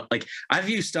fine. You know, like I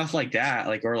view stuff like that,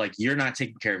 like, or like you're not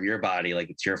taking care of your body. Like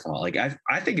it's your fault. Like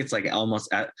I think it's like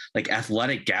almost like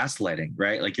athletic gaslighting,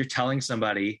 right? Like you're telling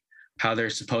somebody how they're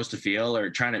supposed to feel or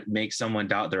trying to make someone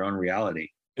doubt their own reality.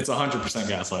 It's 100%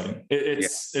 gaslighting.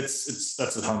 It's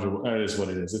that's 100. That is what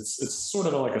it is. It's sort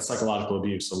of like a psychological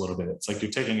abuse a little bit. It's like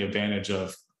you're taking advantage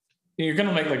of, you're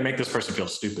going to make this person feel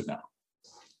stupid now.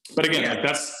 But again, like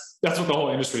that's what the whole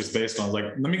industry is based on. Like,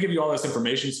 let me give you all this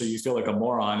information so you feel like a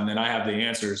moron. And then I have the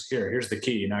answers here. Here's the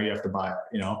key. Now you have to buy it,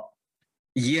 you know?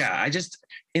 Yeah,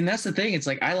 and that's the thing. It's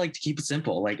like, I like to keep it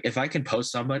simple. Like, if I can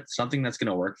post something that's going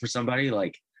to work for somebody,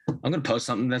 like, I'm going to post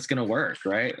something that's going to work.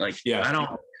 Right. Like, I don't,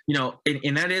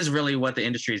 and that is really what the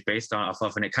industry is based off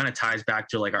of. And it kind of ties back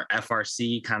to like our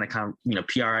FRC kind of,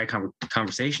 PRI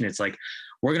conversation. It's like,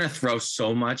 we're going to throw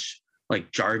so much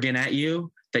like jargon at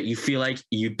you that you feel like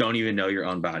you don't even know your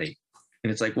own body.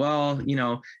 And it's like, well,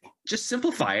 just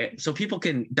simplify it so people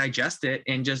can digest it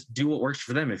and just do what works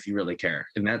for them if you really care.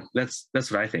 And that's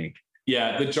what I think.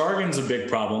 Yeah, the jargon's a big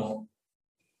problem.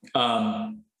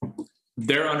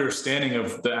 Their understanding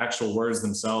of the actual words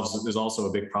themselves is also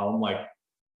a big problem. Like,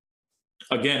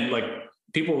 again, like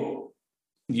people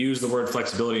use the word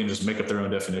flexibility and just make up their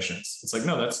own definitions. It's like,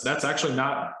 no, that's actually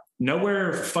not,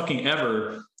 nowhere fucking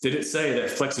ever did it say that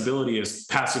flexibility is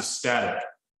passive static.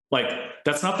 Like,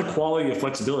 that's not the quality of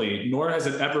flexibility, nor has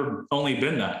it ever only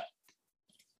been that.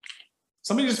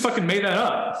 Somebody just fucking made that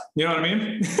up. You know what I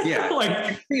mean? Yeah.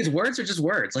 Like, these words are just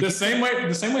words. Like, the same way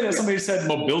that somebody said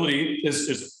mobility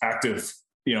is active.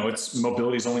 It's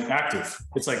mobility is only active.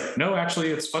 It's like, no,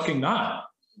 actually it's fucking not.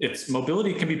 It's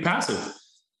mobility can be passive.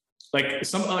 Like a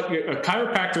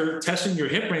chiropractor testing your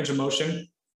hip range of motion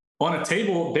on a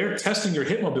table, they're testing your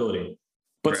hip mobility.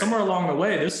 But somewhere along the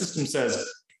way, this system says,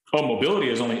 oh, mobility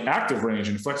is only active range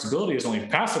and flexibility is only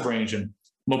passive range, and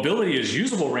mobility is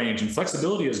usable range and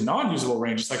flexibility is non-usable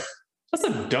range. It's like, that's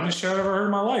the dumbest shit I've ever heard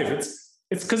in my life.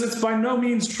 It's because it's by no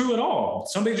means true at all.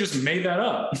 Somebody just made that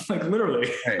up, like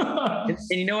literally. Right. And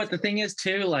you know what the thing is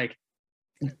too? Like,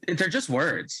 they're just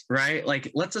words, right?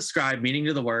 Like, let's ascribe meaning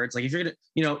to the words. Like, if you're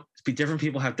gonna, different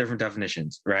people have different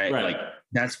definitions, right? Like,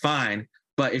 that's fine.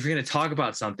 But if you're gonna talk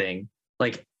about something,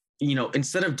 like,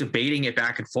 instead of debating it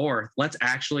back and forth, let's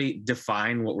actually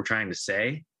define what we're trying to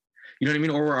say. You know what I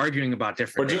mean? Or we're arguing about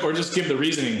different. Or just give the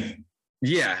reasoning.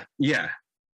 Yeah.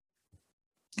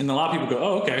 And a lot of people go,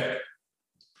 oh, okay.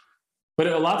 But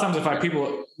a lot of times,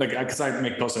 people like, because I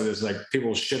make posts like this, like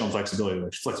people shit on flexibility.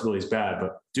 Like, flexibility is bad,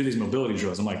 but do these mobility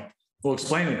drills. I'm like, well,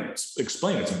 explain it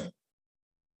to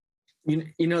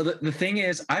me. The thing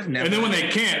is, I've never. And then when they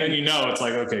can't, then it's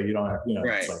like, okay, you don't have,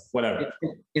 right. It's like, whatever.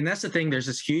 And that's the thing. There's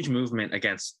this huge movement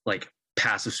against like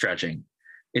passive stretching.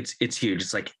 It's huge.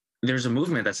 It's like, there's a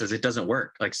movement that says it doesn't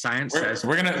work. Like, science says.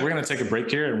 We're gonna take a break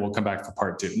here and we'll come back for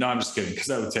part 2. No, I'm just kidding, because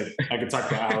I could talk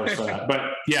for hours for that. But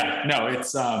yeah, no,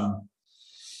 it's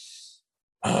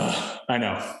I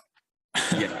know.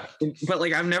 Yeah, but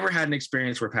like, I've never had an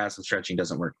experience where passive stretching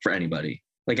doesn't work for anybody.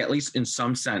 Like, at least in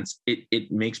some sense,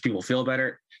 it makes people feel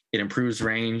better. It improves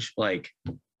range. Like,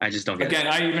 I just don't get it.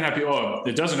 I even have people,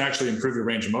 it doesn't actually improve your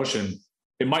range of motion.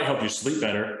 It might help you sleep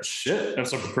better. Shit,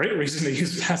 that's a great reason to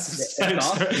use passive stretching.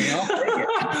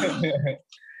 Awesome,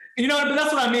 but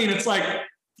that's what I mean. It's like,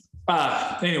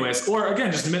 anyways, or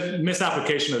again, just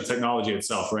misapplication of the technology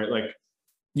itself, right? Like,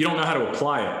 you don't know how to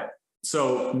apply it.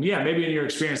 So yeah, maybe in your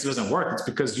experience it doesn't work. It's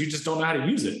because you just don't know how to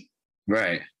use it.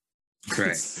 Right.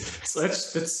 It's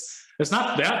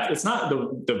not that. It's not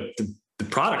the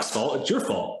product's fault. It's your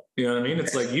fault. You know what I mean?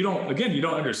 It's like, you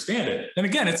don't understand it. And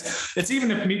again, it's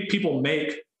even if people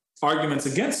make arguments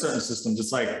against certain systems,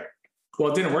 it's like,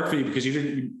 well, it didn't work for you because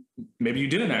maybe you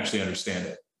didn't actually understand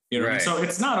it. You know what I mean? So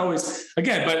it's not always,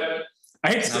 again, but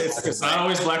I hate to say it's not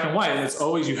always black and white. It's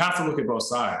always, you have to look at both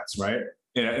sides, right?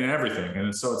 In everything.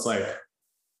 And so it's like,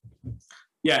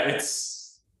 yeah,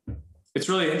 it's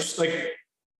really interesting. Like,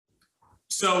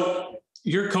 so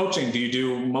your coaching, do you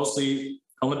do mostly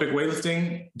Olympic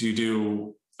weightlifting? Do you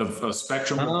do a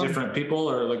spectrum of different people,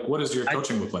 or like, what does your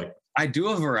coaching look like? I do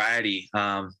a variety.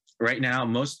 Right now,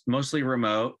 mostly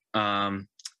remote.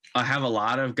 I have a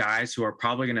lot of guys who are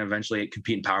probably going to eventually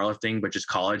compete in powerlifting, but just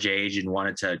college age and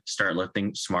wanted to start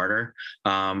lifting smarter.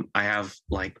 I have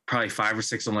like probably 5 or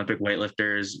 6 Olympic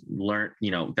weightlifters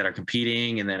that are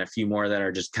competing, and then a few more that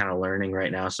are just kind of learning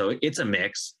right now. So it's a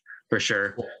mix for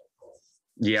sure.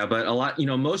 Yeah, but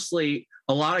mostly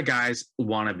a lot of guys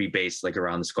want to be based like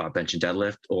around the squat, bench, and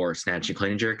deadlift, or snatch and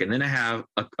clean and jerk. And then I have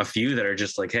a few that are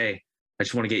just like, hey, I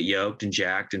just want to get yoked and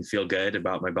jacked and feel good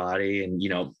about my body and,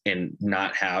 and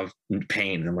not have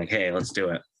pain. And I'm like, hey, let's do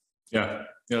it. Yeah,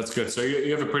 that's good. So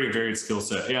you have a pretty varied skill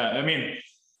set. Yeah. I mean,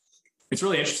 it's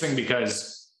really interesting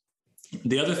because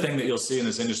the other thing that you'll see in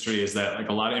this industry is that like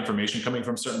a lot of information coming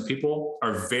from certain people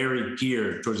are very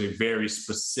geared towards a very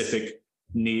specific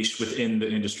niche within the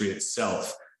industry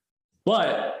itself.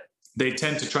 But they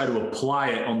tend to try to apply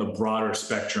it on the broader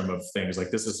spectrum of things. Like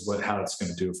this is how it's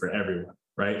going to do for everyone.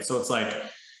 Right. So it's like,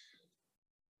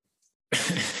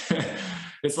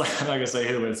 it's like I say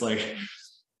here, but it's like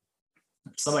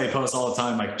somebody posts all the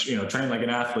time, like, train like an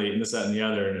athlete and this, that, and the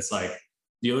other. And it's like,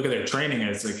 you look at their training and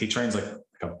it's like, he trains like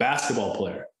a basketball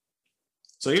player.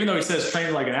 So even though he says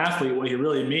train like an athlete, what he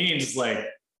really means is like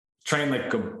train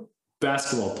like a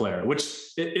basketball player, which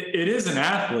it is an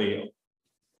athlete,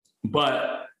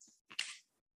 but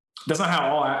that's not how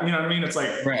all, you know what I mean? It's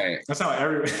like, right. That's how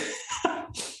every,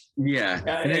 yeah.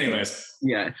 Anyways.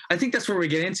 Yeah. I think that's where we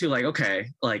get into like, okay,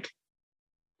 like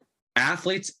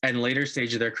athletes at later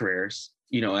stage of their careers,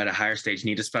 at a higher stage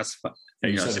need to specify.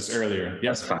 You said this earlier.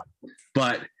 Yes.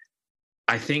 But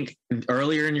I think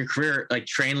earlier in your career, like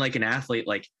train like an athlete,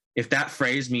 like if that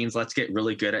phrase means let's get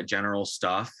really good at general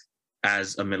stuff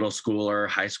as a middle schooler,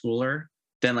 high schooler,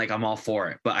 then like I'm all for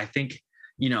it. But I think,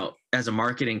 as a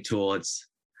marketing tool, it's,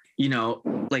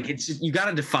 like it's, you got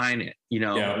to define it,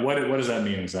 Yeah. What does that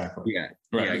mean exactly? Yeah.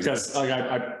 Right. Yeah, because exactly.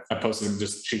 like I posted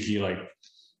just cheeky, like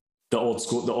the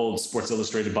old Sports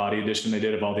Illustrated body edition they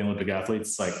did of all the Olympic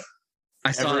athletes. Like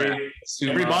I saw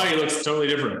every body looks totally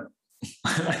different.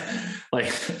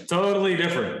 Like totally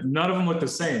different. None of them look the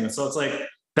same. And so it's like,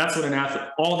 that's what an athlete,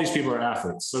 all these people are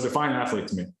athletes. So define athlete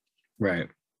to me. Right.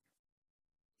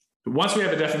 Once we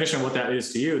have a definition of what that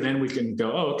is to you, then we can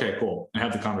go, oh, okay, cool, and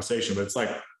have the conversation. But it's like,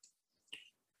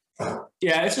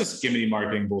 yeah, it's just gimmicky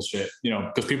marketing bullshit,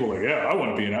 because people are like, yeah, I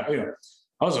want to be an athlete.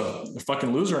 I was a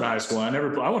fucking loser in high school. I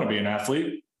want to be an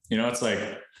athlete. It's like,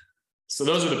 so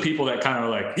those are the people that kind of are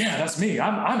like, yeah, that's me.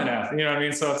 I'm an athlete. You know what I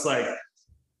mean? So it's like,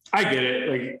 I get it.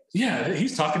 Like, yeah,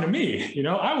 he's talking to me.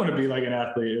 I want to be like an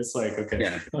athlete. It's like, okay.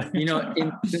 Yeah.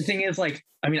 The thing is, like,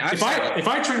 I mean, if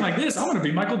I train like this, I want to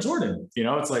be Michael Jordan.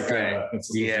 It's like, right.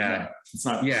 It's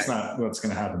not what's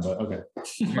going to happen, but okay.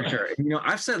 For sure.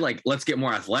 I've said like, let's get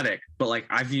more athletic, but like,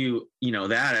 I view,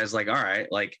 that as like, all right,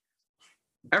 like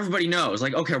everybody knows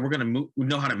like, okay, we're going to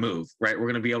know how to move, right? We're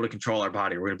going to be able to control our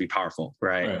body. We're going to be powerful.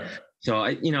 Right. So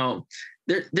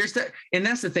there's that, and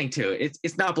that's the thing too.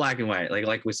 It's not black and white.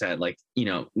 Like we said, like,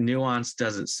 nuance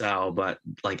doesn't sell, but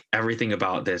like everything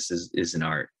about this is an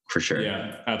art for sure.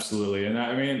 Yeah, absolutely. And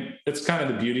I mean, it's kind of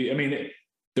the beauty. I mean,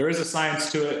 there is a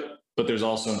science to it, but there's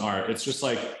also an art. It's just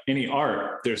like any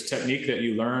art. There's technique that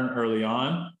you learn early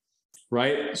on,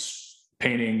 right?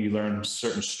 Painting, you learn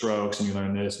certain strokes and you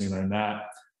learn this and you learn that.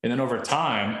 And then over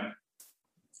time,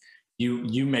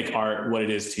 you make art what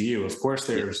it is to you. Of course,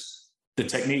 the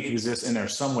technique exists in there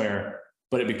somewhere,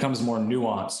 but it becomes more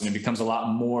nuanced and it becomes a lot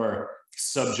more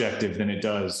subjective than it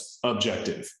does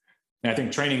objective. And I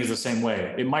think training is the same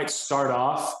way. It might start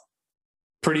off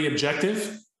pretty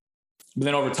objective, but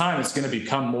then over time, it's going to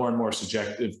become more and more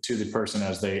subjective to the person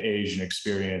as they age and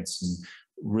experience and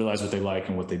realize what they like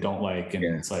and what they don't like. And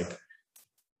it's like,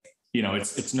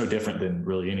 it's no different than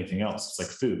really anything else. It's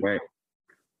like food. Right.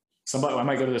 I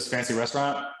might go to this fancy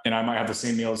restaurant and I might have the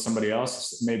same meal as somebody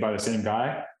else made by the same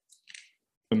guy.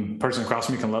 The person across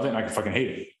from me can love it and I can fucking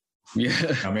hate it.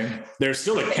 Yeah. I mean, there's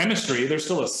still a chemistry, there's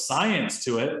still a science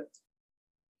to it.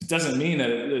 It doesn't mean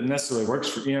that it necessarily works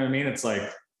for, you know what I mean? It's like,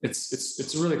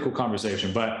 it's a really cool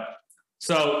conversation. But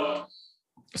so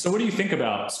what do you think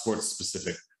about sports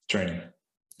specific training?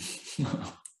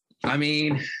 I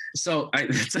mean, it's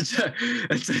such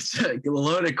a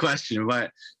loaded question, but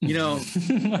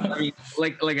I mean,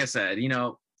 like I said,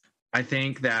 I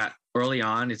think that early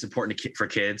on it's important for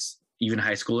kids, even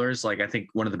high schoolers. Like I think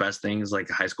one of the best things like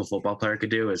a high school football player could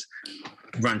do is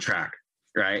run track,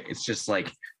 right? It's just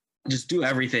like, just do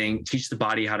everything, teach the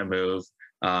body how to move,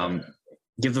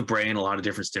 give the brain a lot of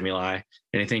different stimuli.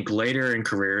 And I think later in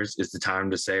careers is the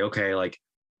time to say, okay, like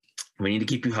we need to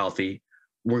keep you healthy.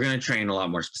 We're going to train a lot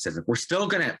more specific. We're still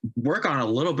going to work on a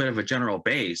little bit of a general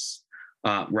base,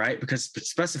 right? Because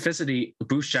specificity,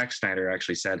 Bruce Schneider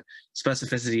actually said,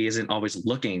 specificity isn't always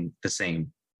looking the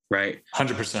same, right?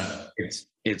 100%.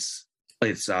 It's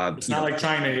not like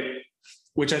trying to,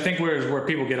 which I think where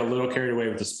people get a little carried away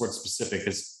with the sports specific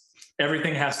is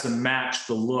everything has to match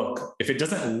the look. If it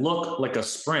doesn't look like a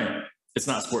sprint, it's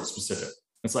not sports specific.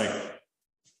 It's like,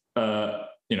 or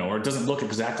it doesn't look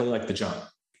exactly like the jump.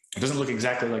 It doesn't look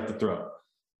exactly like the throw,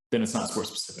 then it's not sport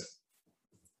specific.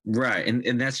 Right.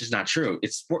 And that's just not true.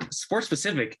 It's sport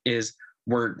specific is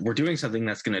we're doing something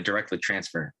that's going to directly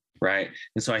transfer. Right.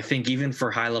 And so I think even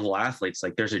for high level athletes,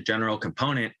 like there's a general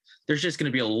component, there's just going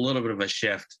to be a little bit of a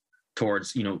shift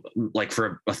towards, like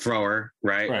for a thrower,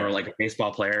 right? Or like a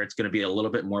baseball player, it's going to be a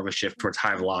little bit more of a shift towards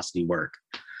high velocity work.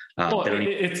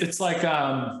 It's like,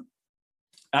 I've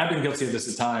been guilty of this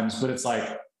at times, but it's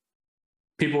like,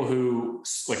 people who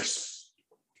like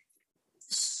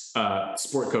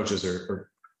sport coaches or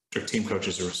team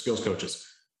coaches or skills coaches.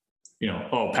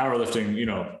 Oh,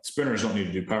 powerlifting, sprinters don't need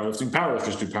to do powerlifting.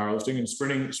 Powerlifters do powerlifting, and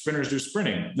sprinters do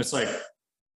sprinting. It's like,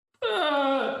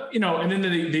 and then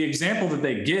the example that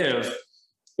they give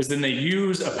is then they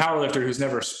use a powerlifter who's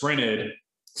never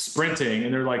sprinting,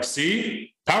 and they're like,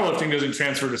 see, powerlifting doesn't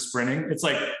transfer to sprinting. It's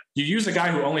like you use a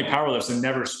guy who only powerlifts and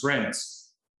never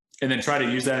sprints, and then try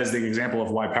to use that as the example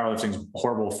of why powerlifting is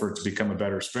horrible for it to become a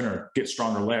better sprinter, get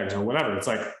stronger legs or whatever. It's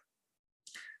like,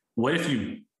 what if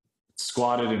you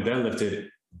squatted and deadlifted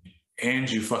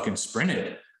and you fucking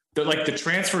sprinted? The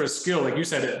transfer of skill, like you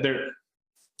said, there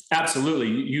absolutely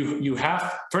you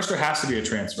have first, there has to be a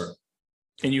transfer,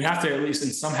 and you have to at least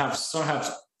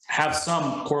have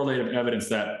some correlative evidence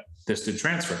that this did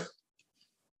transfer.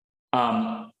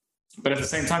 But at the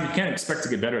same time, you can't expect to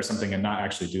get better at something and not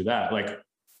actually do that. Like,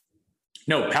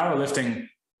 no, powerlifting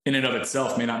in and of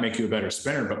itself may not make you a better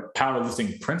sprinter, but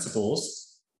powerlifting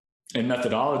principles and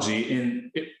methodology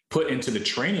put into the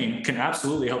training can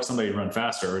absolutely help somebody run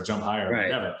faster or jump higher, right, or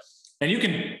whatever. And you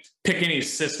can pick any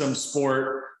system,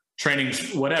 sport, training,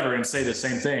 whatever, and say the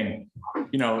same thing.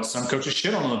 Some coaches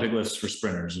shit on Olympic lifts for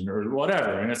sprinters or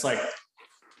whatever. And it's like,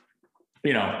 but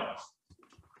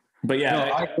yeah.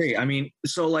 No, I agree. I mean,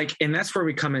 so like, and that's where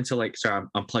we come into like, sorry,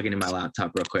 I'm plugging in my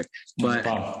laptop real quick, but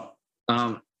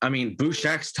I mean,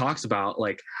 Bouchex talks about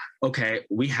like, okay,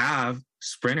 we have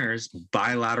sprinters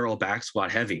bilateral back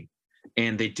squat heavy,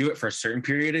 and they do it for a certain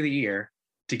period of the year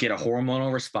to get a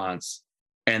hormonal response,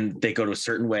 and they go to a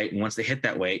certain weight. And once they hit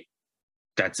that weight,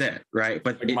 that's it. Right.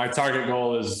 But my target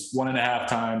goal is 1.5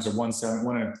 times or 1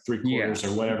 3/4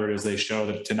 or whatever it is they show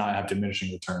that to not have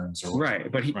diminishing returns or whatever.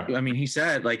 Right. But he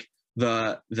said like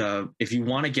if you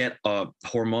want to get a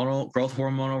growth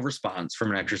hormonal response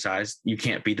from an exercise, you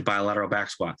can't beat the bilateral back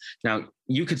squat. Now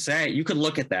you could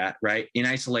look at that right in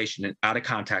isolation and out of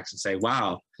context and say,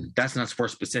 wow, that's not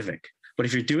sport specific. But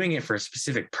if you're doing it for a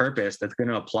specific purpose that's going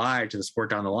to apply to the sport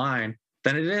down the line,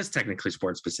 then it is technically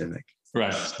sport specific.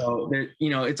 Right. So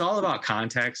it's all about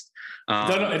context.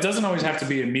 It doesn't always have to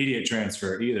be immediate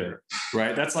transfer either.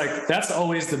 Right. That's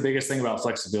always the biggest thing about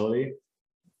flexibility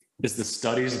is the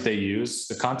studies that they use.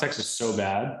 The context is so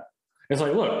bad. It's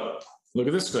like, look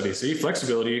at this study. See,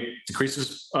 flexibility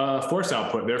decreases force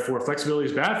output. Therefore, flexibility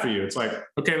is bad for you. It's like,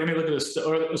 okay, let me look at this.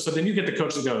 So then you get the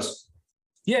coach that goes,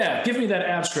 yeah, give me that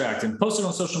abstract and post it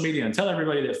on social media and tell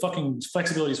everybody that fucking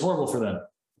flexibility is horrible for them.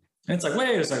 And it's like,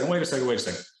 wait a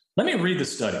second. Let me read the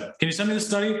study. Can you send me the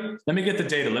study? Let me get the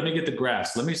data. Let me get the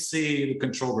graphs. Let me see the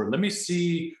control group. Let me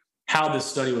see how this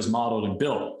study was modeled and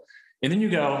built. And then you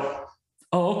go,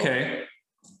 oh, okay.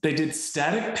 They did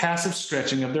static passive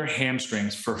stretching of their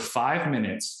hamstrings for 5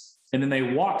 minutes. And then they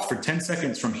walked for 10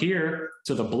 seconds from here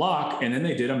to the block. And then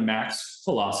they did a max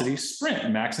velocity sprint,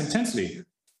 max intensity.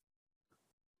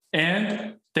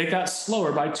 And they got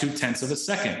slower by 0.2 of a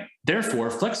second. Therefore,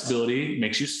 flexibility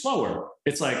makes you slower.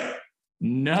 It's like,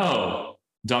 no,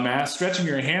 dumbass, stretching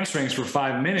your hamstrings for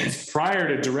 5 minutes prior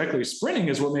to directly sprinting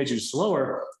is what made you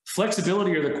slower.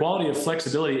 Flexibility or the quality of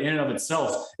flexibility in and of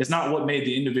itself is not what made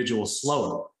the individual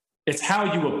slower. It's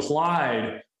how you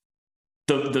applied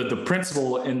the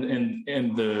principle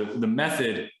and the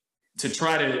method to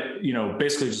try to,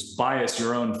 basically just bias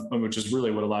your own, which is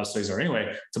really what a lot of studies are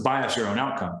anyway, to bias your own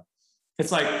outcome.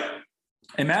 It's like,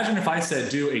 imagine if I said,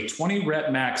 do a 20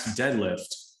 rep max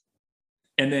deadlift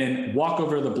and then walk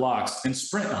over the blocks and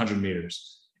sprint 100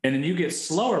 meters. And then you get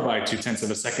slower by 0.2 of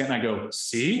a second. And I go,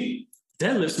 see,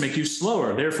 deadlifts make you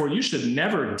slower. Therefore, you should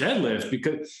never deadlift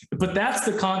but that's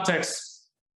the context,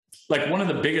 like one of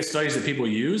the biggest studies that people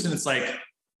use. And it's like,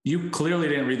 you clearly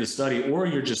didn't read the study, or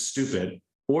you're just stupid,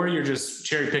 or you're just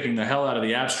cherry picking the hell out of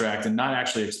the abstract and not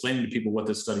actually explaining to people what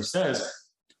this study says,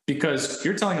 because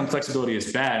you're telling them flexibility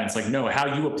is bad. And it's like, no,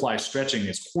 how you apply stretching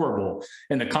is horrible.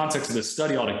 And the context of this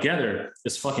study altogether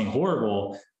is fucking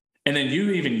horrible. And then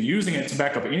you even using it to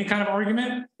back up any kind of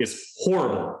argument is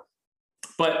horrible.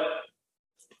 But,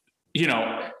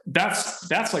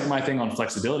 that's like my thing on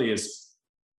flexibility is,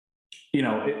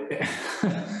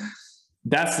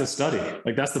 that's the study.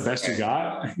 Like, that's the best you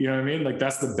got. You know what I mean? Like,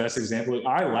 that's the best example.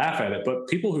 I laugh at it, but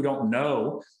people who don't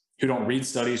know, who don't read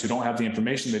studies, who don't have the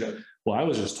information, well, I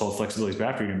was just told flexibility is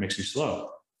bad for you and makes you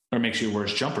slow or makes you a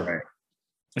worse jumper. Right.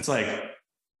 It's like,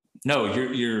 no,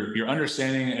 your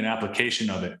understanding and application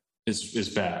of it is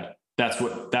bad.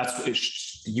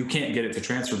 You can't get it to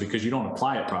transfer because you don't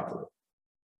apply it properly.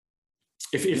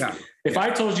 If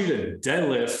I told you to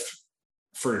deadlift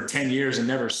for 10 years and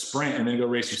never sprint and then go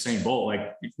race Usain Bolt,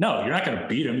 like, no, you're not going to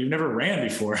beat him. You've never ran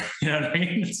before. You know what I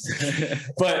mean?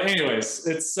 But anyways,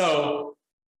 it's so,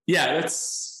 yeah,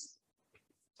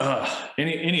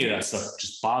 any of that stuff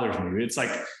just bothers me. It's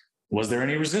like, was there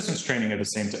any resistance training at the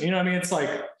same time? You know what I mean? It's like,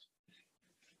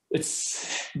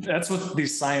 that's what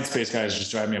these science-based guys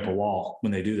just drive me up a wall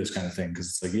when they do this kind of thing. Cause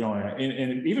it's like,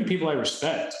 and even people I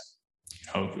respect,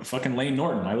 fucking Lane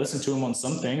Norton, I listened to him on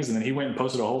some things, and then he went and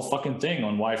posted a whole fucking thing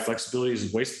on why flexibility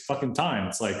is a waste of fucking time.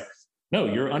 It's like, no,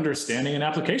 your understanding and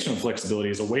application of flexibility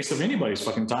is a waste of anybody's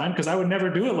fucking time, because I would never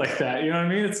do it like that. You know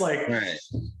what I mean? It's like, right.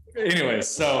 Anyways,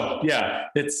 so yeah,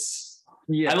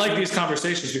 I like these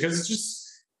conversations because it's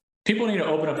just, people need to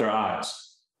open up their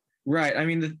eyes. Right. I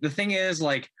mean, the thing is,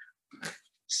 like,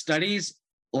 studies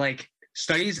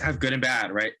have good and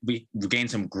bad, right? We gain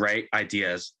some great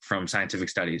ideas from scientific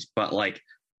studies, but like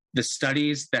the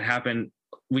studies that happen,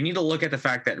 we need to look at the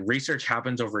fact that research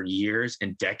happens over years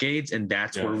and decades, and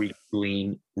that's where we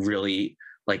glean really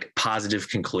like positive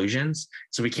conclusions.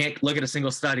 So we can't look at a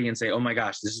single study and say, oh my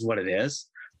gosh, this is what it is.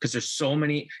 Because there's so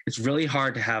many, it's really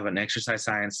hard to have an exercise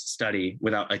science study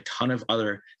without a ton of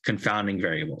other confounding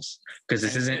variables. Because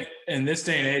this isn't, in this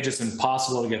day and age, it's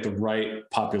impossible to get the right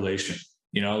population.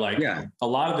 A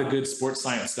lot of the good sports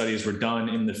science studies were done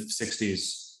in the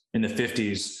 60s, in the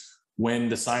 50s, when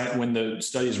the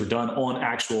studies were done on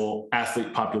actual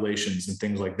athlete populations and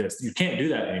things like this. You can't do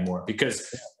that anymore,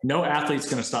 because no athlete's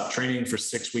going to stop training for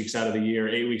 6 weeks out of the year,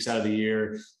 8 weeks out of the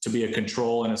year to be a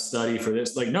control in a study for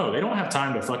this. Like, no, they don't have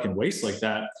time to fucking waste like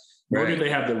that. Nor do they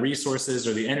have the resources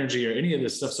or the energy or any of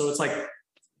this stuff. So it's like,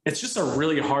 it's just a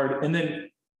really hard, and then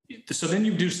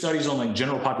you do studies on like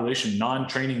general population,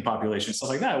 non-training population, stuff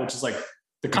like that, which is like,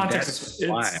 the context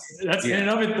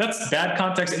that's bad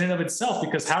context in and of itself,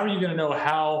 because how are you going to know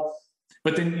how,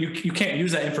 but then you can't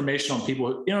use that information on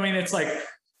people, you know what I mean? It's like,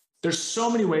 there's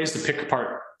so many ways to pick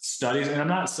apart studies. And I'm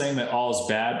not saying that all is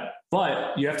bad,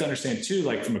 but you have to understand too,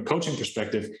 like from a coaching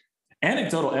perspective,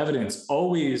 anecdotal evidence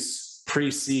always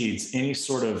precedes any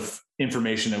sort of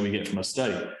information that we get from a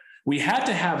study. We had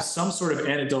to have some sort of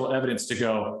anecdotal evidence to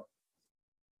go,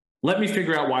 let me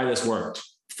figure out why this worked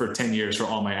for 10 years for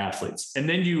all my athletes. And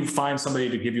then you find somebody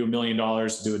to give you $1 million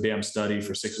to do a damn study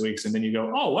for 6 weeks. And then you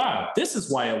go, oh, wow, this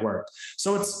is why it worked.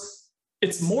 So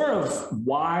it's more of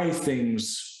why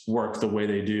things work the way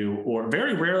they do, or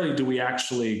very rarely do we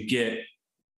actually get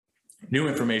new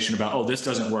information about, oh, this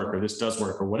doesn't work, or this does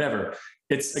work, or whatever.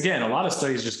 It's, again, a lot of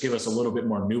studies just give us a little bit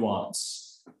more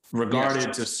nuance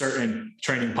regarded to certain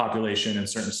training population and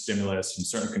certain stimulus and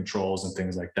certain controls and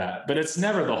things like that. But it's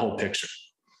never the whole picture.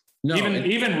 No,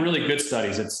 even really good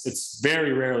studies, it's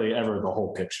very rarely ever the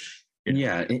whole picture.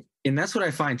 Yeah. And that's what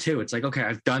I find too. It's like, okay,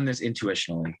 I've done this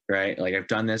intuitionally, right? Like I've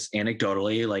done this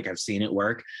anecdotally, like I've seen it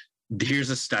work.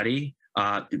 Here's a study.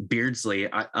 Beardsley,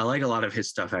 I like a lot of his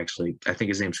stuff, actually. I think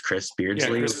his name's Chris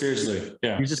Beardsley. Yeah, Chris Beardsley.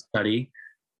 Yeah. Here's a study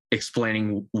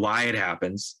explaining why it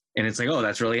happens. And it's like, oh,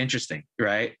 that's really interesting,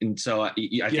 right? And so I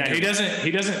think he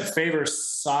doesn't favor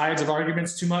sides of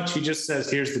arguments too much. He just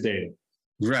says, here's the data.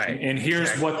 Right. And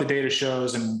here's what the data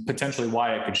shows and potentially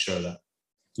why it could show that.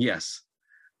 Yes.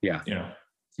 Yeah.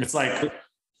 It's like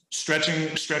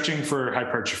stretching for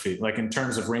hypertrophy, like in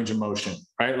terms of range of motion,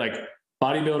 right? Like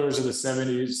bodybuilders of the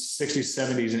 70s, 60s,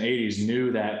 70s, and 80s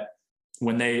knew that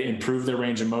when they improved their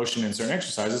range of motion in certain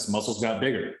exercises, muscles got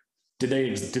bigger. Did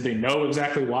they know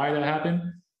exactly why that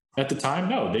happened at the time?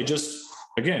 No, they just,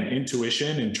 again,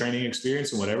 intuition and training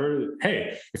experience and whatever.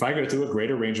 Hey, if I go through a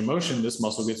greater range of motion, this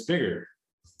muscle gets bigger.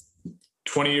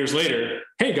 20 years later,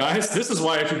 hey guys, this is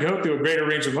why if you go through a greater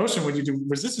range of motion, when you do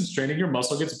resistance training, your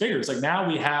muscle gets bigger. It's like, now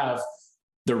we have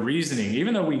the reasoning,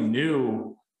 even though we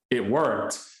knew it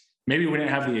worked, maybe we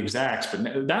didn't have the exacts,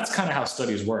 but that's kind of how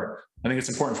studies work. I think it's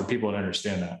important for people to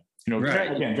understand that.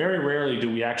 Right. Again, very rarely do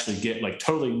we actually get like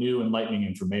totally new enlightening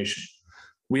information.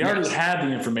 We already had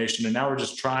the information, and now we're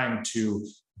just trying to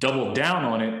double down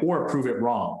on it or prove it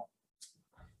wrong.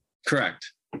 Correct.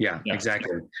 Yeah,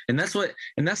 exactly. And that's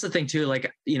the thing too.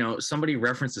 Like, somebody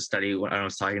referenced a study when I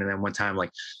was talking to them one time,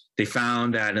 like they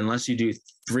found that unless you do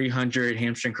 300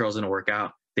 hamstring curls in a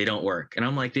workout, they don't work. And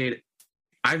I'm like, dude,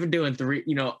 I've been doing 3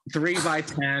 by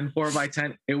 10, 4 by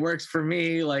 10. It works for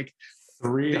me. Like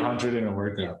 300 in a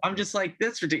workout. I'm just like,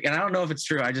 that's ridiculous. And I don't know if it's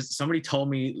true. Somebody told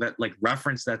me that, like,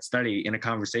 referenced that study in a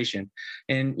conversation.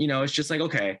 And, it's just like,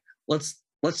 okay, let's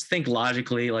think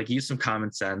logically, like use some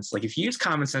common sense. Like if you use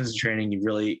common sense in training, you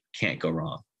really can't go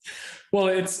wrong. Well,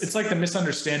 it's like the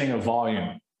misunderstanding of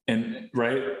volume, and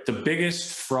right. The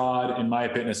biggest fraud in my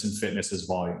fitness and fitness is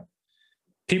volume.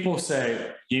 People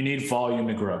say you need volume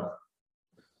to grow.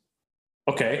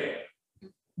 Okay.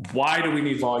 Why do we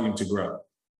need volume to grow?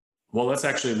 Well, let's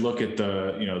actually look at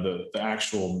the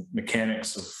actual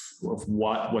mechanics of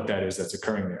what that is that's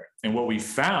occurring there. And what we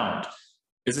found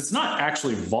is it's not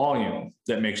actually volume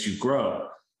that makes you grow.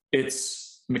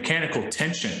 It's mechanical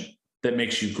tension that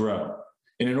makes you grow.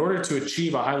 And in order to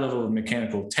achieve a high level of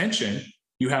mechanical tension,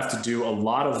 you have to do a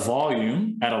lot of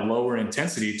volume at a lower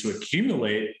intensity to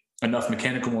accumulate enough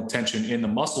mechanical tension in the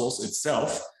muscles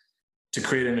itself to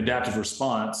create an adaptive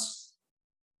response.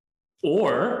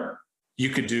 Or you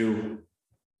could do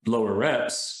lower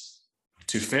reps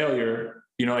to failure.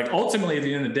 You know, like ultimately at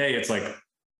the end of the day, it's like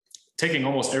taking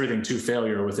almost everything to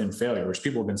failure within failure, which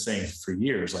people have been saying for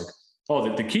years. Like,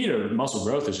 oh, the key to muscle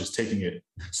growth is just taking it.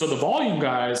 So the volume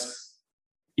guys,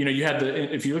 you know, you had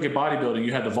if you look at bodybuilding,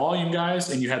 you had the volume guys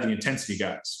and you had the intensity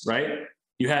guys, right?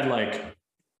 You had like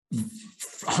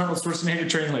Arnold Schwarzenegger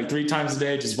training like 3 times a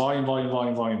day, just volume.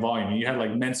 And you had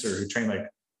like Menser who trained like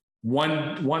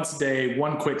once a day,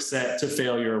 one quick set to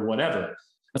failure or whatever.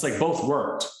 It's like both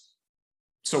worked.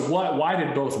 So why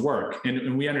did both work?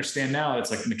 And we understand now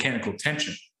it's like mechanical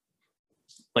tension.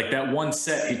 Like that one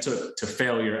set he took to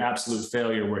failure, absolute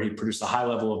failure, where he produced a high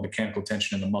level of mechanical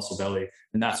tension in the muscle belly.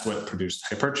 And that's what produced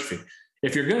hypertrophy.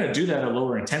 If you're going to do that at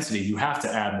lower intensity, you have to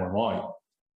add more volume.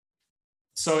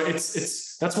 So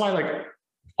that's why like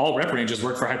all rep ranges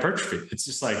work for hypertrophy. It's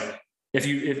just like, if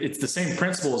it's the same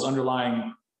principle as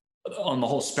underlying on the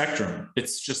whole spectrum.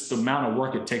 It's just the amount of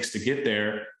work it takes to get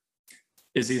there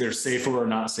is either safer or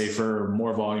not safer, or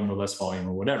more volume or less volume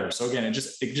or whatever. So again, it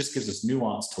just gives us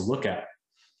nuance to look at.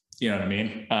 You know what I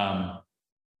mean?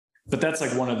 But that's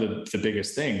like one of the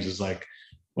biggest things is like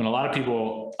when a lot of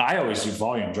people, I always do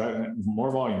volume, right?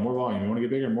 More volume. You want to get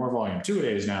bigger, more volume, 2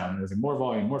 days now, and there's more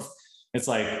volume, more. It's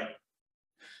like,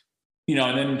 you know,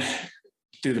 and then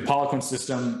through the Poliquin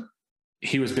system,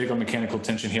 he was big on mechanical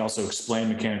tension. He also explained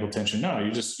mechanical tension. No,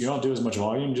 you don't do as much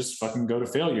volume, just fucking go to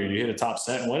failure. You hit a top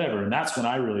set and whatever. And that's when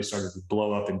I really started to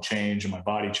blow up and change, and my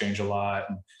body changed a lot.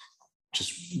 And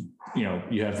just, you know,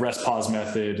 you have rest pause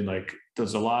method, and like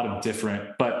there's a lot of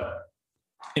different, but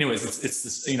anyways, it's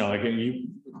this, you know, like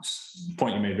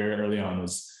point you made very early on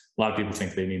was a lot of people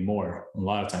think they need more. A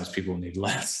lot of times people need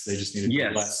less. They just need to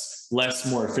do less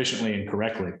more efficiently and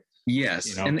correctly. Yes.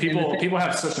 You know, people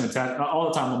have such an attack all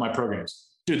the time on my programs.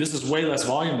 Dude, this is way less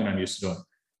volume than I'm used to doing.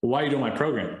 Well, why are you doing my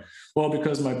program? Well,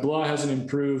 because my blood hasn't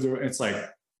improved. Or it's like,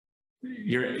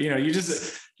 you're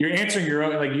answering your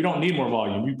own, like, you don't need more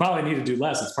volume. You probably need to do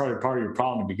less. It's part of your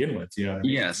problem to begin with. You know what I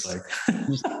mean? Yes.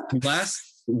 Like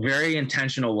less, very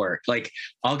intentional work. Like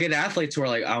I'll get athletes who are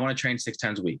like, I want to train 6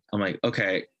 times a week. I'm like,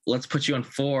 okay, let's put you on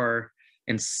 4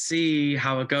 and see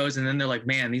how it goes. And then they're like,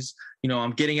 man, these, you know,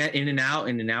 I'm getting it in and out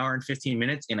in an hour and 15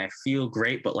 minutes and I feel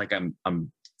great, but like I'm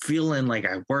feeling like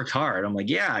I worked hard. I'm like,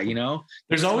 yeah, you know,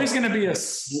 there's always going to be a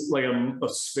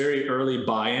very early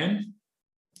buy-in.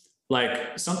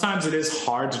 Like sometimes it is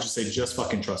hard to just say, just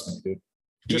fucking trust me, dude.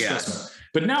 Just trust me.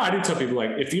 But now I do tell people,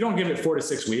 like, if you don't give it 4 to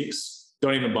 6 weeks,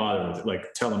 don't even bother with it.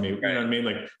 Like telling me, you know what I mean?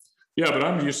 Like, yeah, but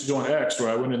I'm used to doing X, where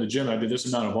I went in the gym, I did this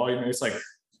amount of volume. It's like,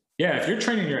 yeah, if you're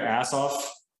training your ass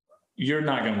off, you're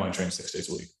not going to want to train 6 days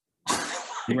a week.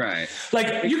 Right.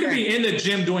 Like you could be in the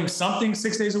gym doing something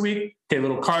 6 days a week. Okay, a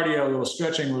little cardio, a little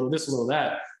stretching, a little this, a little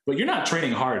that, but you're not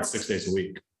training hard 6 days a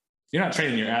week. You're not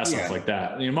training your ass off like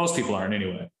that. I mean, most people aren't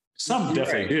anyway. Some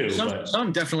definitely do.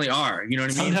 Some definitely are. You know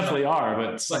what I mean? Some definitely are,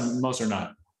 but most are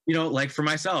not. You know, like for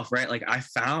myself, right? Like I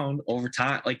found over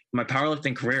time, like my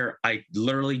powerlifting career, I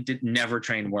literally never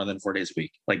train more than 4 days a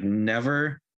week. Like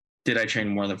never did I train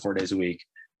more than 4 days a week,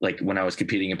 like when I was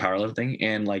competing in powerlifting,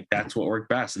 and like that's what worked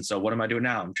best. And so what am I doing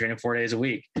now? I'm training 4 days a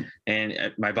week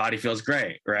and my body feels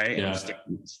great, right? Yeah. And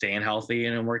I'm staying healthy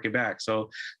and I'm working back. So,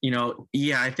 you know,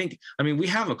 yeah, I mean, we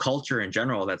have a culture in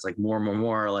general that's like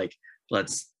more like,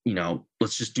 let's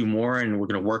just do more and we're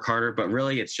going to work harder, but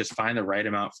really it's just find the right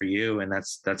amount for you. And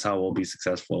that's how we'll be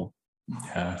successful.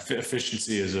 Yeah.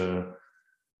 Efficiency is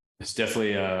it's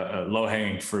definitely a low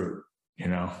hanging fruit, you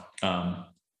know.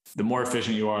 The more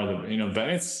efficient you are, but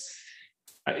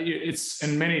it's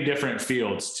in many different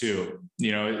fields too.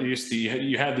 You know, it used to,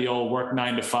 you had the old work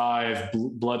 9 to 5,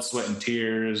 blood, sweat and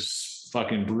tears,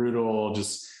 fucking brutal.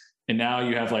 And now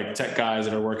you have like tech guys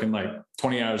that are working like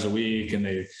 20 hours a week and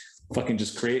they fucking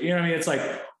just create, you know what I mean? It's like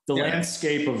the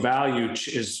landscape of value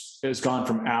has gone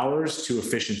from hours to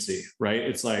efficiency, right?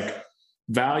 It's like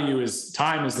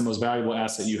time is the most valuable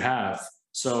asset you have.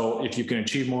 So if you can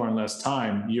achieve more in less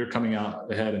time, you're coming out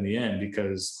ahead in the end,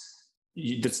 because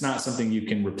it's not something you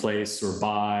can replace or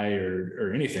buy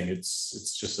or anything.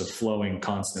 It's just a flowing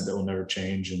constant that will never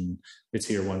change. And it's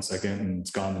here 1 second and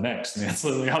it's gone the next. And that's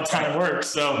literally how time works.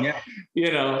 So,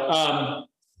 you know,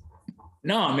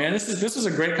 no, man, this is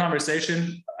a great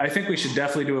conversation. I think we should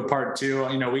definitely do a part 2.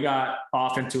 You know, we got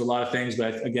off into a lot of things,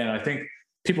 but again, I think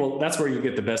people, that's where you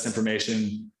get the best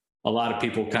information. A lot of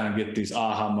people kind of get these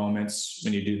aha moments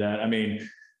when you do that. I mean,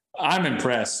 I'm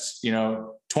impressed,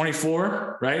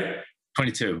 24, right?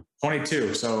 22.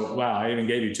 So, wow, I even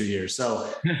gave you 2 years.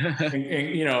 So,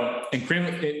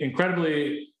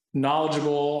 incredibly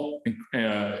knowledgeable,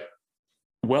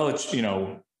 well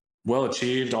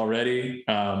achieved already.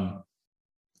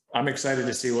 I'm excited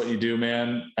to see what you do,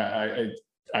 man.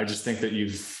 I just think that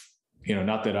you've,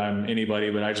 not that I'm anybody,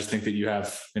 but I just think that you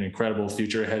have an incredible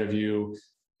future ahead of you,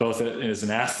 both as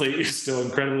an athlete, you're still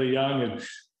incredibly young,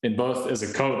 and both as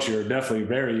a coach, you're definitely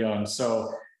very young.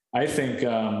 So I think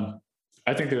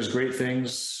there's great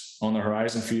things on the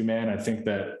horizon for you, man. I think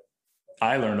that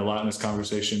I learned a lot in this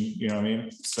conversation, you know what I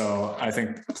mean? So I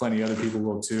think plenty of other people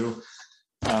will too.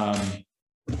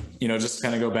 Just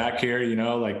kind of go back here,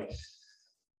 like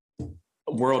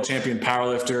world champion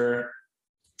powerlifter,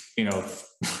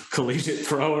 collegiate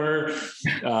thrower,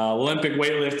 Olympic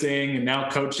weightlifting, and now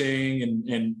coaching.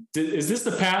 And is this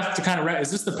the path is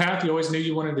this the path you always knew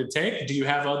you wanted to take? Do you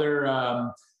have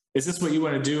other, is this what you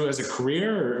want to do as a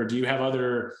career, or do you have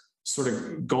other sort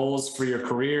of goals for your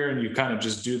career and you kind of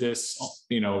just do this,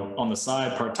 on the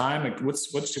side part-time? Like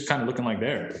what's it kind of looking like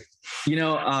there?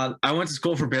 I went to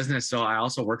school for business, so I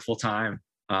also work full-time.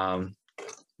 Wow.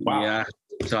 Yeah.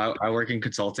 So I work in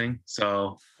consulting.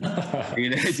 So,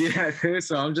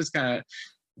 so I'm just kind of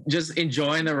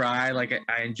enjoying the ride. Like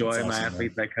I enjoy my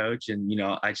athletes I coach, and,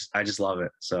 I just love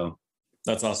it. So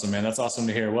that's awesome, man. That's awesome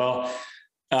to hear. Well,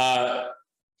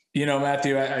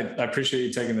 Matthew, I appreciate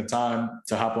you taking the time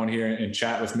to hop on here and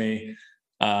chat with me,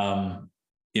 and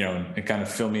kind of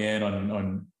fill me in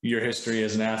on your history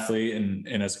as an athlete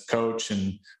and as a coach,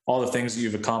 and all the things that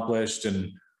you've accomplished,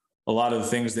 and a lot of the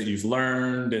things that you've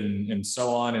learned and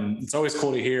so on. And it's always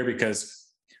cool to hear because,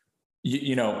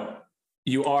 you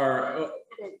are,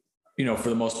 for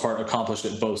the most part, accomplished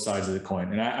at both sides of the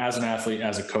coin. And as an athlete,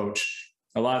 as a coach,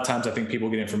 a lot of times I think people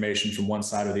get information from one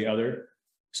side or the other.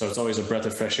 So it's always a breath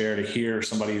of fresh air to hear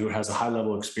somebody who has a high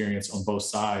level of experience on both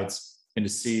sides, and to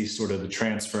see sort of the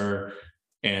transfer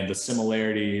and the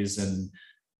similarities and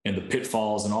the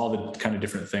pitfalls and all the kind of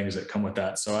different things that come with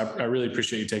that. So I really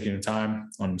appreciate you taking the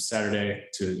time on Saturday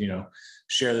to,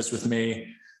 share this with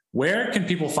me. Where can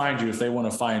people find you if they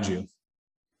want to find you?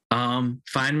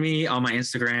 Find me on my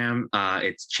Instagram.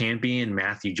 It's Champion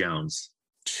Matthew Jones.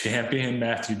 Champion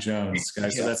Matthew Jones,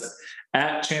 guys. So that's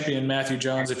at Champion Matthew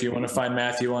Jones. If you want to find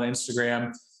Matthew on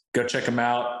Instagram, go check him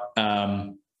out.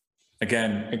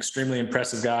 Again, extremely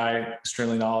impressive guy,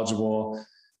 extremely knowledgeable.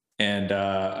 And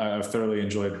I've thoroughly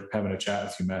enjoyed having a chat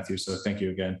with you, Matthew. So thank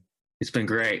you again. It's been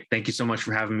great. Thank you so much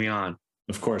for having me on.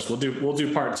 Of course. We'll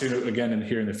do part 2 again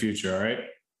here in the future. All right.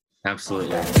 Yeah,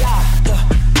 Absolutely.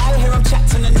 I hear him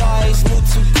chatting the noise, move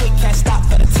too quick, can't stop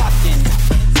for the talking.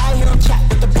 I hear him chat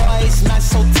with the boys, man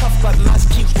so tough, but man's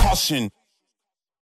keep caution.